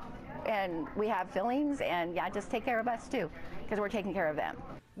too, and we have feelings, and yeah, just take care of us too, because we're taking care of them.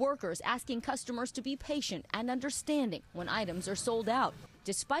 Workers asking customers to be patient and understanding when items are sold out.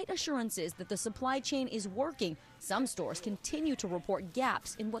 Despite assurances that the supply chain is working, some stores continue to report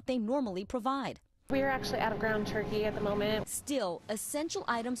gaps in what they normally provide. We are actually out of ground turkey at the moment. Still, essential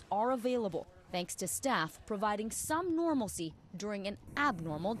items are available, thanks to staff providing some normalcy during an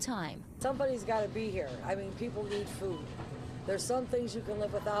abnormal time. Somebody's got to be here. I mean, people need food. There's some things you can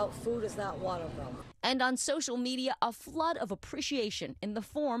live without. Food is not one of them. And on social media, a flood of appreciation in the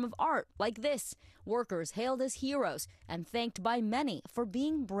form of art like this. Workers hailed as heroes and thanked by many for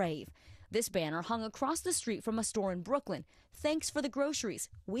being brave. This banner hung across the street from a store in Brooklyn. Thanks for the groceries.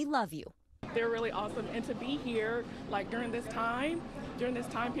 We love you. They're really awesome, and to be here like during this time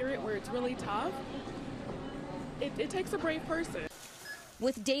period where it's really tough, it takes a brave person.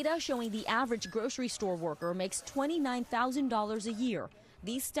 With data showing the average grocery store worker makes $29,000 a year,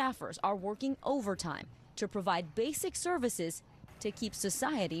 these staffers are working overtime to provide basic services to keep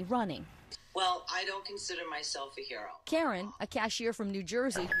society running. Well, I don't consider myself a hero. Karen, a cashier from New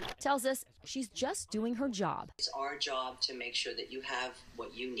Jersey, tells us she's just doing her job. It's our job to make sure that you have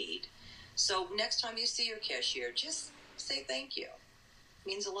what you need. So next time you see your cashier, just say thank you. It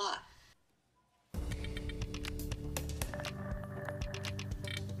means a lot.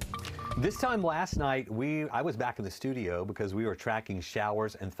 This time last night, I was back in the studio because we were tracking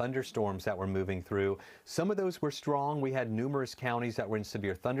showers and thunderstorms that were moving through. Some of those were strong. We had numerous counties that were in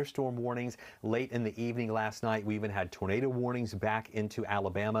severe thunderstorm warnings late in the evening last night. We even had tornado warnings back into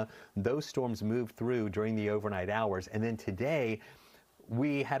Alabama. Those storms moved through during the overnight hours. And then today,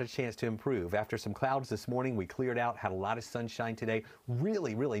 we had a chance to improve. After some clouds this morning, we cleared out, had a lot of sunshine today.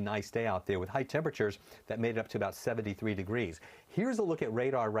 Really, really nice day out there with high temperatures that made it up to about 73 degrees. Here's a look at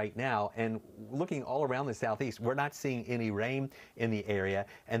radar right now, and looking all around the southeast, we're not seeing any rain in the area,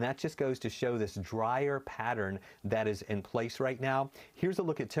 and that just goes to show this drier pattern that is in place right now. Here's a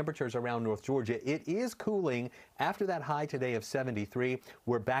look at temperatures around North Georgia. It is cooling after that high today of 73.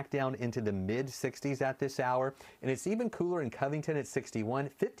 We're back down into the mid 60s at this hour, and it's even cooler in Covington at 61,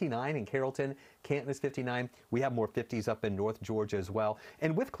 59 in Carrollton, Canton is 59. We have more 50s up in North Georgia as well.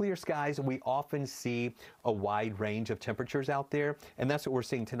 And with clear skies, we often see a wide range of temperatures out there, and that's what we're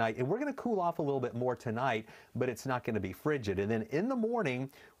seeing tonight. And we're going to cool off a little bit more tonight, but it's not going to be frigid. And then in the morning,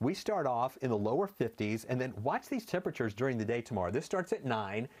 we start off in the lower 50s, and then watch these temperatures during the day tomorrow. This starts at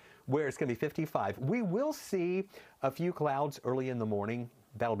 9, where it's going to be 55. We will see a few clouds early in the morning.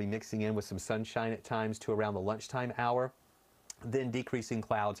 That'll be mixing in with some sunshine at times to around the lunchtime hour. Then decreasing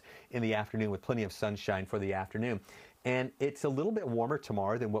clouds in the afternoon with plenty of sunshine for the afternoon. And it's a little bit warmer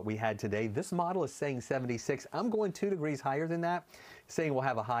tomorrow than what we had today. This model is saying 76. I'm going 2 degrees higher than that, saying we'll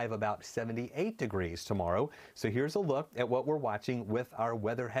have a high of about 78 degrees tomorrow. So here's a look at what we're watching with our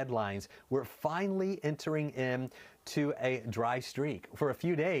weather headlines. We're finally entering in to a dry streak. For a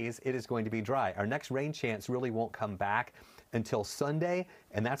few days, it is going to be dry. Our next rain chance really won't come back until Sunday,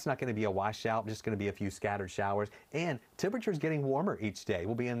 and that's not going to be a washout, just going to be a few scattered showers. And temperatures getting warmer each day.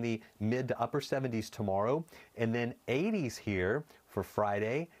 We'll be in the mid to upper 70s tomorrow, and then 80s here for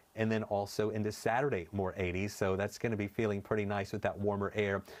Friday, and then also into Saturday, more 80s. So that's going to be feeling pretty nice with that warmer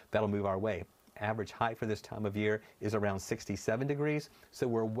air that'll move our way. Average height for this time of year is around 67 degrees, so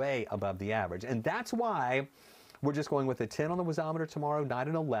we're way above the average. And that's why we're just going with a 10 on the wasometer tomorrow, not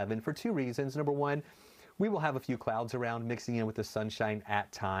an 11, for two reasons. Number one, we will have a few clouds around mixing in with the sunshine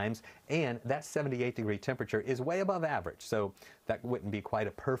at times, and that 78-degree temperature is way above average, so that wouldn't be quite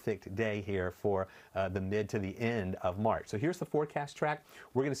a perfect day here for the mid to the end of March. So here's the forecast track.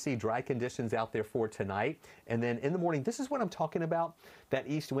 We're going to see dry conditions out there for tonight, and then in the morning, this is what I'm talking about, that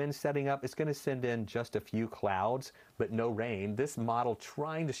east wind setting up. It's going to send in just a few clouds, but no rain. This model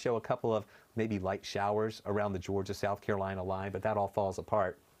trying to show a couple of maybe light showers around the Georgia-South Carolina line, but that all falls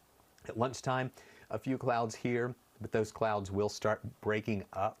apart. At lunchtime, a few clouds here, but those clouds will start breaking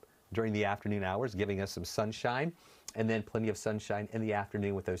up during the afternoon hours, giving us some sunshine, and then plenty of sunshine in the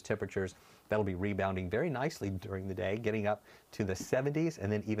afternoon with those temperatures. That'll be rebounding very nicely during the day, getting up to the 70s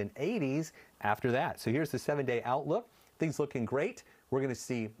and then even 80s after that. So here's the 7-day outlook. Things looking great. We're going to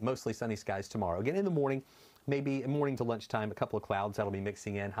see mostly sunny skies tomorrow. Again, in the morning, maybe morning to lunchtime, a couple of clouds that'll be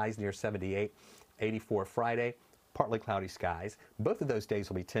mixing in. Highs near 78, 84 Friday. Partly cloudy skies. Both of those days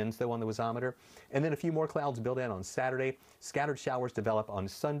will be 10s though on the wasometer. And then a few more clouds build in on Saturday. Scattered showers develop on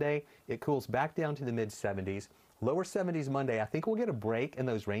Sunday. It cools back down to the mid 70s. Lower 70s Monday. I think we'll get a break in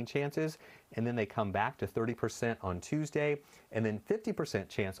those rain chances, and then they come back to 30% on Tuesday, and then 50%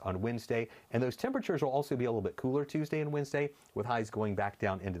 chance on Wednesday. And those temperatures will also be a little bit cooler Tuesday and Wednesday, with highs going back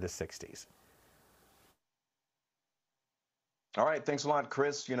down into the 60s. All right, thanks a lot,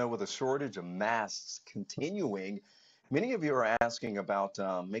 Chris. You know, with a shortage of masks continuing, many of you are asking about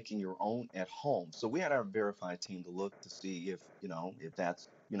making your own at home. So we had our verified team to look to see if that's,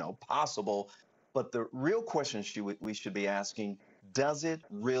 possible. But the real question we should be asking, does it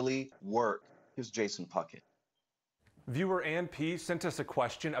really work? Here's Jason Puckett. Viewer Ann P. sent us a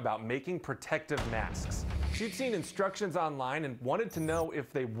question about making protective masks. She'd seen instructions online and wanted to know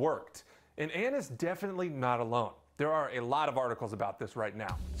if they worked. And Ann is definitely not alone. There are a lot of articles about this right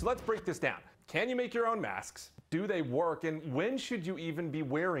now. So let's break this down. Can you make your own masks? Do they work? And when should you even be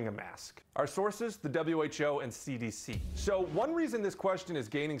wearing a mask? Our sources, the WHO and CDC. So one reason this question is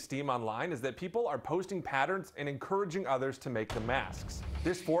gaining steam online is that people are posting patterns and encouraging others to make the masks.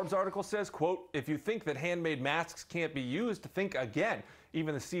 This Forbes article says, quote, if you think that handmade masks can't be used, think again.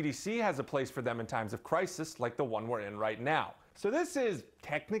 Even the CDC has a place for them in times of crisis like the one we're in right now. So this is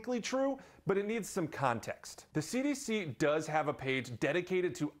technically true, but it needs some context. The CDC does have a page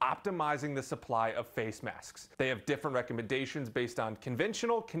dedicated to optimizing the supply of face masks. They have different recommendations based on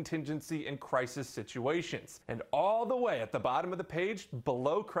conventional, contingency, and crisis situations. And all the way at the bottom of the page,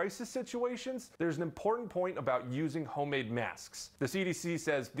 below crisis situations, there's an important point about using homemade masks. The CDC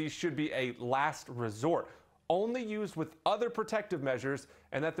says these should be a last resort, only used with other protective measures,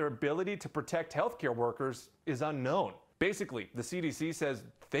 and that their ability to protect healthcare workers is unknown. Basically, the CDC says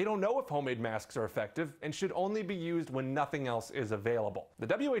they don't know if homemade masks are effective and should only be used when nothing else is available. The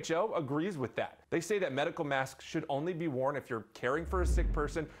WHO agrees with that. They say that medical masks should only be worn if you're caring for a sick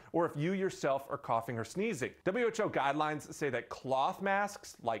person or if you yourself are coughing or sneezing. WHO guidelines say that cloth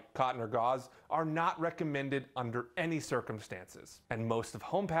masks, like cotton or gauze, are not recommended under any circumstances. And most of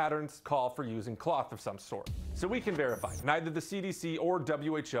home patterns call for using cloth of some sort. So we can verify, neither the CDC or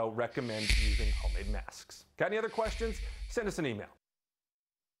WHO recommend using homemade masks. Got any other questions? Send us an email.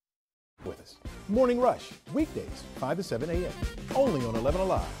 With us. Morning Rush, weekdays, 5 to 7 a.m. Only on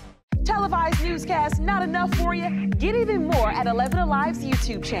 11Alive. Televised newscasts not enough for you? Get even more at 11Alive's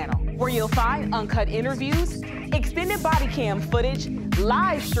YouTube channel, where you'll find uncut interviews, extended body cam footage,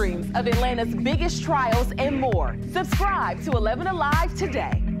 live streams of Atlanta's biggest trials, and more. Subscribe to 11Alive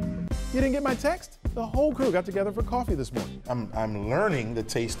today. You didn't get my text? The whole crew got together for coffee this morning. I'm learning the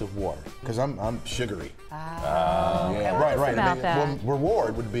taste of water because I'm sugary. Yeah. Right. About that.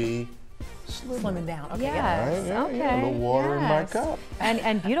 Reward would be slimming down. Okay. Yes. Yeah, Okay. a little water in my cup.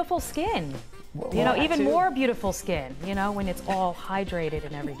 And beautiful skin. Even more beautiful skin, when it's all hydrated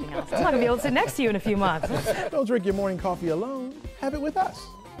and everything else. I'm not going to be able to sit next to you in a few months. Don't drink your morning coffee alone. Have it with us.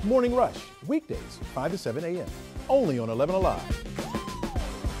 Morning Rush, weekdays, 5 to 7 a.m. Only on 11Alive.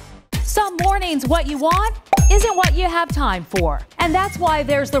 Some mornings, what you want isn't what you have time for. And that's why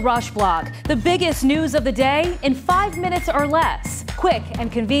there's the Rush Blog, the biggest news of the day in 5 minutes or less. Quick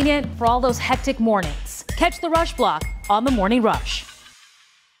and convenient for all those hectic mornings. Catch the Rush Blog on the Morning Rush.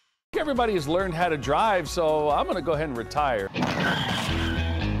 Everybody has learned how to drive, so I'm going to go ahead and retire.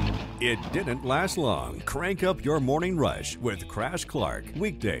 It didn't last long. Crank up your morning rush with Crash Clark.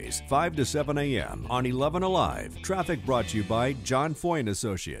 Weekdays, 5 to 7 a.m. on 11Alive. Traffic brought to you by John Foy &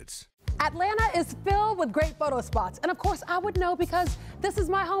 Associates. Atlanta is filled with great photo spots. And of course, I would know because this is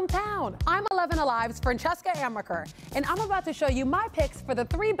my hometown. I'm 11Alive's Francesca Amaker, and I'm about to show you my picks for the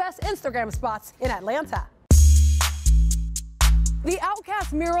 3 best Instagram spots in Atlanta. The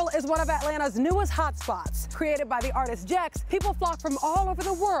Outcast mural is one of Atlanta's newest hotspots. Created by the artist Jex, people flock from all over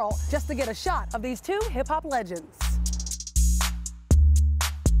the world just to get a shot of these 2 hip-hop legends.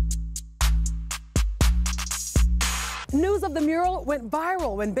 News of the mural went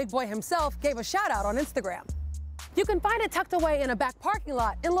viral when Big Boy himself gave a shout out on Instagram. You can find it tucked away in a back parking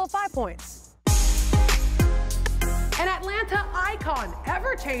lot in Little 5 Points. An Atlanta icon,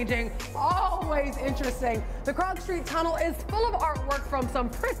 ever-changing, always interesting. The Krog Street Tunnel is full of artwork from some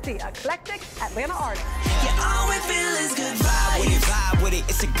pretty eclectic Atlanta artists. Yeah, all we feel is good vibe with it.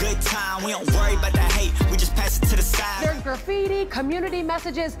 It's a good time. We don't worry about the hate. We just pass it to the side. There's graffiti, community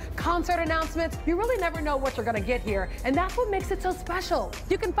messages, concert announcements. You really never know what you're gonna get here, and that's what makes it so special.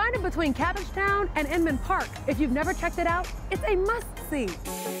 You can find it between Cabbagetown and Inman Park. If you've never checked it out, it's a must-see.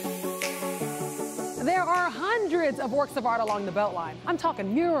 There are hundreds of works of art along the Beltline. I'm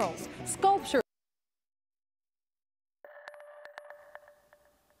talking murals, sculptures.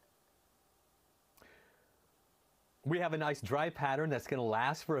 We have a nice dry pattern that's going to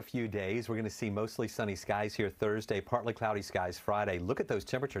last for a few days. We're going to see mostly sunny skies here Thursday, partly cloudy skies Friday. Look at those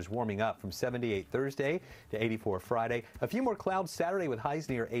temperatures warming up from 78 Thursday to 84 Friday. A few more clouds Saturday with highs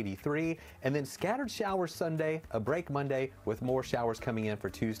near 83, and then scattered showers Sunday, a break Monday with more showers coming in for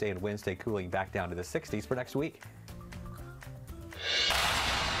Tuesday and Wednesday, cooling back down to the 60s for next week.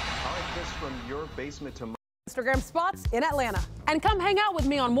 All right, Chris, from your basement to Instagram spots in Atlanta. And come hang out with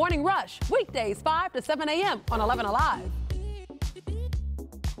me on Morning Rush, weekdays 5 to 7 a.m. on 11Alive.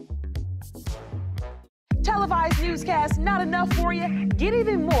 Televised newscasts not enough for you? Get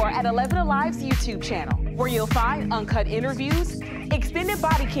even more at 11Alive's YouTube channel, where you'll find uncut interviews, extended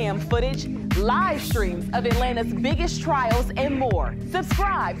body cam footage, live streams of Atlanta's biggest trials, and more.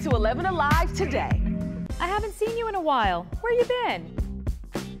 Subscribe to 11Alive today. I haven't seen you in a while. Where you been?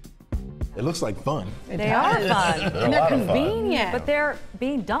 It looks like fun. They are fun. And they're convenient. But they're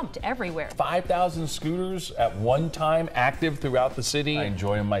being dumped everywhere. 5,000 scooters at one time active throughout the city. I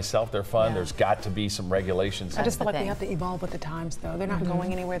enjoy them myself. They're fun. There's got to be some regulations. I just feel like we have to evolve with the times, though. They're not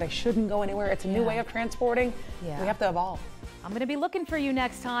going anywhere. They shouldn't go anywhere. It's a new way of transporting. We have to evolve. I'm going to be looking for you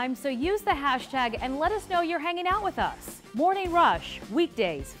next time, so use the hashtag and let us know you're hanging out with us. Morning Rush,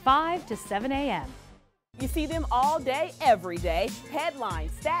 weekdays 5 to 7 a.m. You see them all day, every day.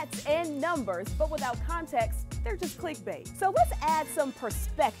 Headlines, stats, and numbers, but without context, they're just clickbait. So let's add some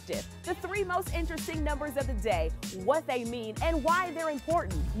perspective. The 3 most interesting numbers of the day, what they mean, and why they're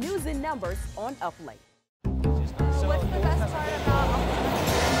important. News and numbers on Up Late. What's the best part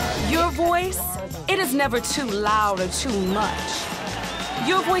about your voice? It is never too loud or too much.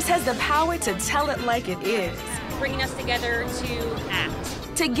 Your voice has the power to tell it like it is. bringing us together to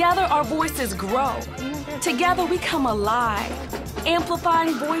act? Together, our voices grow. Together, we come alive,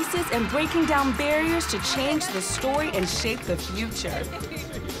 amplifying voices and breaking down barriers to change the story and shape the future.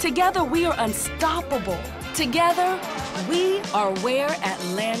 Together, we are unstoppable. Together, we are where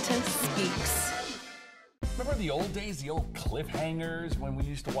Atlanta speaks. Remember the old days, the old cliffhangers when we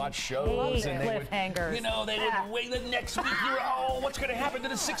used to watch shows? And cliffhangers. Would, you know, they would wait the next week. You're, oh, what's going to happen to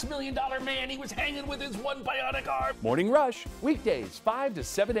the $6 million man? He was hanging with his one bionic arm. Morning Rush, weekdays 5 to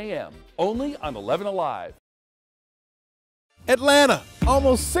 7 a.m. only on 11Alive. Atlanta.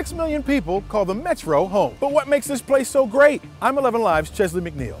 Almost 6 million people call the Metro home. But what makes this place so great? I'm 11Alive's Chesley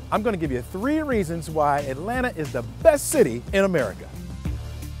McNeil. I'm going to give you 3 reasons why Atlanta is the best city in America.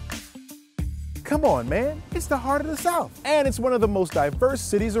 Come on, man. It's the heart of the South. And it's one of the most diverse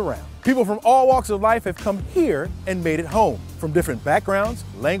cities around. People from all walks of life have come here and made it home. From different backgrounds,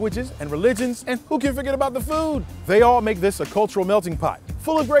 languages, and religions. And who can forget about the food? They all make this a cultural melting pot,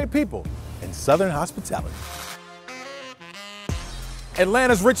 full of great people and Southern hospitality.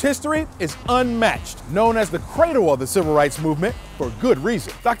 Atlanta's rich history is unmatched, known as the cradle of the civil rights movement for good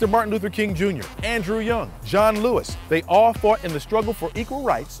reason. Dr. Martin Luther King Jr., Andrew Young, John Lewis, they all fought in the struggle for equal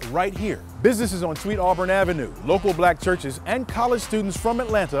rights right here. Businesses on Sweet Auburn Avenue, local black churches, and college students from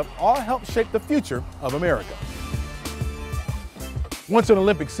Atlanta all helped shape the future of America. Once an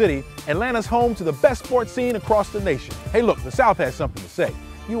Olympic city, Atlanta's home to the best sports scene across the nation. Hey look, the South has something to say.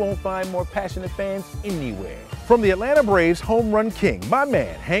 You won't find more passionate fans anywhere. From the Atlanta Braves home run king, my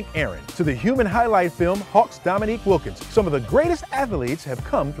man Hank Aaron, to the human highlight film Hawks Dominique Wilkins, some of the greatest athletes have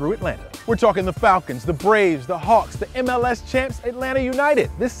come through Atlanta. We're talking the Falcons, the Braves, the Hawks, the MLS champs, Atlanta United.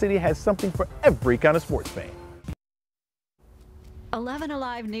 This city has something for every kind of sports fan.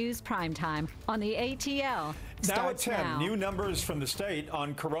 11Alive News Primetime on the ATL. Now at 10, new numbers from the state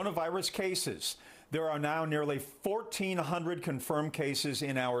on coronavirus cases. There are now nearly 1,400 confirmed cases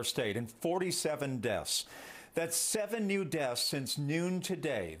in our state and 47 deaths. That's 7 new deaths since noon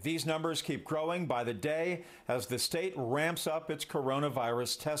today. These numbers keep growing by the day as the state ramps up its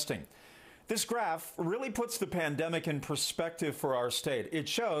coronavirus testing. This graph really puts the pandemic in perspective for our state. It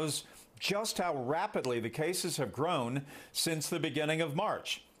shows just how rapidly the cases have grown since the beginning of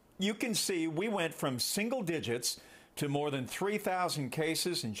March. You can see we went from single digits to more than 3,000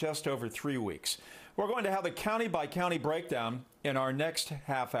 cases in just over 3 weeks. We're going to have a county-by-county breakdown in our next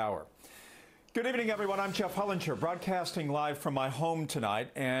half hour. Good evening, everyone. I'm Jeff Hullinger, broadcasting live from my home tonight,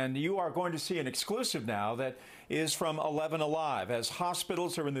 and you are going to see an exclusive now that is from 11Alive, as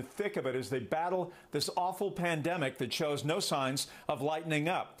hospitals are in the thick of it as they battle this awful pandemic that shows no signs of lightening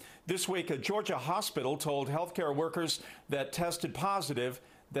up. This week, a Georgia hospital told healthcare workers that tested positive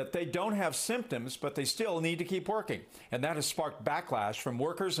that they don't have symptoms, but they still need to keep working. And that has sparked backlash from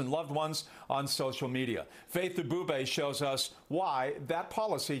workers and loved ones on social media. Faith Dubube shows us why that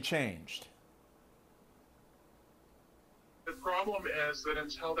policy changed. The problem is that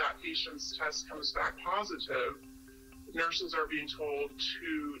until that patient's test comes back positive, nurses are being told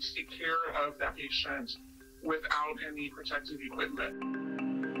to take care of that patient without any protective equipment.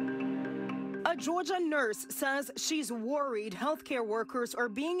 A Georgia nurse says she's worried healthcare workers are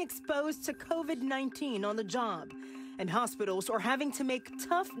being exposed to COVID-19 on the job, and hospitals are having to make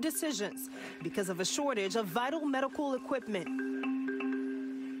tough decisions because of a shortage of vital medical equipment.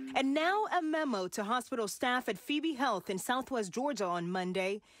 And now a memo to hospital staff at Phoebe Health in Southwest Georgia on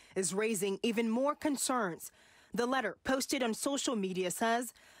Monday is raising even more concerns. The letter, posted on social media,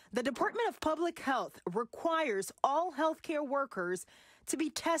 says the Department of Public Health requires all healthcare workers to be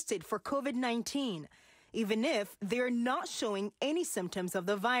tested for COVID-19, even if they're not showing any symptoms of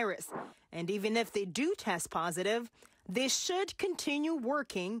the virus. And even if they do test positive, they should continue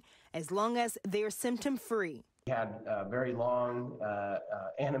working as long as they're symptom-free. We had very long,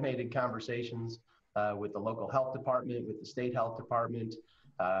 animated conversations with the local health department, with the state health department,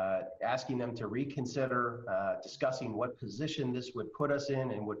 asking them to reconsider, discussing what position this would put us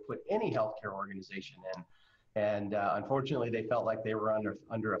in and would put any healthcare organization in. And unfortunately, they felt like they were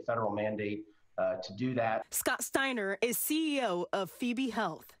under a federal mandate to do that. Scott Steiner is CEO of Phoebe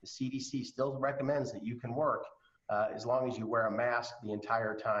Health. The CDC still recommends that you can work as long as you wear a mask the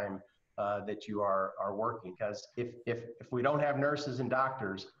entire time that you are working. Because if we don't have nurses and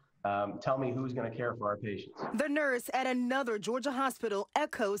doctors, tell me who's going to care for our patients. The nurse at another Georgia hospital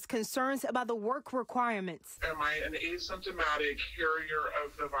echoes concerns about the work requirements. Am I an asymptomatic carrier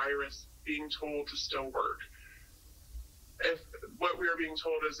of the virus being told to still work? If what we are being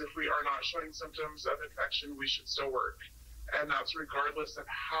told is if we are not showing symptoms of infection, we should still work. And that's regardless of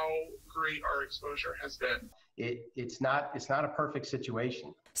how great our exposure has been. It's not a perfect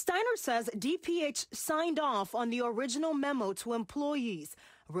situation. Steiner says DPH signed off on the original memo to employees,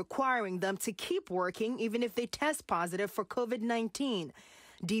 requiring them to keep working even if they test positive for COVID-19.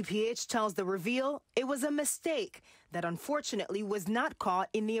 DPH tells The Reveal it was a mistake that unfortunately was not caught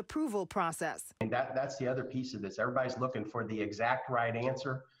in the approval process. And that's the other piece of this. Everybody's looking for the exact right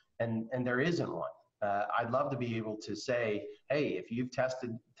answer, and there isn't one. I'd love to be able to say, hey, if you've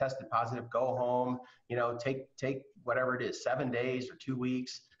tested positive, go home, take whatever it is, 7 days or 2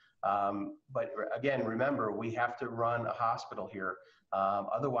 weeks. But again, remember, we have to run a hospital here.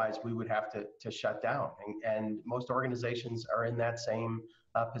 Otherwise, we would have to shut down. And most organizations are in that same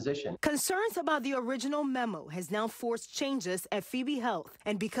position. Concerns about the original memo has now forced changes at Phoebe Health.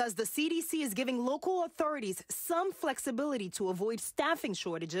 And because the CDC is giving local authorities some flexibility to avoid staffing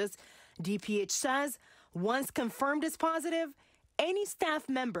shortages, DPH says once confirmed as positive, any staff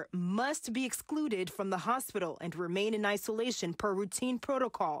member must be excluded from the hospital and remain in isolation per routine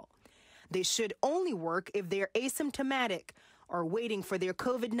protocol. They should only work if they're asymptomatic or waiting for their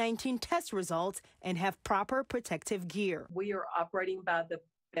COVID-19 test results and have proper protective gear. We are operating by the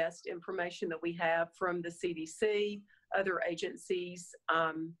best information that we have from the CDC, other agencies,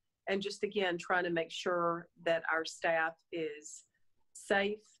 and just again, trying to make sure that our staff is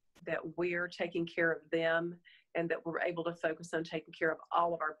safe, that we're taking care of them, and that we're able to focus on taking care of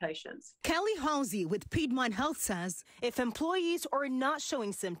all of our patients. Kelly Halsey with Piedmont Health says if employees are not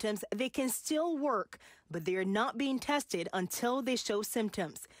showing symptoms, they can still work, but they are not being tested until they show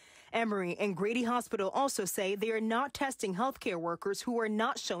symptoms. Emory and Grady Hospital also say they are not testing healthcare workers who are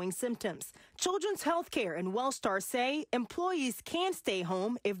not showing symptoms. Children's Healthcare and Wellstar say employees can stay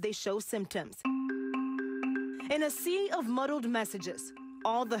home if they show symptoms. In a sea of muddled messages,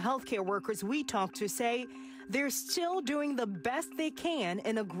 all the healthcare workers we talk to say they're still doing the best they can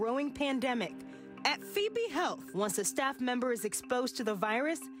in a growing pandemic. At Phoebe Health, once a staff member is exposed to the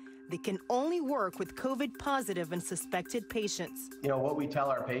virus, they can only work with COVID positive and suspected patients. What we tell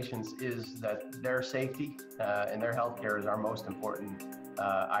our patients is that their safety and their health care is our most important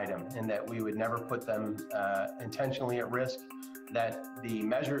item, and that we would never put them intentionally at risk, that the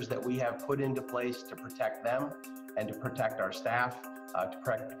measures that we have put into place to protect them and to protect our staff,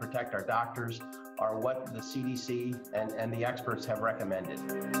 to protect our doctors, are what the CDC and the experts have recommended.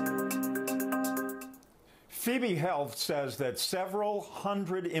 Phoebe Health says that several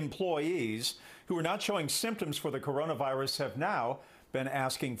hundred employees who are not showing symptoms for the coronavirus have now been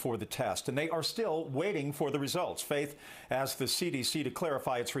asking for the test, and they are still waiting for the results. Faith asked the CDC to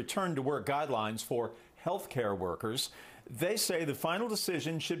clarify its return to work guidelines for healthcare workers. They say the final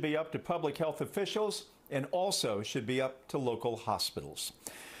decision should be up to public health officials and also should be up to local hospitals.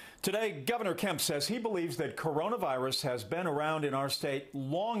 Today, Governor Kemp says he believes that coronavirus has been around in our state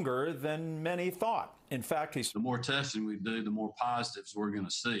longer than many thought. In fact, the more testing we do, the more positives we're going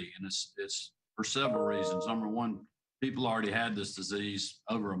to see. And it's for several reasons. Number one, people already had this disease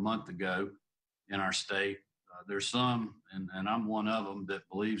over a month ago in our state. There's some, and I'm one of them, that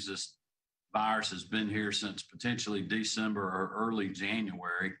believes this virus has been here since potentially December or early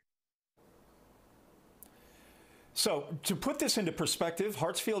January. So, to put this into perspective,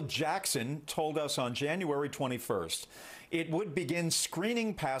 Hartsfield-Jackson told us on January 21st it would begin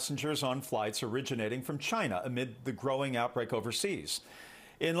screening passengers on flights originating from China amid the growing outbreak overseas.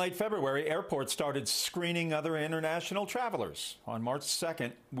 In late February, airports started screening other international travelers. On March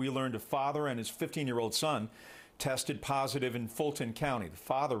 2nd, we learned a father and his 15-year-old son tested positive in Fulton County. The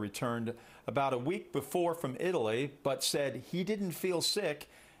father returned about a week before from Italy, but said he didn't feel sick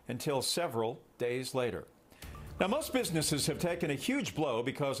until several days later. Now, most businesses have taken a huge blow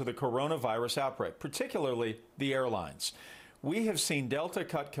because of the coronavirus outbreak, particularly the airlines. We have seen Delta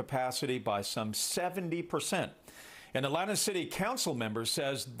cut capacity by some 70%. An Atlanta City Council member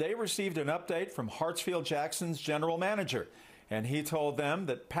says they received an update from Hartsfield-Jackson's general manager, and he told them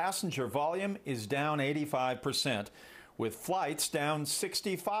that passenger volume is down 85%, with flights down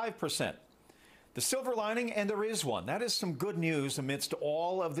 65%. The silver lining, and there is one, that is some good news amidst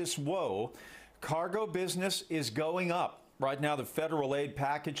all of this woe. Cargo business is going up. Right now, the federal aid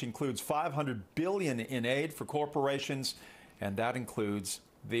package includes $500 billion in aid for corporations, and that includes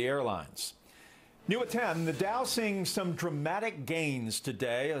the airlines. New at 10, the Dow seeing some dramatic gains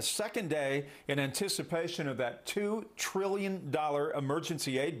today, a second day in anticipation of that $2 trillion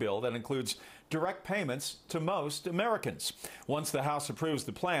emergency aid bill that includes direct payments to most Americans. Once the House approves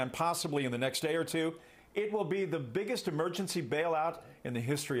the plan, possibly in the next day or two, it will be the biggest emergency bailout in the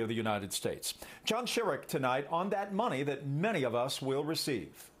history of the United States. John Schierick tonight on that money that many of us will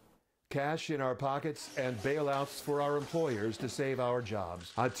receive. Cash in our pockets and bailouts for our employers to save our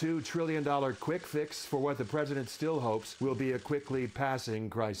jobs. A $2 trillion quick fix for what the president still hopes will be a quickly passing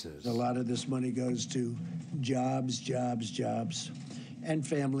crisis. A lot of this money goes to jobs, jobs, jobs. And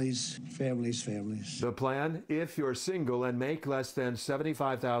families. The plan, if you're single and make less than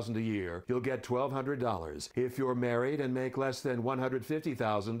 $75,000 a year, you'll get $1,200. If you're married and make less than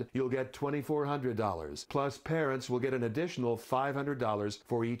 $150,000, you'll get $2,400. Plus, parents will get an additional $500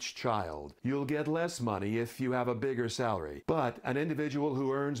 for each child. You'll get less money if you have a bigger salary. But an individual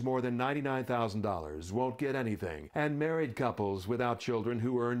who earns more than $99,000 won't get anything. And married couples without children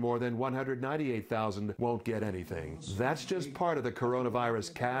who earn more than $198,000 won't get anything. That's just part of the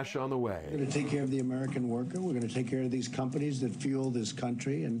coronavirus cash on the way. We're going to take care of the American worker. We're going to take care of these companies that fuel this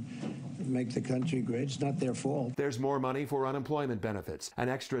country and make the country great. It's not their fault. There's more money for unemployment benefits, an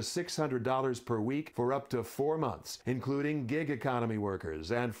extra $600 per week for up to 4 months, including gig economy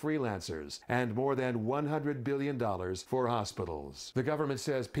workers and freelancers, and more than $100 billion for hospitals. The government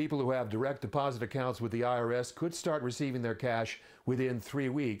says people who have direct deposit accounts with the IRS could start receiving their cash within 3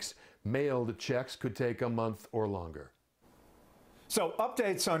 weeks. Mailed checks could take a month or longer. So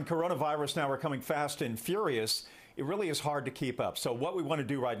updates on coronavirus now are coming fast and furious. It really is hard to keep up. So what we want to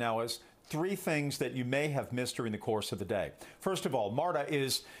do right now is 3 things that you may have missed during the course of the day. First of all, MARTA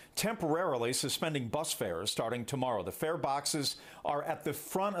is temporarily suspending bus fares starting tomorrow. The fare boxes are at the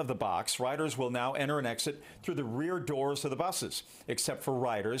front of the box. Riders will now enter and exit through the rear doors of the buses, except for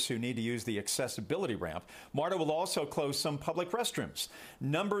riders who need to use the accessibility ramp. MARTA will also close some public restrooms.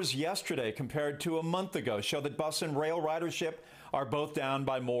 Numbers yesterday compared to a month ago show that bus and rail ridership are both down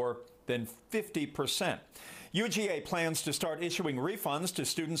by more than 50%. UGA plans to start issuing refunds to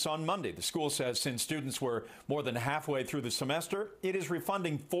students on Monday. The school says since students were more than halfway through the semester, it is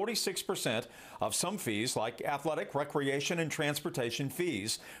refunding 46% of some fees like athletic, recreation, and transportation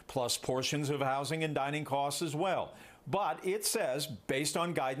fees, plus portions of housing and dining costs as well. But it says, based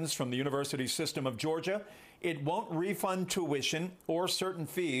on guidance from the University System of Georgia, it won't refund tuition or certain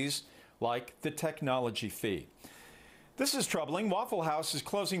fees like the technology fee. This is troubling. Waffle House is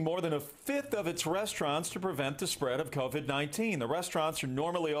closing more than 1/5 of its restaurants to prevent the spread of COVID-19. The restaurants are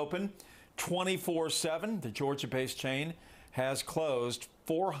normally open 24/7. The Georgia-based chain has closed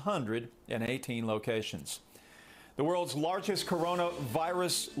 418 locations. The world's largest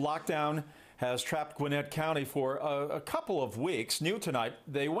coronavirus lockdown has trapped Gwinnett County for a couple of weeks. New tonight,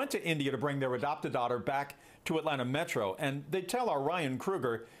 they went to India to bring their adopted daughter back to Atlanta Metro, and they tell our Ryan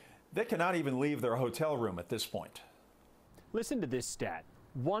Kruger they cannot even leave their hotel room at this point. Listen to this stat.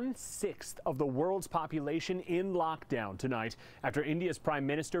 1/6 of the world's population in lockdown tonight after India's prime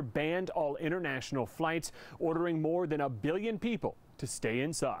minister banned all international flights, ordering more than 1 billion people to stay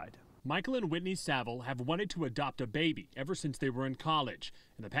inside. Michael and Whitney Saville have wanted to adopt a baby ever since they were in college.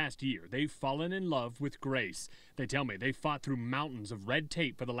 In the past year, they've fallen in love with Grace. They tell me they fought through mountains of red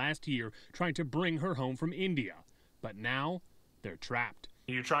tape for the last year trying to bring her home from India. But now they're trapped.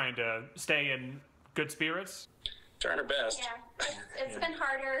 You're trying to stay in good spirits? Trying our best. Yeah, it's been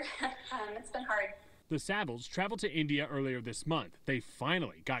harder. It's been hard. The Savilles traveled to India earlier this month. They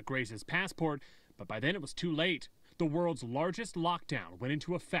finally got Grace's passport, but by then it was too late. The world's largest lockdown went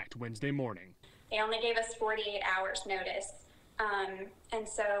into effect Wednesday morning. They only gave us 48 hours notice. And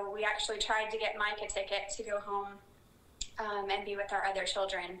so we actually tried to get Mike a ticket to go home and be with our other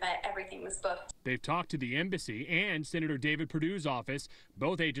children, but everything was booked. They've talked to the embassy and Senator David Perdue's office.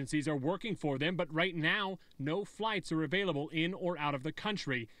 Both agencies are working for them, but right now, no flights are available in or out of the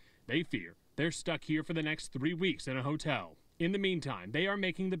country. They fear they're stuck here for the next 3 weeks in a hotel. In the meantime, they are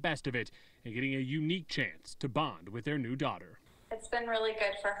making the best of it and getting a unique chance to bond with their new daughter. It's been really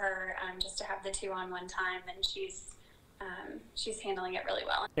good for her just to have the two on one time, and she's handling it really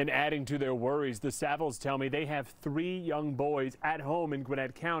well. And adding to their worries, the Savills tell me they have 3 young boys at home in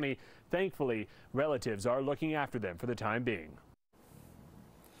Gwinnett County. Thankfully, relatives are looking after them for the time being.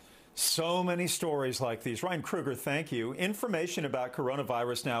 So many stories like these. Ryan Kruger, thank you. Information about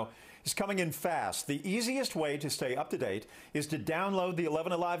coronavirus now is coming in fast. The easiest way to stay up to date is to download the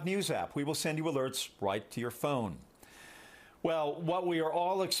 11Alive News app. We will send you alerts right to your phone. Well, what we are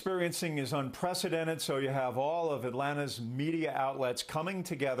all experiencing is unprecedented, so you have all of Atlanta's media outlets coming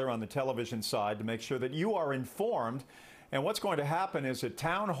together on the television side to make sure that you are informed. And what's going to happen is a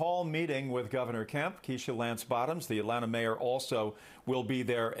town hall meeting with Governor Kemp. Keisha Lance Bottoms, the Atlanta mayor, also will be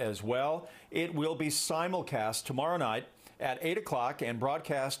there as well. It will be simulcast tomorrow night at 8 o'clock and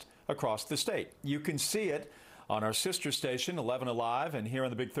broadcast across the state. You can see it on our sister station, 11Alive, and here on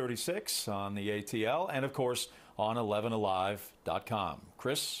the Big 36 on the ATL, and of course on 11alive.com.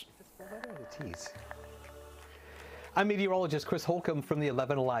 Chris? I'm meteorologist Chris Holcomb from the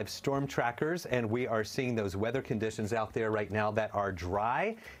 11Alive Storm Trackers, and we are seeing those weather conditions out there right now that are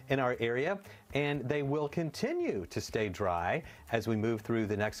dry in our area, and they will continue to stay dry as we move through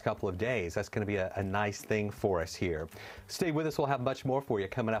the next couple of days. That's going to be a nice thing for us here. Stay with us. We'll have much more for you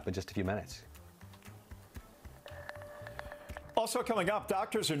coming up in just a few minutes. Also coming up,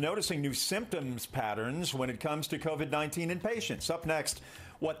 doctors are noticing new symptoms patterns when it comes to COVID-19 in patients. Up next,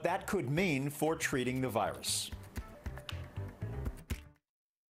 what that could mean for treating the virus.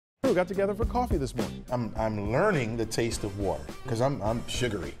 We got together for coffee this morning. I'm learning the taste of water because I'm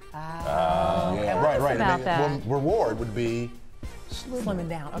sugary. Yeah, right. About that. Reward would be slimming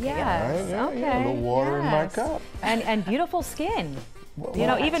down. Okay, yes. yeah, Okay. yeah, a little water in my cup. And beautiful skin. You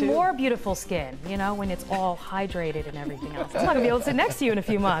know, even more beautiful skin, you know, when it's all hydrated and everything else. I'm not going to be able to sit next to you in a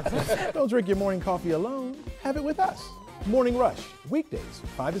few months. Don't drink your morning coffee alone. Have it with us. Morning Rush, weekdays,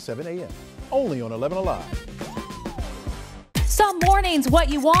 5 to 7 a.m. Only on 11Alive. Some mornings, what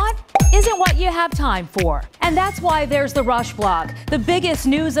you want isn't what you have time for. And that's why there's the Rush Blog, the biggest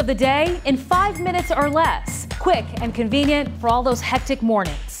news of the day in 5 minutes or less. Quick and convenient for all those hectic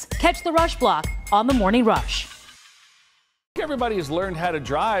mornings. Catch the Rush Blog on the Morning Rush. Everybody has learned how to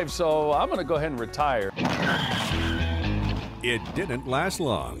drive, so I'm going to go ahead and retire. It didn't last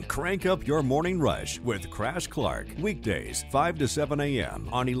long. Crank up your morning rush with Crash Clark. Weekdays, 5 to 7 a.m.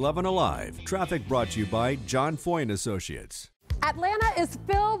 on 11Alive. Traffic brought to you by John Foy & Associates. Atlanta is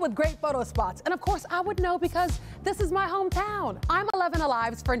filled with great photo spots. And of course, I would know because this is my hometown. I'm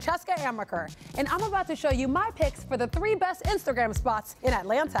 11Alive's Francesca Amaker, and I'm about to show you my picks for the 3 best Instagram spots in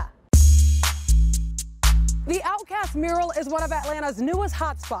Atlanta. The Outcast mural is one of Atlanta's newest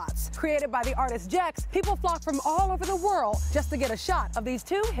hotspots. Created by the artist Jex, people flock from all over the world just to get a shot of these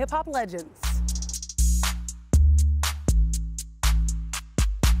 2 hip-hop legends.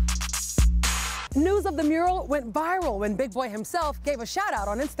 News of the mural went viral when Big Boy himself gave a shout-out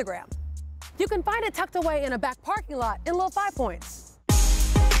on Instagram. You can find it tucked away in a back parking lot in Little 5 Points.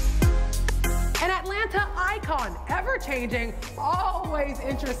 An Atlanta icon, ever-changing, always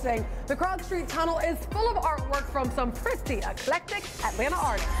interesting. The Krog Street Tunnel is full of artwork from some pretty eclectic Atlanta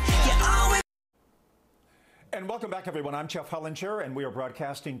artists. And welcome back, everyone. I'm Jeff Hullinger, and we are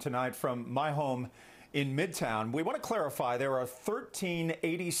broadcasting tonight from my home in Midtown. We want to clarify there are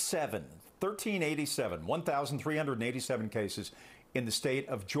 1,387 cases in the state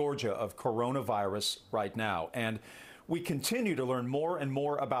of Georgia of coronavirus right now. And we continue to learn more and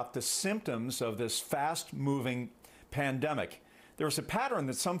more about the symptoms of this fast-moving pandemic. There's a pattern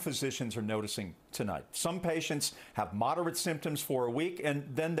that some physicians are noticing tonight. Some patients have moderate symptoms for a week and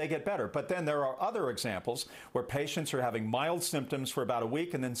then they get better. But then there are other examples where patients are having mild symptoms for about a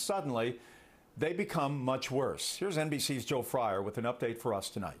week and then suddenly they become much worse. Here's NBC's Joe Fryer with an update for us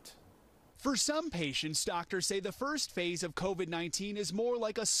tonight. For some patients, doctors say the first phase of COVID-19 is more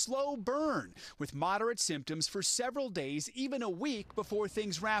like a slow burn, with moderate symptoms for several days, even a week, before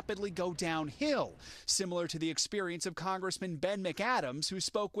things rapidly go downhill, similar to the experience of Congressman Ben McAdams, who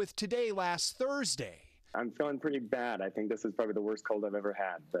spoke with Today last Thursday. I'm feeling pretty bad. I think this is probably the worst cold I've ever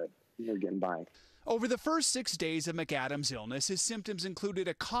had, but we're getting by. Over the first 6 days of McAdams' illness, his symptoms included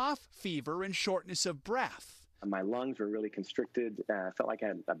a cough, fever, and shortness of breath. My lungs were really constricted. Felt like I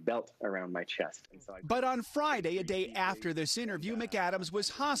had a belt around my chest. And so But on Friday, a day after this interview, McAdams was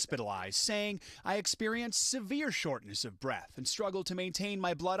hospitalized, saying, I experienced severe shortness of breath and struggled to maintain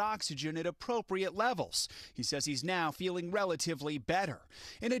my blood oxygen at appropriate levels. He says he's now feeling relatively better.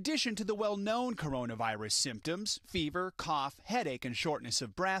 In addition to the well-known coronavirus symptoms, fever, cough, headache, and shortness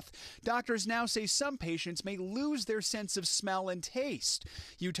of breath, doctors now say some patients may lose their sense of smell and taste.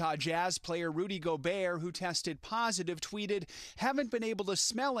 Utah Jazz player Rudy Gobert, who tested positive, tweeted, haven't been able to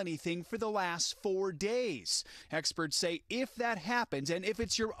smell anything for the last 4 days. Experts say if that happens and if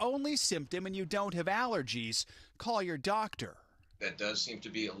it's your only symptom and you don't have allergies, call your doctor. That does seem to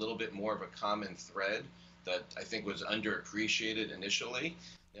be a little bit more of a common thread that I think was underappreciated initially.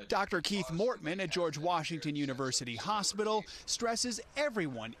 Dr. Keith Mortman at George Washington University Hospital stresses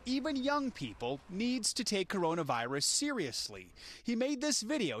everyone, even young people, needs to take coronavirus seriously. He made this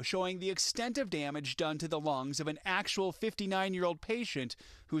video showing the extent of damage done to the lungs of an actual 59-year-old patient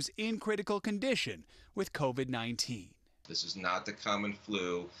who's in critical condition with COVID-19. This is not the common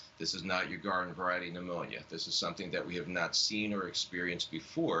flu. This is not your garden variety pneumonia. This is something that we have not seen or experienced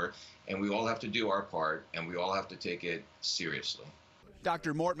before, and we all have to do our part, and we all have to take it seriously.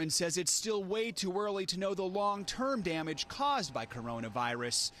 Dr. Mortman says it's still way too early to know the long-term damage caused by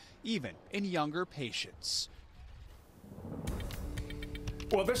coronavirus, even in younger patients.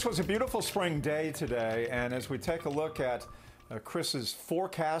 Well, this was a beautiful spring day today, and as we take a look at Chris's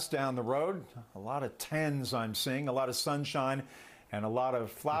forecast down the road, a lot of 10s I'm seeing, a lot of sunshine, and a lot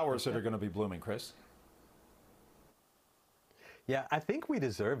of flowers that are going to be blooming, Chris. Yeah, I think we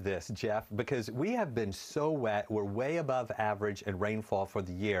deserve this, Jeff, because we have been so wet. We're way above average in rainfall for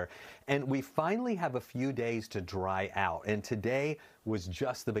the year, and we finally have a few days to dry out. And today was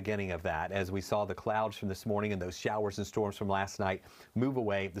just the beginning of that, as we saw the clouds from this morning and those showers and storms from last night move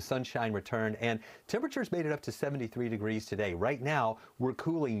away. The sunshine returned, and temperatures made it up to 73 degrees today. Right now, we're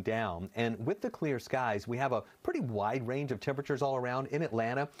cooling down, and with the clear skies, we have a pretty wide range of temperatures all around. In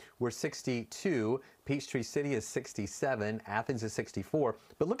Atlanta, we're 62. Peachtree City is 67, Athens is 64,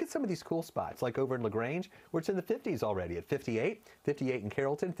 but look at some of these cool spots, like over in LaGrange, where it's in the 50s already at 58, 58 in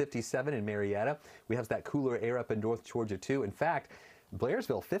Carrollton, 57 in Marietta. We have that cooler air up in North Georgia, too. In fact,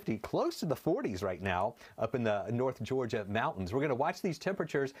 Blairsville 50, close to the 40s right now up in the North Georgia mountains. We're going to watch these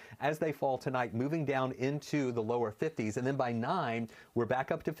temperatures as they fall tonight, moving down into the lower 50s. And then by 9, we're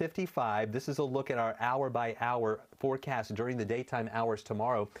back up to 55. This is a look at our hour-by-hour forecast during the daytime hours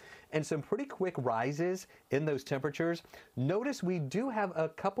tomorrow. And some pretty quick rises in those temperatures. Notice we do have a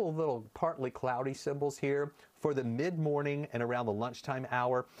couple of little partly cloudy symbols here for the mid-morning and around the lunchtime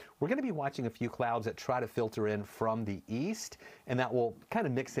hour. We're going to be watching a few clouds that try to filter in from the east, and that will kind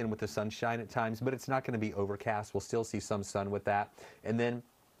of mix in with the sunshine at times, but it's not going to be overcast. We'll still see some sun with that. And then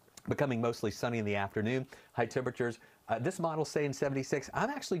becoming mostly sunny in the afternoon. High temperatures. This model's saying 76. I'm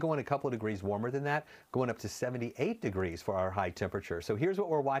actually going a couple of degrees warmer than that, going up to 78 degrees for our high temperature. So here's what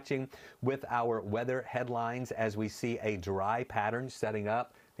we're watching with our weather headlines as we see a dry pattern setting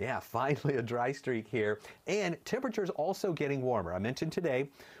up. Yeah, finally a dry streak here. And temperatures also getting warmer. I mentioned today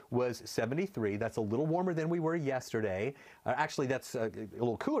was 73. That's a little warmer than we were yesterday. Actually, that's a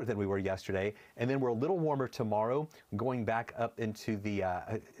little cooler than we were yesterday. And then we're a little warmer tomorrow, going back up into the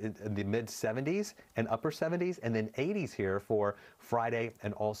mid 70s and upper 70s, and then 80s here for Friday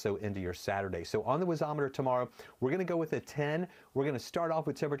and also into your Saturday. So on the wazometer tomorrow, we're going to go with a 10. We're going to start off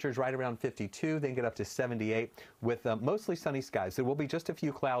with temperatures right around 52, then get up to 78 with mostly sunny skies. There will be just a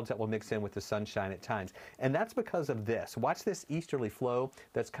few clouds that will mix in with the sunshine at times. And that's because of this. Watch this easterly flow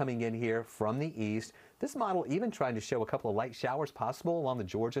that's coming in here from the east. This model even trying to show a couple of light showers possible along the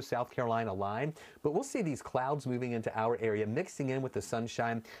Georgia-South Carolina line, but we'll see these clouds moving into our area, mixing in with the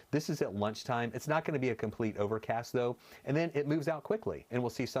sunshine. This is at lunchtime. It's not going to be a complete overcast, though, and then it moves out quickly, and we'll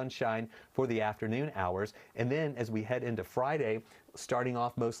see sunshine for the afternoon hours. And then as we head into Friday, starting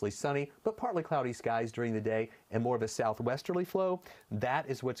off mostly sunny, but partly cloudy skies during the day and more of a southwesterly flow. That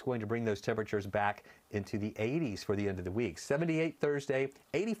is what's going to bring those temperatures back into the 80s for the end of the week. 78 Thursday,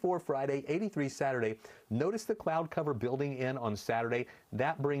 84 Friday, 83 Saturday. Notice the cloud cover building in on Saturday.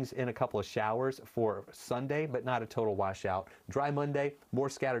 That brings in a couple of showers for Sunday, but not a total washout. Dry Monday, more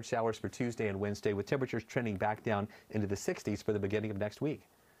scattered showers for Tuesday and Wednesday, with temperatures trending back down into the 60s for the beginning of next week.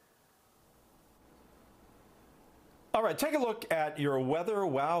 All right, take a look at your weather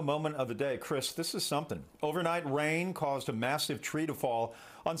wow moment of the day. Chris, this is something. Overnight rain caused a massive tree to fall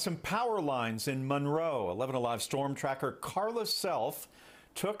on some power lines in Monroe. 11Alive storm tracker Carla Self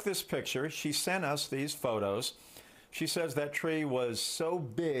took this picture. She sent us these photos. She says that tree was so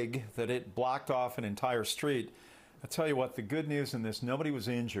big that it blocked off an entire street. I tell you what, the good news in this, nobody was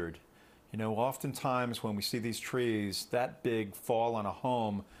injured. You know, oftentimes when we see these trees that big fall on a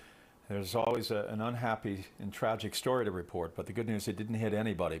home, there's always an unhappy and tragic story to report. But the good news, it didn't hit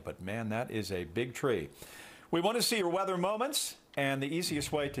anybody. But man, that is a big tree. We want to see your weather moments, and the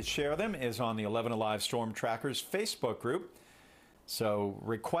easiest way to share them is on the 11Alive Storm Trackers Facebook group. So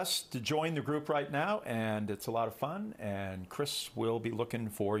request to join the group right now, and it's a lot of fun, and Chris will be looking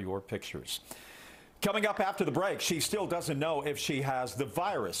for your pictures. Coming up after the break, she still doesn't know if she has the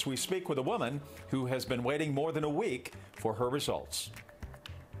virus. We speak with a woman who has been waiting more than a week for her results.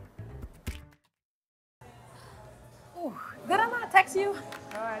 Ooh, did I not text you?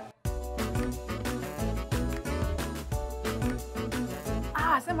 All right.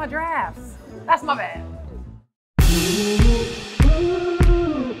 Ah, it's in my drafts. That's my bad.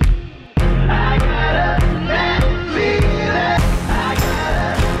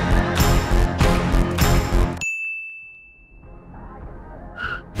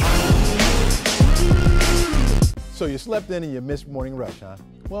 So you slept in and you missed Morning Rush, huh?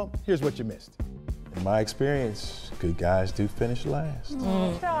 Well, here's what you missed. In my experience, good guys do finish last.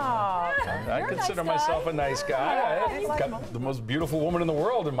 I consider myself a nice guy. I've got the most beautiful woman in the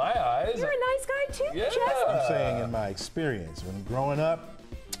world in my eyes. You're a nice guy too, Yeah. Chester. I'm saying in my experience, when growing up,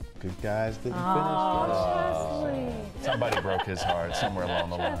 good guys didn't finish last. Somebody broke his heart somewhere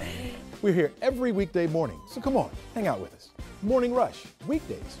along the line. We're here every weekday morning, so come on, hang out with us. Morning Rush,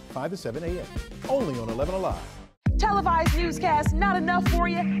 weekdays, 5 to 7 a.m., only on 11Alive. Televised newscasts not enough for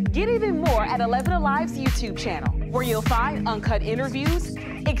you? Get even more at 11Alive's YouTube channel, where you'll find uncut interviews,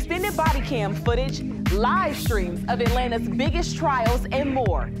 extended body cam footage, live streams of Atlanta's biggest trials, and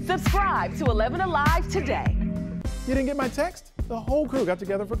more. Subscribe to 11Alive today. You didn't get my text? The whole crew got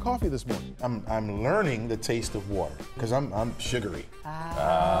together for coffee this morning. I'm learning the taste of water because I'm sugary.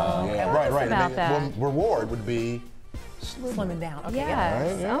 Yeah, right. About that. One reward would be Slimming down. Okay.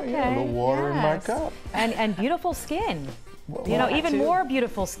 Yes. right? Okay. Yeah, a little water in my Yes. cup. And beautiful skin. You know, even more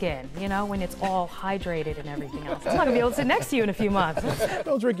beautiful skin, you know, when it's all hydrated and everything else. I'm not going to be able to sit next to you in a few months.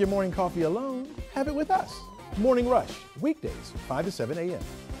 Don't drink your morning coffee alone. Have it with us. Morning Rush, weekdays, 5 to 7 a.m.,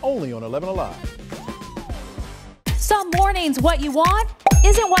 only on 11Alive. Some mornings, what you want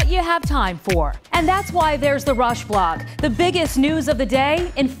isn't what you have time for. And that's why there's the Rush Blog, the biggest news of the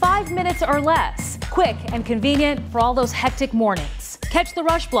day in 5 minutes or less. Quick and convenient for all those hectic mornings. Catch the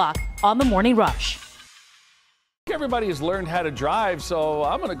Rush Blog on the Morning Rush. Everybody has learned how to drive, so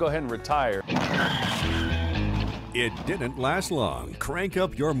I'm going to go ahead and retire. It didn't last long. Crank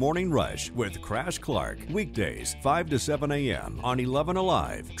up your morning rush with Crash Clark. Weekdays, 5 to 7 a.m. on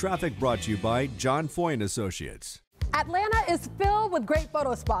 11Alive. Traffic brought to you by John Foy & Associates. Atlanta is filled with great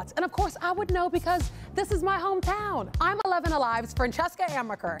photo spots. And of course, I would know because this is my hometown. I'm 11Alive's Francesca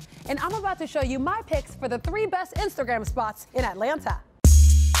Amaker, and I'm about to show you my picks for the 3 best Instagram spots in Atlanta.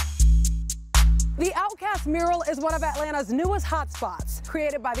 The Outcast mural is one of Atlanta's newest hotspots.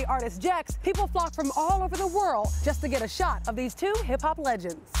 Created by the artist Jex, people flock from all over the world just to get a shot of these 2 hip-hop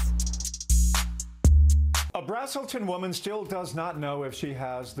legends. A Braselton woman still does not know if she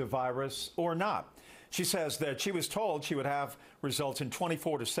has the virus or not. She says that she was told she would have results in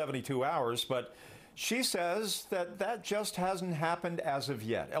 24 to 72 hours, but she says that that just hasn't happened as of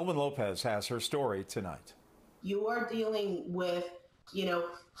yet. Elvin Lopez has her story tonight. You are dealing with,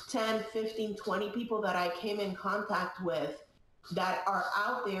 10, 15, 20 people that I came in contact with that are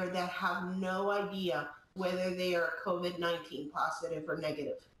out there that have no idea whether they are COVID-19 positive or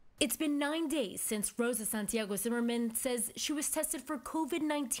negative. It's been 9 days since Rosa Santiago Zimmerman says she was tested for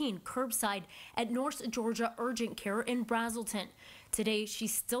COVID-19 curbside at North Georgia Urgent Care in Braselton. Today, she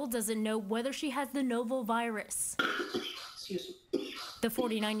still doesn't know whether she has the novel virus. Excuse me. The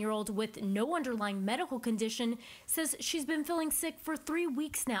 49-year-old with no underlying medical condition says she's been feeling sick for 3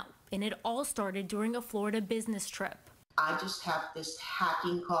 weeks now, and it all started during a Florida business trip. I just have this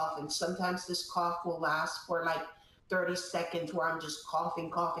hacking cough, and sometimes this cough will last for like 30 seconds where I'm just coughing,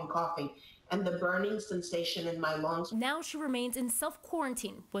 and the burning sensation in my lungs. Now she remains in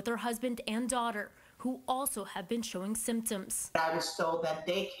self-quarantine with her husband and daughter, who also have been showing symptoms. I was told that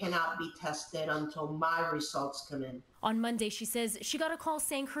they cannot be tested until my results come in. On Monday, she says she got a call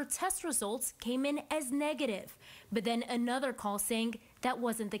saying her test results came in as negative, but then another call saying that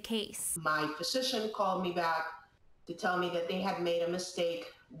wasn't the case. My physician called me back to tell me that they had made a mistake,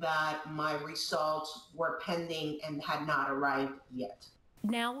 that my results were pending and had not arrived yet.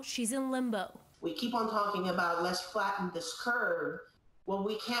 Now she's in limbo. We keep on talking about let's flatten this curve. Well,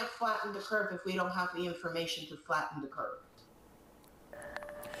 we can't flatten the curve if we don't have the information to flatten the curve.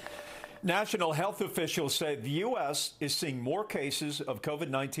 National health officials say the U.S. is seeing more cases of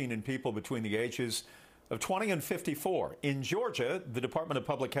COVID-19 in people between the ages of 20 and 54. In Georgia, the Department of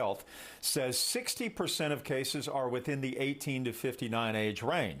Public Health says 60% of cases are within the 18 to 59 age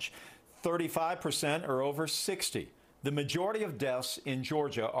range. 35% are over 60. The majority of deaths in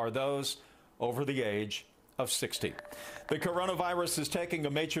Georgia are those over the age of 60. The coronavirus is taking a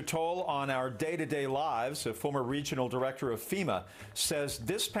major toll on our day-to-day lives. A former regional director of FEMA says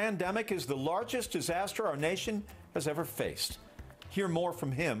this pandemic is the largest disaster our nation has ever faced. Hear more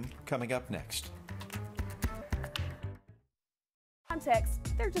from him coming up next. Context,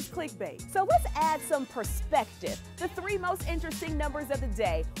 they're just clickbait. So let's add some perspective. The 3 most interesting numbers of the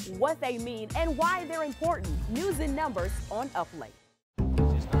day, what they mean, and why they're important. News and numbers on Up Late.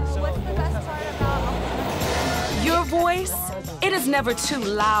 What's the best part about Your voice, it is never too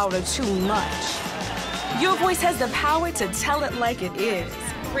loud or too much. Your voice has the power to tell it like it is.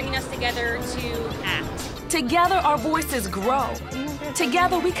 Bringing us together to act. Together, our voices grow.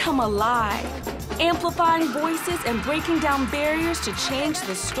 Together, we come alive. Amplifying voices and breaking down barriers to change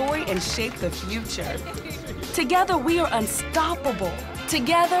the story and shape the future. Together, we are unstoppable.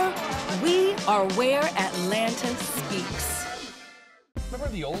 Together, we are where Atlanta speaks.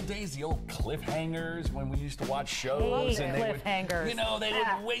 Remember the old days, the old cliffhangers when we used to watch shows? Hey, and they cliffhangers. would, you know, they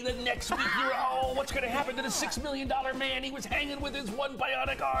would wait the next week. You were, oh, what's going to happen to the $6 million man? He was hanging with his one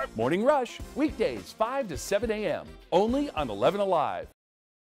bionic arm. Morning Rush, weekdays 5 to 7 a.m. Only on 11Alive.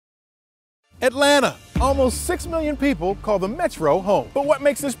 Atlanta. Almost 6 million people call the Metro home. But what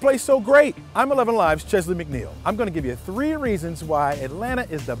makes this place so great? I'm 11Alive's Chesley McNeil. I'm going to give you 3 reasons why Atlanta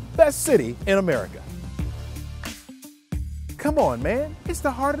is the best city in America. Come on, man. It's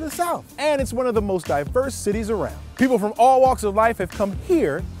the heart of the South. And it's one of the most diverse cities around. People from all walks of life have come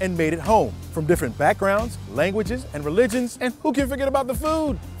here and made it home. From different backgrounds, languages, and religions. And who can forget about the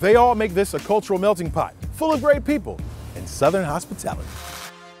food? They all make this a cultural melting pot, full of great people and Southern hospitality.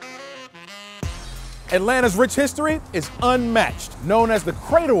 Atlanta's rich history is unmatched, known as the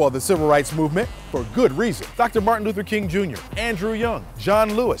cradle of the civil rights movement for good reason. Dr. Martin Luther King Jr., Andrew Young,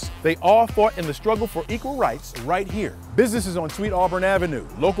 John Lewis, they all fought in the struggle for equal rights right here. Businesses on Sweet Auburn Avenue,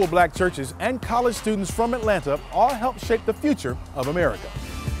 local black churches, and college students from Atlanta all helped shape the future of America.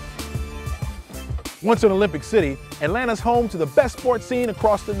 Once an Olympic city, Atlanta's home to the best sports scene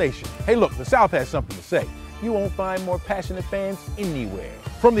across the nation. Hey look, the South has something to say. You won't find more passionate fans anywhere.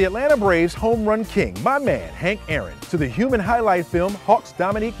 From the Atlanta Braves home run king, my man Hank Aaron, to the human highlight film Hawks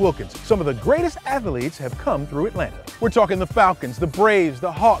Dominique Wilkins, some of the greatest athletes have come through Atlanta. We're talking the Falcons, the Braves,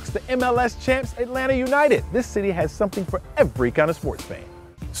 the Hawks, the MLS champs, Atlanta United. This city has something for every kind of sports fan.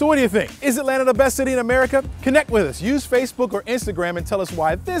 So what do you think? Is Atlanta the best city in America? Connect with us. Use Facebook or Instagram and tell us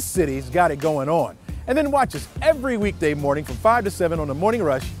why this city's got it going on. And then watch us every weekday morning from 5 to 7 on the Morning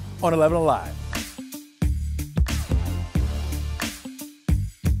Rush on 11Alive.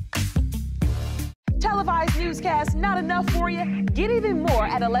 Televised newscasts not enough for you? Get even more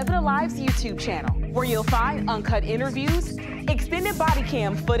at 11Alive's YouTube channel, where you'll find uncut interviews, extended body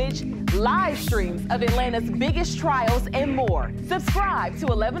cam footage, live streams of Atlanta's biggest trials, and more. Subscribe to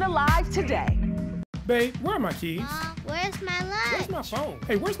 11Alive today. Babe, where are my keys? Where's my lunch? Where's my phone?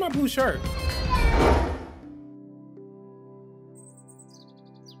 Hey, where's my blue shirt?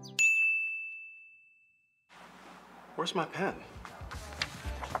 Where's my pen?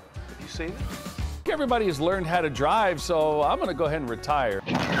 Have you seen it? Everybody has learned how to drive, so I'm going to go ahead and retire.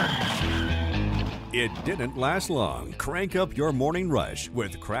 It didn't last long. Crank up your morning rush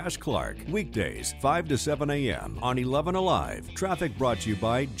with Crash Clark. Weekdays, 5 to 7 a.m. on 11Alive. Traffic brought to you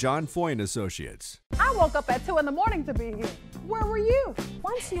by John Foy & Associates. I woke up at 2 in the morning to be here. Where were you?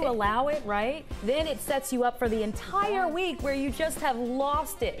 Once you allow it, right, then it sets you up for the entire week where you just have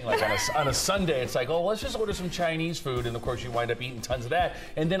lost it. Like on a Sunday, it's like, oh, let's just order some Chinese food, and of course you wind up eating tons of that.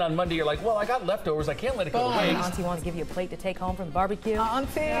 And then on Monday, you're like, well, I got leftovers, I can't let it go to waste. Auntie wants to give you a plate to take home from the barbecue.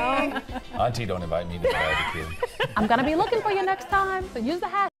 Auntie. No. Auntie, don't invite me to the barbecue. I'm going to be looking for you next time, so use the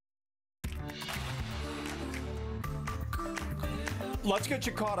hashtag. Let's get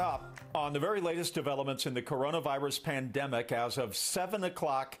you caught up on the very latest developments in the coronavirus pandemic as of 7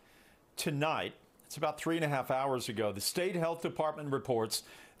 o'clock tonight. It's about 3.5 hours ago. The State Health Department reports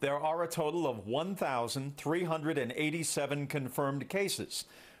there are a total of 1,387 confirmed cases.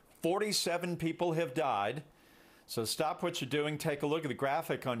 47 people have died. So stop what you're doing. Take a look at the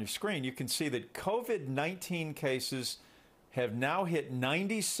graphic on your screen. You can see that COVID-19 cases have now hit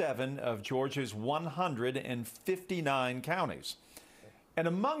 97 of Georgia's 159 counties. And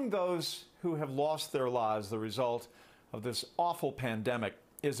among those who have lost their lives, the result of this awful pandemic,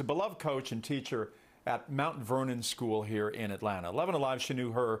 is a beloved coach and teacher at Mount Vernon School here in Atlanta. 11Alive,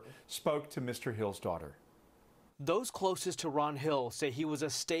 Shanu Her, spoke to Mr. Hill's daughter. Those closest to Ron Hill say he was a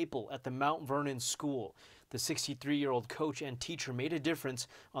staple at the Mount Vernon school. The 63-year-old coach and teacher made a difference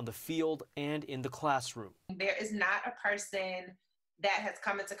on the field and in the classroom. There is not a person that has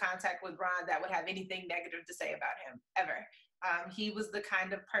come into contact with Ron that would have anything negative to say about him, ever. He was the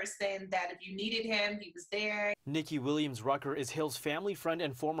kind of person that if you needed him, he was there. Nikki Williams-Rucker is Hill's family friend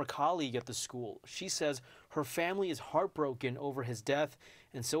and former colleague at the school. She says her family is heartbroken over his death,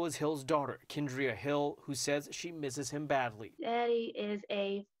 and so is Hill's daughter, Kendria Hill, who says she misses him badly. Daddy is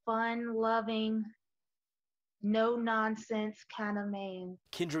a fun-loving, no-nonsense kind of man.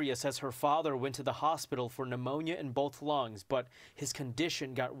 Kendria says her father went to the hospital for pneumonia in both lungs, but his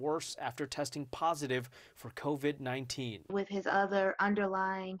condition got worse after testing positive for COVID-19. With his other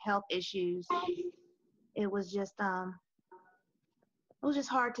underlying health issues, it was just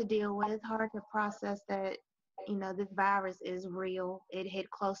hard to deal with, hard to process that, you know, this virus is real. It hit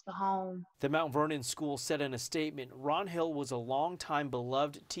close to home. The Mount Vernon school said in a statement, Ron Hill was a longtime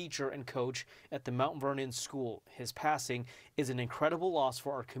beloved teacher and coach at the Mount Vernon school. His passing is an incredible loss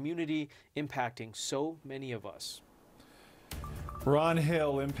for our community, impacting so many of us. Ron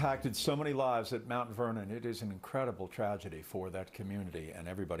Hill impacted so many lives at Mount Vernon. It is an incredible tragedy for that community and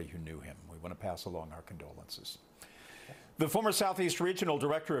everybody who knew him. We want to pass along our condolences. The former Southeast Regional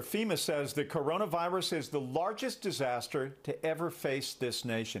Director of FEMA says the coronavirus is the largest disaster to ever face this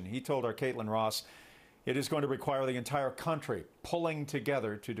nation. He told our Caitlin Ross it is going to require the entire country pulling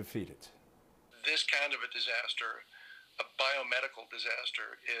together to defeat it. This kind of a disaster, a biomedical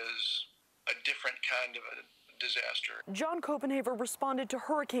disaster, is a different kind of a disaster. John Copenhaver responded to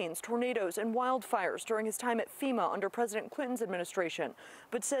hurricanes, tornadoes, and wildfires during his time at FEMA under President Clinton's administration,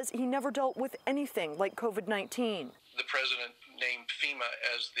 but says he never dealt with anything like COVID-19. The president named FEMA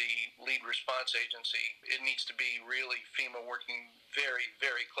as the lead response agency. It needs to be really FEMA working very,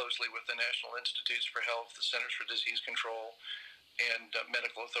 very closely with the National Institutes for Health, the Centers for Disease Control, and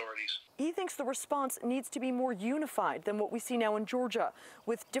medical authorities. He thinks the response needs to be more unified than what we see now in Georgia,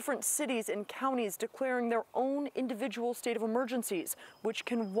 with different cities and counties declaring their own individual state of emergencies, which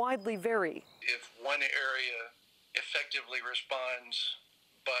can widely vary. If one area effectively responds,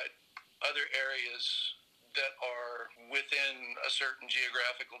 but other areas that are within a certain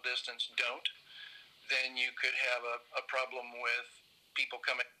geographical distance don't, then you could have a problem with people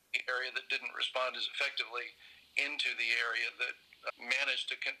coming to the area that didn't respond as effectively into the area that managed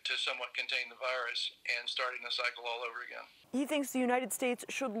to somewhat contain the virus and starting the cycle all over again. He thinks the United States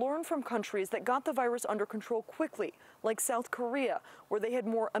should learn from countries that got the virus under control quickly, like South Korea, where they had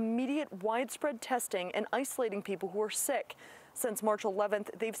more immediate widespread testing and isolating people who are sick. Since March 11th,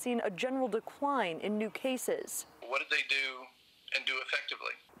 they've seen a general decline in new cases. What did they do and do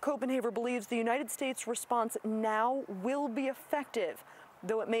effectively? Copenhaver believes the United States response now will be effective,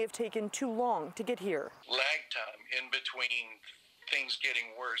 though it may have taken too long to get here. Lag time in between things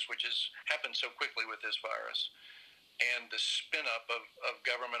getting worse, which has happened so quickly with this virus, and the spin up of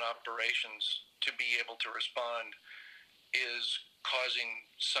government operations to be able to respond is causing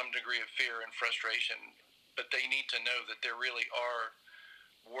some degree of fear and frustration. But they need to know that there really are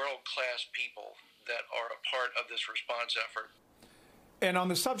world-class people that are a part of this response effort. And on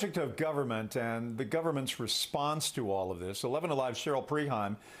the subject of government and the government's response to all of this, 11Alive Cheryl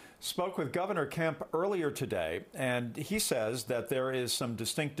Preheim spoke with Governor Kemp earlier today, and he says that there is some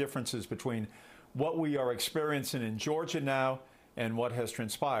distinct differences between what we are experiencing in Georgia now and what has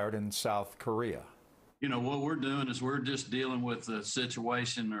transpired in South Korea. You know, what we're doing is we're just dealing with the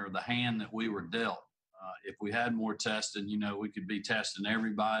situation or the hand that we were dealt. If we had more testing, you know, we could be testing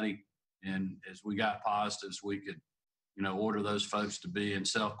everybody, and as we got positives, we could, you know, order those folks to be in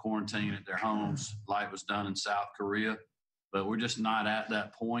self-quarantine at their homes like was done in South Korea. But we're just not at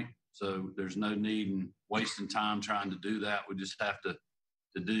that point, so there's no need in wasting time trying to do that. We just have to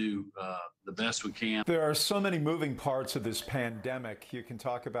do the best we can. There are so many moving parts of this pandemic. You can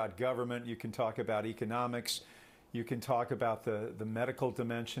talk about government, you can talk about economics, you can talk about the medical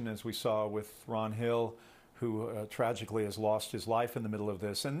dimension, as we saw with Ron Hill, who tragically has lost his life in the middle of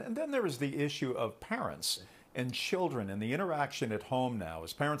this. And then there is the issue of parents and children and the interaction at home now,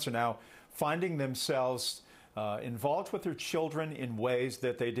 as parents are now finding themselves involved with their children in ways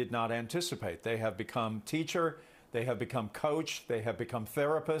that they did not anticipate. They have become teacher, they have become coach, they have become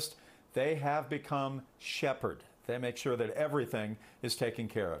therapist, they have become shepherd. They make sure that everything is taken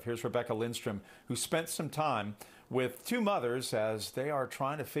care of. Here's Rebecca Lindstrom, who spent some time with two mothers as they are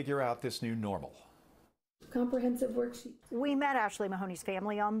trying to figure out this new normal. Comprehensive worksheet. We met Ashley Mahoney's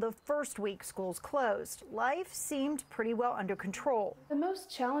family on the first week schools closed. Life seemed pretty well under control. The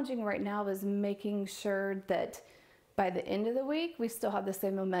most challenging right now is making sure that by the end of the week, we still have the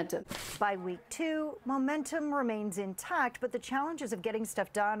same momentum. By week 2, momentum remains intact, but the challenges of getting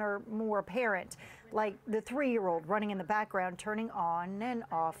stuff done are more apparent, like the 3-year-old running in the background, turning on and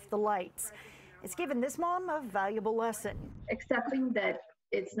off the lights. It's given this mom a valuable lesson. Accepting that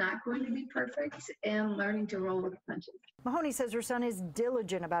it's not going to be perfect and learning to roll with the punches. Mahoney says her son is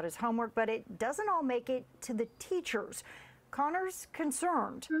diligent about his homework, but it doesn't all make it to the teachers. Connor's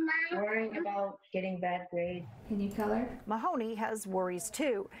concerned. Worrying about getting bad grades. Can you color? Mahoney has worries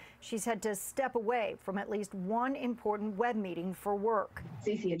too. She's had to step away from at least one important web meeting for work.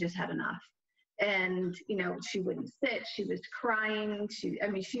 Cece had just had enough. And, you know, she wouldn't sit. She was crying. She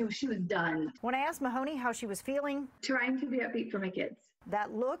was done. When I asked Mahoney how she was feeling, trying to be upbeat for my kids.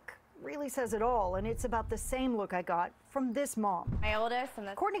 That look really says it all, and it's about the same look I got from this mom. My oldest.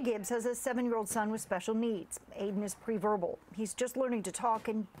 Courtney Gibbs has a 7-year-old son with special needs. Aiden is pre-verbal. He's just learning to talk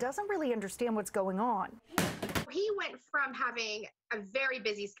and doesn't really understand what's going on. He went from having a very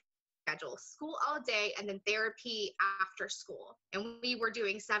busy schedule, school all day and then therapy after school. And we were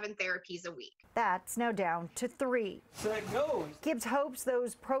doing 7 therapies a week. That's now down to 3. Set, go. Gibbs hopes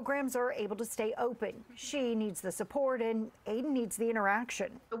those programs are able to stay open. She needs the support and Aiden needs the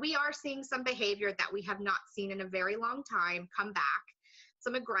interaction. We are seeing some behavior that we have not seen in a very long time come back,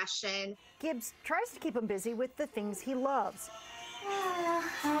 some aggression. Gibbs tries to keep him busy with the things he loves.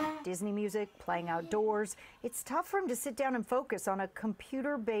 Disney music, playing outdoors. It's tough for him to sit down and focus on a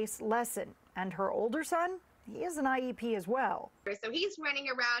computer-based lesson. And her older son, he is an IEP as well. So he's running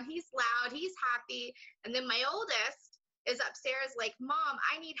around, he's loud, he's happy. And then my oldest is upstairs like, Mom,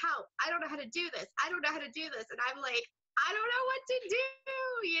 I need help. I don't know how to do this. I don't know how to do this. And I'm like, I don't know what to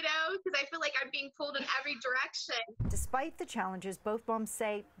do, you know, because I feel like I'm being pulled in every direction. Despite the challenges, both moms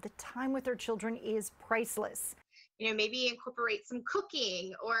say the time with their children is priceless. You know, maybe incorporate some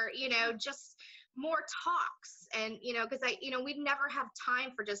cooking or, you know, just more talks. And, you know, because we'd never have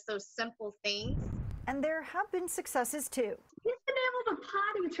time for just those simple things. And there have been successes too. He's been able to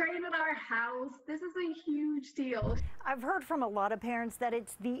potty train at our house. This is a huge deal. I've heard from a lot of parents that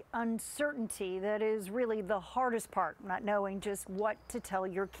it's the uncertainty that is really the hardest part, not knowing just what to tell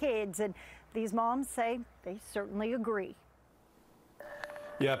your kids. And these moms say they certainly agree.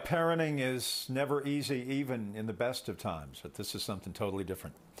 Yeah, parenting is never easy, even in the best of times, but this is something totally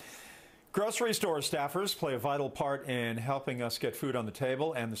different. Grocery store staffers play a vital part in helping us get food on the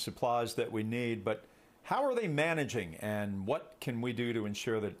table and the supplies that we need, but how are they managing and what can we do to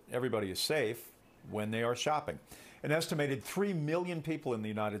ensure that everybody is safe when they are shopping? An estimated 3 million people in the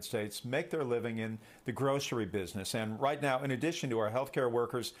United States make their living in the grocery business, and right now, in addition to our healthcare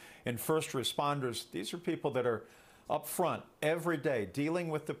workers and first responders, these are people that are up front every day dealing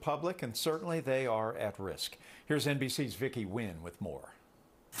with the public, and certainly they are at risk. Here's NBC's Vicki Nguyen with more.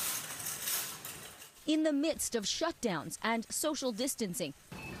 In the midst of shutdowns and social distancing,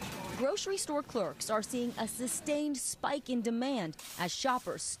 grocery store clerks are seeing a sustained spike in demand as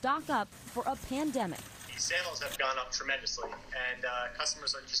shoppers stock up for a pandemic. Sales have gone up tremendously, and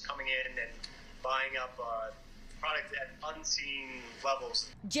customers are just coming in and buying up product at unseen levels.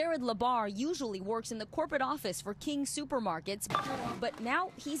 Jared Labar usually works in the corporate office for King Supermarkets, but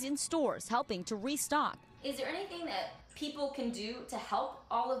now he's in stores helping to restock. Is there anything that people can do to help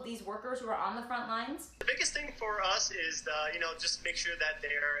all of these workers who are on the front lines? The biggest thing for us is just make sure that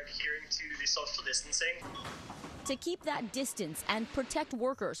they're adhering to the social distancing. To keep that distance and protect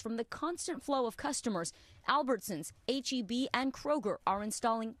workers from the constant flow of customers, Albertsons, H-E-B, and Kroger are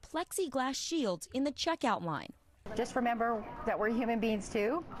installing plexiglass shields in the checkout line. Just remember that we're human beings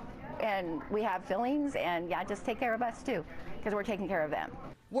too, and we have feelings, and yeah, just take care of us too, because we're taking care of them.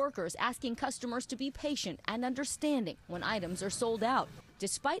 Workers asking customers to be patient and understanding when items are sold out.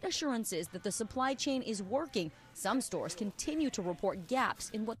 Despite assurances that the supply chain is working, some stores continue to report gaps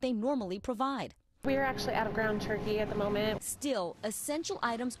in what they normally provide. We're actually out of ground turkey at the moment. Still, essential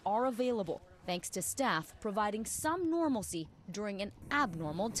items are available, thanks to staff providing some normalcy during an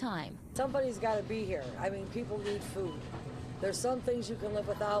abnormal time. Somebody's got to be here. I mean, people need food. There's some things you can live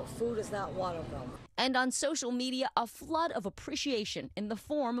without. Food is not one of them. And on social media, a flood of appreciation in the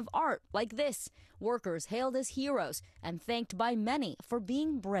form of art like this. Workers hailed as heroes and thanked by many for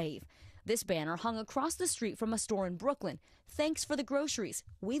being brave. This banner hung across the street from a store in Brooklyn. Thanks for the groceries.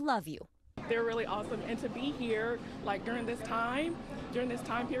 We love you. They're really awesome, and to be here like during this time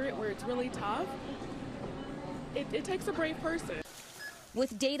period where it's really tough, it takes a brave person.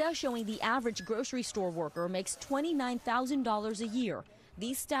 With data showing the average grocery store worker makes $29,000 a year,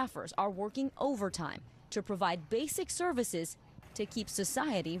 these staffers are working overtime to provide basic services to keep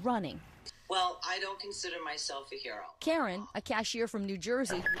society running. Well, I don't consider myself a hero. Karen, a cashier from New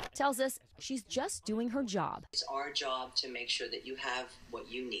Jersey, tells us she's just doing her job. It's our job to make sure that you have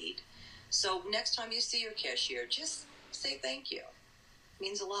what you need. So next time you see your cashier, just say thank you. It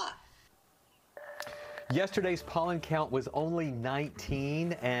means a lot. Yesterday's pollen count was only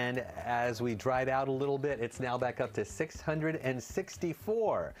 19, and as we dried out a little bit, it's now back up to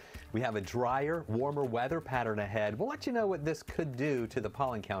 664. We have a drier, warmer weather pattern ahead. We'll let you know what this could do to the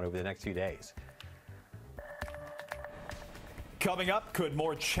pollen count over the next few days. Coming up, could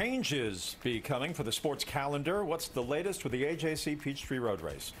more changes be coming for the sports calendar? What's the latest with the AJC Peachtree Road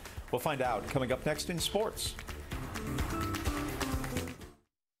Race? We'll find out coming up next in sports.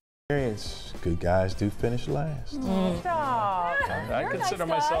 Good guys do finish last. I consider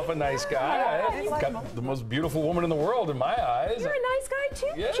myself a nice guy. I've got the most beautiful woman in the world in my eyes. You're a nice guy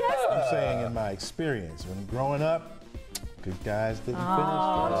too, Yeah. I'm saying in my experience, when growing up, good guys didn't finish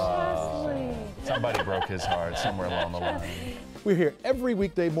last. Somebody broke his heart somewhere along the line. We're here every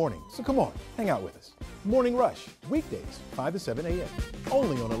weekday morning, so come on, hang out with us. Morning Rush, weekdays, 5 to 7 a.m.,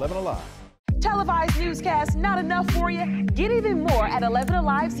 only on 11Alive. Televised newscasts not enough for you? Get even more at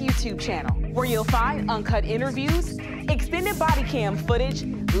 11Alive's YouTube channel, where you'll find uncut interviews, extended body cam footage,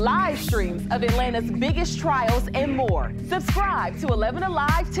 live streams of Atlanta's biggest trials, and more. Subscribe to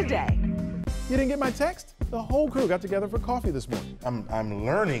 11Alive today. You didn't get my text? The whole crew got together for coffee this morning. I'm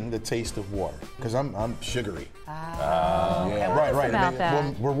learning the taste of water because I'm sugary. Yeah, right. About that.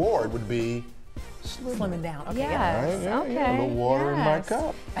 Well, reward would be Slimming down. Okay. Yes. yeah, Okay. a little water in my Yes.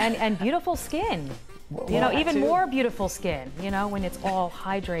 cup. And beautiful skin. Even more beautiful skin, when it's all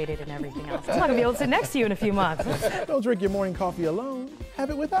hydrated and everything else. I'm not going to be able to sit next to you in a few months. Don't drink your morning coffee alone. Have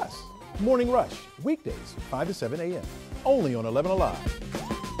it with us. Morning Rush, weekdays, 5 to 7 a.m., only on 11Alive.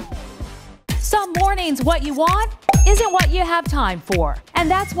 Some mornings, what you want isn't what you have time for. And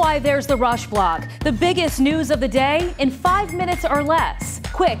that's why there's the Rush Blog, the biggest news of the day in 5 minutes or less.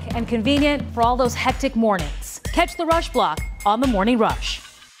 Quick and convenient for all those hectic mornings. Catch the Rush Blog on the Morning Rush.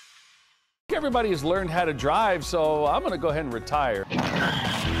 Everybody has learned how to drive, so I'm going to go ahead and retire.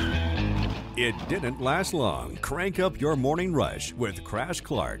 It didn't last long. Crank up your morning rush with Crash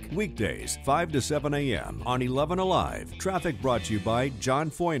Clark. Weekdays, 5 to 7 a.m. on 11Alive. Traffic brought to you by John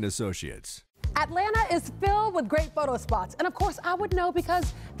Foy & Associates. Atlanta is filled with great photo spots. And of course, I would know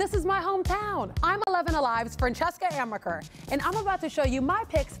because this is my hometown. I'm 11Alive's Francesca Amaker, and I'm about to show you my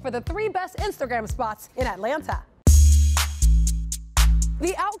picks for the 3 best Instagram spots in Atlanta.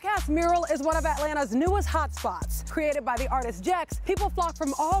 The Outcast mural is one of Atlanta's newest hotspots. Created by the artist Jex, people flock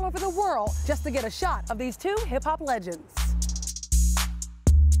from all over the world just to get a shot of these 2 hip-hop legends.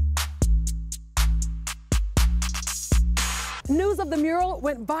 News of the mural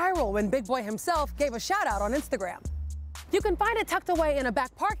went viral when Big Boy himself gave a shout out on Instagram. You can find it tucked away in a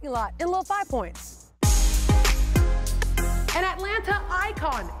back parking lot in Little 5 Points. An Atlanta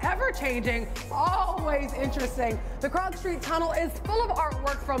icon, ever-changing, always interesting. The Krog Street Tunnel is full of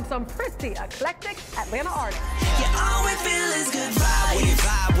artwork from some pretty eclectic Atlanta artists. Yeah, all we feel is good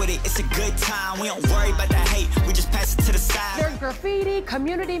vibe with it. It's a good time. We don't worry about the hate. We just pass it to the side. There's graffiti,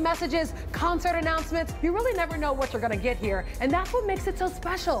 community messages, concert announcements. You really never know what you're gonna get here, and that's what makes it so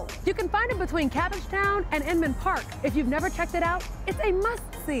special. You can find it between Cabbagetown and Inman Park. If you've never checked it out, it's a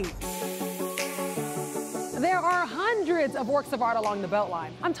must-see. There are hundreds of works of art along the Beltline.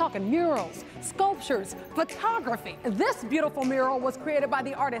 I'm talking murals, sculptures, photography. This beautiful mural was created by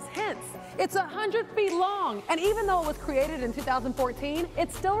the artist Hence. It's 100 feet long, and even though it was created in 2014,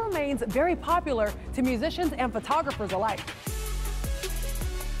 it still remains very popular to musicians and photographers alike.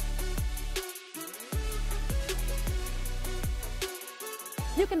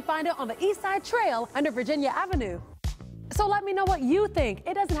 You can find it on the East Side Trail under Virginia Avenue. So let me know what you think.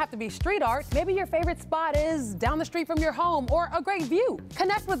 It doesn't have to be street art. Maybe your favorite spot is down the street from your home or a great view.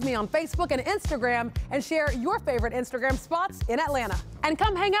 Connect with me on Facebook and Instagram and share your favorite Instagram spots in Atlanta. And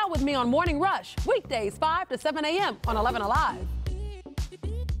come hang out with me on Morning Rush, weekdays 5 to 7 a.m. on 11Alive.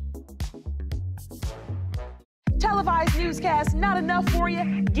 Televised newscasts not enough for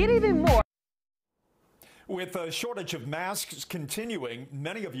you? Get even more. With a shortage of masks continuing,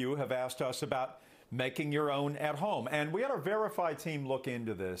 many of you have asked us about making your own at home. And we had our Verify team look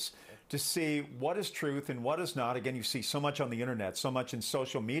into this to see what is truth and what is not. Again, you see so much on the internet, so much in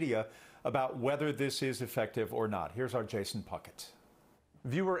social media about whether this is effective or not. Here's our Jason Puckett.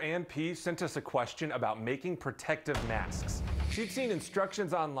 Viewer Ann P. sent us a question about making protective masks. She'd seen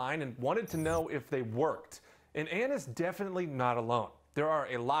instructions online and wanted to know if they worked. And Ann is definitely not alone. There are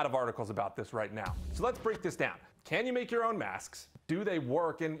a lot of articles about this right now. So let's break this down. Can you make your own masks? Do they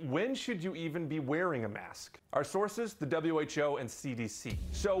work? And when should you even be wearing a mask? Our sources, the WHO and CDC.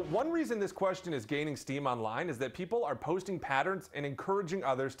 So one reason this question is gaining steam online is that people are posting patterns and encouraging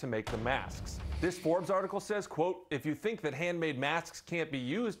others to make the masks. This Forbes article says, quote, if you think that handmade masks can't be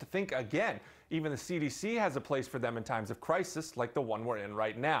used, think again. Even the CDC has a place for them in times of crisis like the one we're in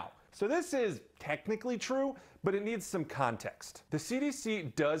right now. So this is technically true, but it needs some context. The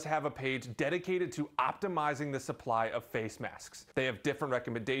CDC does have a page dedicated to optimizing the supply of face masks. They have different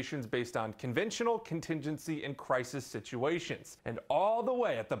recommendations based on conventional, contingency, and crisis situations. And all the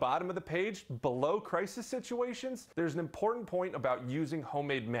way at the bottom of the page, below crisis situations, there's an important point about using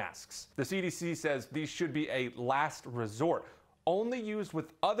homemade masks. The CDC says these should be a last resort, only used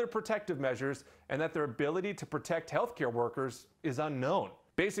with other protective measures, and that their ability to protect healthcare workers is unknown.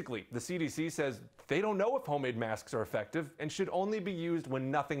 Basically, the CDC says they don't know if homemade masks are effective and should only be used when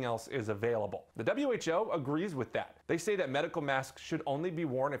nothing else is available. The WHO agrees with that. They say that medical masks should only be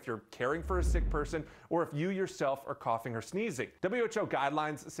worn if you're caring for a sick person or if you yourself are coughing or sneezing. WHO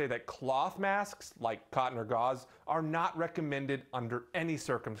guidelines say that cloth masks, like cotton or gauze, are not recommended under any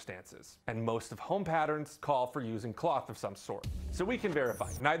circumstances. And most of home patterns call for using cloth of some sort. So we can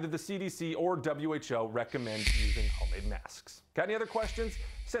verify, neither the CDC or WHO recommend using homemade masks. Got any other questions?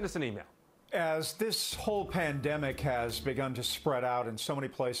 Send us an email. As this whole pandemic has begun to spread out in so many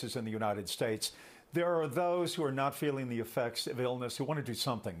places in the United States, there are those who are not feeling the effects of illness who want to do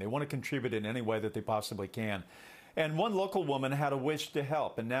something. They want to contribute in any way that they possibly can. And one local woman had a wish to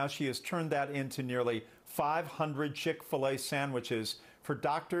help, and now she has turned that into nearly 500 Chick-fil-A sandwiches for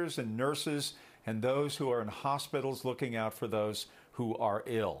doctors and nurses and those who are in hospitals looking out for those who are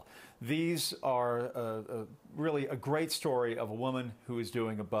ill. These are really a great story of a woman who is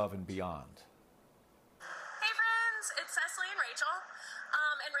doing above and beyond. Hey friends, it's Cecily and Rachel.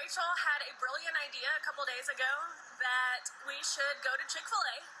 And Rachel had a brilliant idea a couple days ago that we should go to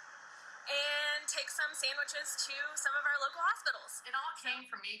Chick-fil-A and take some sandwiches to some of our local hospitals. It all came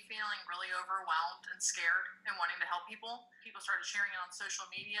from me feeling really overwhelmed and scared and wanting to help people. People started sharing it on social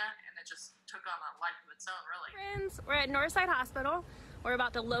media and it just took on a life of its own, really. Friends, we're at Northside Hospital. We're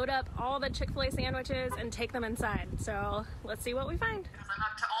about to load up all the Chick-fil-A sandwiches and take them inside. So let's see what we find. I'm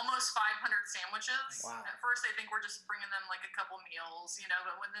up to almost 500 sandwiches. Wow. At first they think we're just bringing them like a couple meals, you know,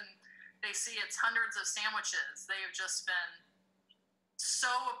 but when then they see it's hundreds of sandwiches, they have just been so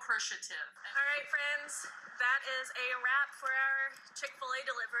appreciative. All right, friends, that is a wrap for our Chick-fil-A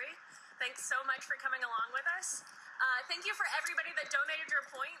delivery. Thanks so much for coming along with us. Thank you for everybody that donated your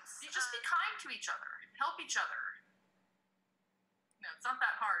points. You just be kind to each other, help each other. You know, it's not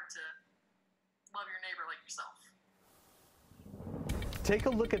that hard to love your neighbor like yourself. Take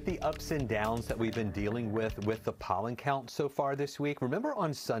a look at the ups and downs that we've been dealing with the pollen count so far this week. Remember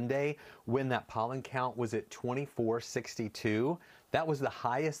on Sunday when that pollen count was at 2462? That was the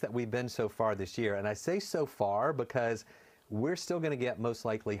highest that we've been so far this year. And I say so far because we're still going to get most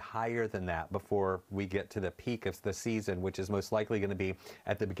likely higher than that before we get to the peak of the season, which is most likely going to be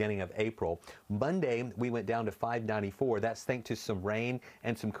at the beginning of April. Monday, we went down to 594. That's thanks to some rain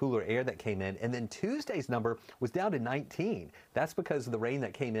and some cooler air that came in. And then Tuesday's number was down to 19. That's because the rain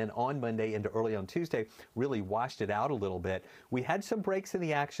that came in on Monday into early on Tuesday really washed it out a little bit. We had some breaks in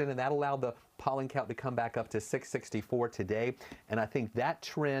the action, and that allowed the pollen count to come back up to 664 today. And I think that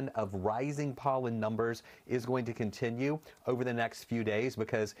trend of rising pollen numbers is going to continue over the next few days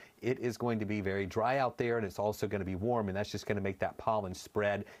because it is going to be very dry out there, and it's also going to be warm, and that's just going to make that pollen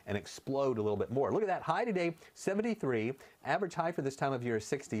spread and explode a little bit more. Look at that high today, 73. Average high for this time of year is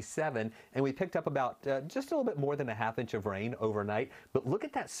 67, and we picked up about just a little bit more than a half inch of rain overnight. But look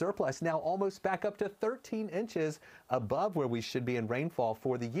at that surplus now almost back up to 13 inches above where we should be in rainfall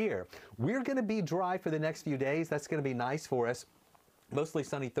for the year. We're going to be dry for the next few days. That's going to be nice for us. Mostly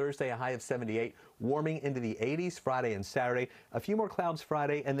sunny Thursday, a high of 78, warming into the 80s Friday and Saturday. A few more clouds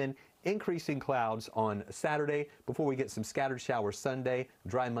Friday, and then increasing clouds on Saturday before we get some scattered showers Sunday,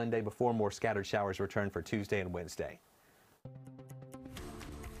 dry Monday before more scattered showers return for Tuesday and Wednesday.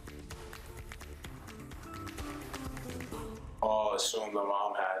 All assumed my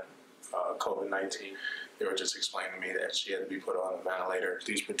mom had COVID-19. They were just explaining to me that she had to be put on a ventilator.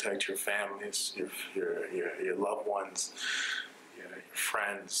 Please protect your families, your loved ones, your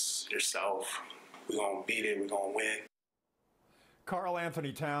friends, yourself. We're going to beat it. We're going to win. Karl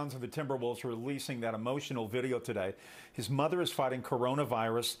Anthony Towns of the Timberwolves releasing that emotional video today. His mother is fighting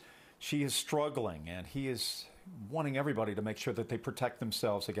coronavirus. She is struggling, and he is wanting everybody to make sure that they protect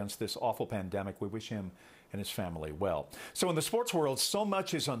themselves against this awful pandemic. We wish him and his family well. So in the sports world, so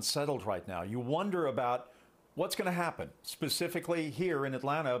much is unsettled right now. You wonder about What's going to happen specifically here in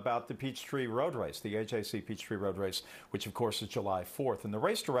Atlanta about the Peachtree Road Race, the AJC Peachtree Road Race, which of course is July 4th. And the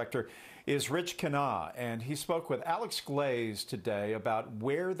race director is Rich Kanah, and he spoke with Alex Glaze today about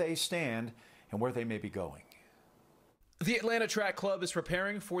where they stand and where they may be going. The Atlanta Track Club is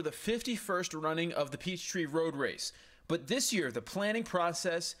preparing for the 51st running of the Peachtree Road Race. But this year, the planning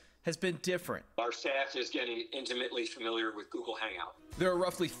process has been different. Our staff is getting intimately familiar with Google Hangout. There are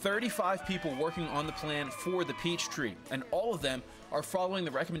roughly 35 people working on the plan for the Peachtree, and all of them are following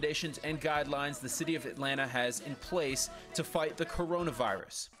the recommendations and guidelines the city of Atlanta has in place to fight the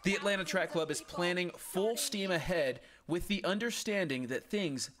coronavirus. The Atlanta Track Club is planning full steam ahead with the understanding that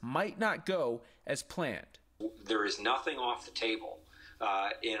things might not go as planned. There is nothing off the table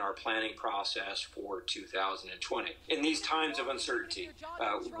in our planning process for 2020. In these times of uncertainty,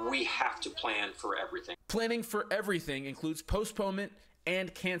 we have to plan for everything. Planning for everything includes postponement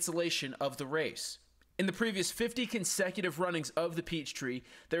and cancellation of the race. In the previous 50 consecutive runnings of the Peachtree,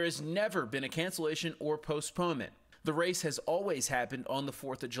 there has never been a cancellation or postponement. The race has always happened on the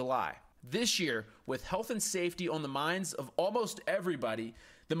 4th of July. This year, with health and safety on the minds of almost everybody,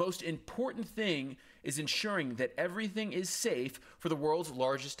 the most important thing is ensuring that everything is safe for the world's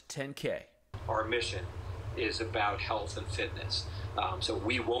largest 10K. Our mission is about health and fitness. So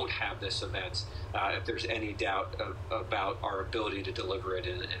we won't have this event if there's any doubt about our ability to deliver it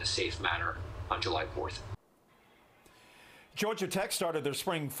in a safe manner on July 4th. Georgia Tech started their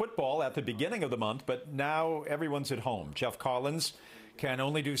spring football at the beginning of the month, but now everyone's at home. Jeff Collins can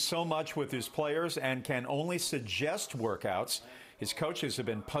only do so much with his players and can only suggest workouts. His coaches have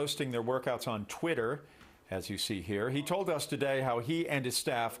been posting their workouts on Twitter, as you see here. He told us today how he and his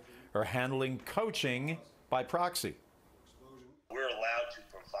staff are handling coaching by proxy. We're allowed to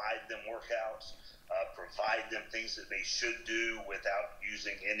provide them workouts, provide them things that they should do without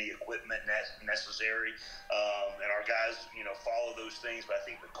using any equipment necessary. And our guys, follow those things. But I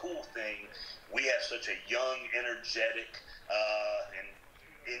think the cool thing, we have such a young, energetic, and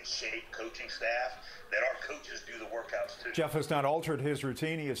in shape coaching staff that our coaches do the workouts too. Jeff has not altered his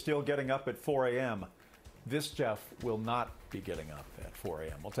routine. He is still getting up at 4 a.m. This Jeff will not be getting up at 4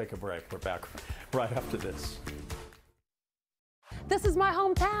 a.m. We'll take a break. We're back right after this. This is my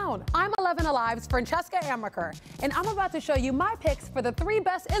hometown. I'm 11Alive's Francesca Amaker, and I'm about to show you my picks for the 3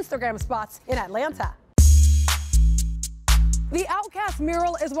 best Instagram spots in Atlanta. The Outcast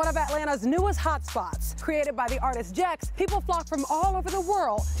mural is one of Atlanta's newest hotspots. Created by the artist Jex, people flock from all over the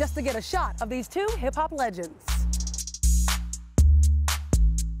world just to get a shot of these 2 hip-hop legends.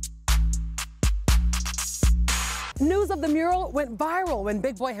 News of the mural went viral when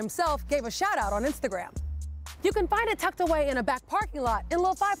Big Boy himself gave a shout-out on Instagram. You can find it tucked away in a back parking lot in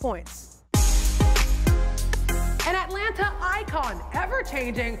Little 5 Points. An Atlanta icon,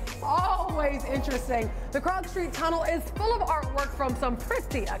 ever-changing, always interesting. The Krog Street Tunnel is full of artwork from some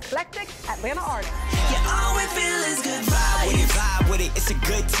pretty eclectic Atlanta artists. Yeah, all we feel is good vibe. When you vibe with it, it's a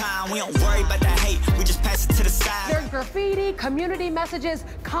good time. We don't worry about the hate, we just pass it to the side. There's graffiti, community messages,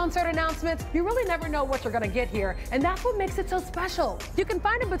 concert announcements. You really never know what you're gonna get here, and that's what makes it so special. You can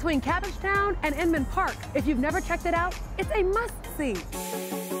find it between Cabbagetown and Inman Park. If you've never checked it out, it's a must-see.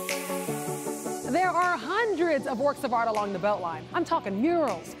 There are hundreds of works of art along the Beltline. I'm talking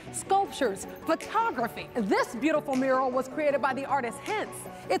murals, sculptures, photography. This beautiful mural was created by the artist Hence.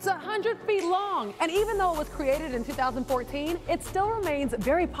 It's 100 feet long, and even though it was created in 2014, it still remains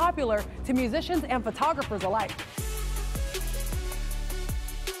very popular to musicians and photographers alike.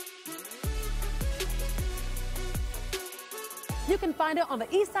 You can find it on the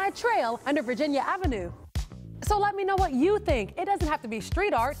East Side Trail under Virginia Avenue. So let me know what you think. It doesn't have to be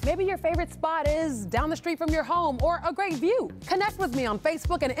street art. Maybe your favorite spot is down the street from your home or a great view. Connect with me on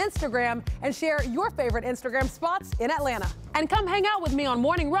Facebook and Instagram and share your favorite Instagram spots in Atlanta. And come hang out with me on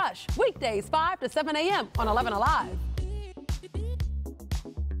Morning Rush, weekdays 5 to 7 a.m. on 11Alive.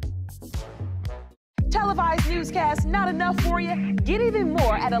 Televised newscasts not enough for you? Get even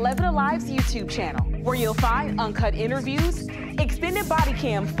more at 11Alive's YouTube channel, where you'll find uncut interviews, extended body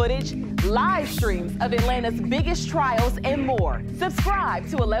cam footage, live streams of Atlanta's biggest trials, and more. Subscribe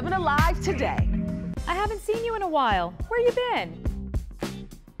to 11Alive today. I haven't seen you in a while. Where you been?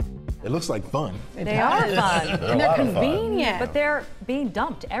 It looks like fun. They are fun. And they're convenient. But they're being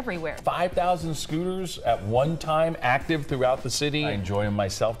dumped everywhere. 5,000 scooters at one time active throughout the city. I enjoy them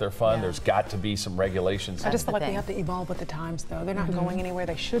myself. They're fun. Yeah. There's got to be some regulations. I just feel like we have to evolve with the times, though. They're not going anywhere.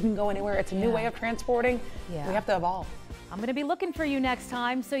 They shouldn't go anywhere. It's a new way of transporting. Yeah. We have to evolve. I'm going to be looking for you next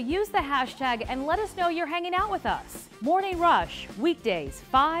time, so use the hashtag and let us know you're hanging out with us. Morning Rush, weekdays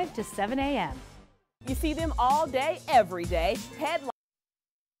 5 to 7 a.m. You see them all day, every day. Headline.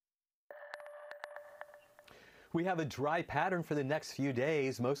 We have a dry pattern for the next few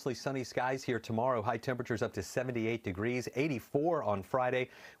days. Mostly sunny skies here tomorrow. High temperatures up to 78 degrees, 84 on Friday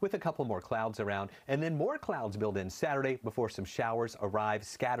with a couple more clouds around. And then more clouds build in Saturday before some showers arrive.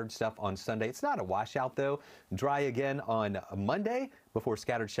 Scattered stuff on Sunday. It's not a washout though. Dry again on Monday before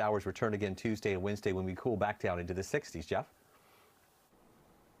scattered showers return again Tuesday and Wednesday when we cool back down into the 60s. Jeff?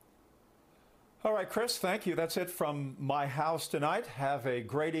 All right, Chris, thank you. That's it from my house tonight. Have a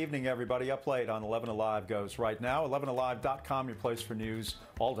great evening, everybody. Up late on 11 Alive goes right now. 11alive.com, your place for news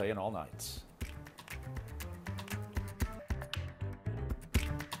all day and all nights.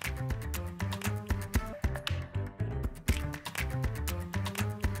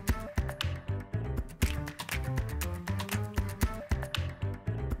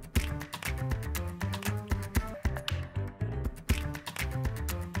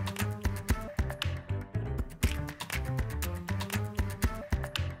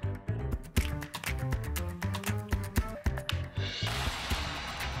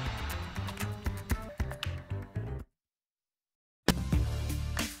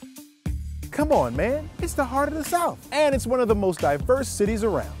 Come on, man. It's the heart of the South. And it's one of the most diverse cities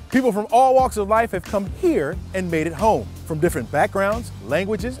around. People from all walks of life have come here and made it home. From different backgrounds,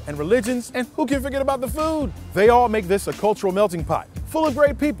 languages, and religions. And who can forget about the food? They all make this a cultural melting pot, full of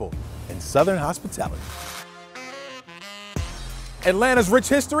great people and Southern hospitality. Atlanta's rich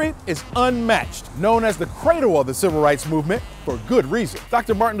history is unmatched, known as the cradle of the civil rights movement for good reason.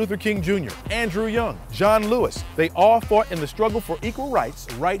 Dr. Martin Luther King Jr., Andrew Young, John Lewis, they all fought in the struggle for equal rights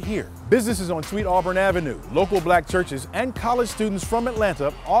right here. Businesses on Sweet Auburn Avenue, local black churches, and college students from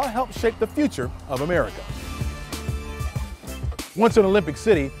Atlanta all helped shape the future of America. Once an Olympic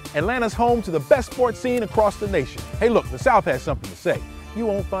city, Atlanta's home to the best sports scene across the nation. Hey look, the South has something to say. You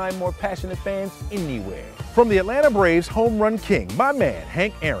won't find more passionate fans anywhere. From the Atlanta Braves home run king, my man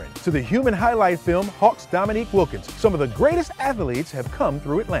Hank Aaron, to the human highlight film Hawks Dominique Wilkins, some of the greatest athletes have come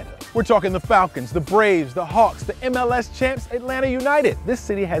through Atlanta. We're talking the Falcons, the Braves, the Hawks, the MLS champs, Atlanta United. This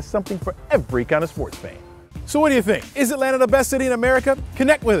city has something for every kind of sports fan. So what do you think? Is Atlanta the best city in America?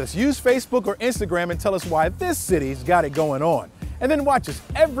 Connect with us. Use Facebook or Instagram and tell us why this city's got it going on. And then watch us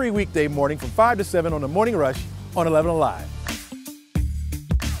every weekday morning from 5 to 7 on The Morning Rush on 11 Alive.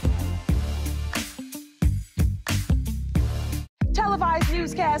 Televised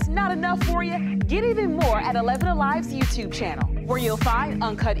newscasts not enough for you? Get even more at 11 Alive's YouTube channel, where you'll find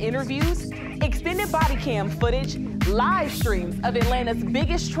uncut interviews, extended body cam footage, live streams of Atlanta's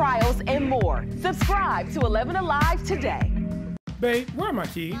biggest trials, and more. Subscribe to 11 Alive today. Babe, where are my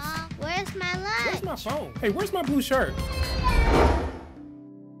keys? Where's my lunch? Where's my phone? Hey, where's my blue shirt?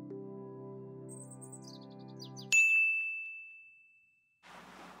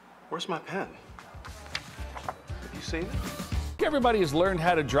 Where's my pen? Have you seen it? Everybody has learned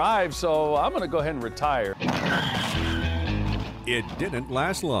how to drive, so I'm going to go ahead and retire. It didn't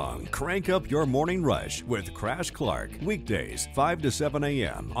last long. Crank up your morning rush with Crash Clark. Weekdays, 5 to 7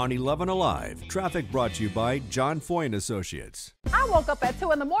 a.m. on 11 Alive. Traffic brought to you by John Foy & Associates. I woke up at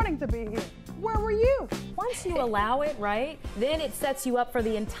 2 in the morning to be here. Where were you? Once you allow it, right, then it sets you up for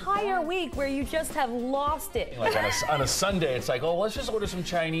the entire week where you just have lost it. Like on a Sunday, it's like, oh, let's just order some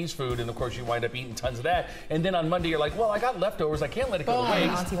Chinese food, and of course you wind up eating tons of that. And then on Monday, you're like, well, I got leftovers. I can't let it go to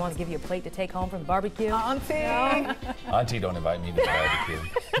waste. Auntie wants to give you a plate to take home from the barbecue. Auntie. No. Auntie, don't invite me to the barbecue.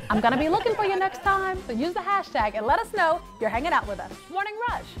 I'm going to be looking for you next time, so use the hashtag and let us know you're hanging out with us. Morning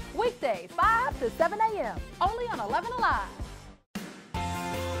Rush, weekdays, 5 to 7 a.m., only on 11 Alive.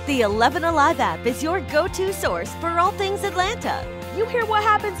 The 11 Alive app is your go-to source for all things Atlanta. You hear what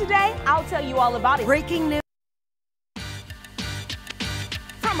happened today? I'll tell you all about it. Breaking news.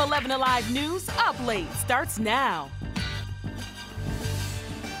 From 11 Alive News, Up Late starts now.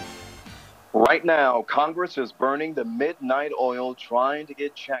 Right now, Congress is burning the midnight oil trying to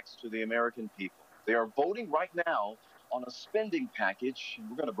get checks to the American people. They are voting right now on a spending package, and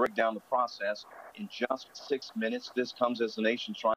we're going to break down the process in just 6 minutes. This comes as the nation tries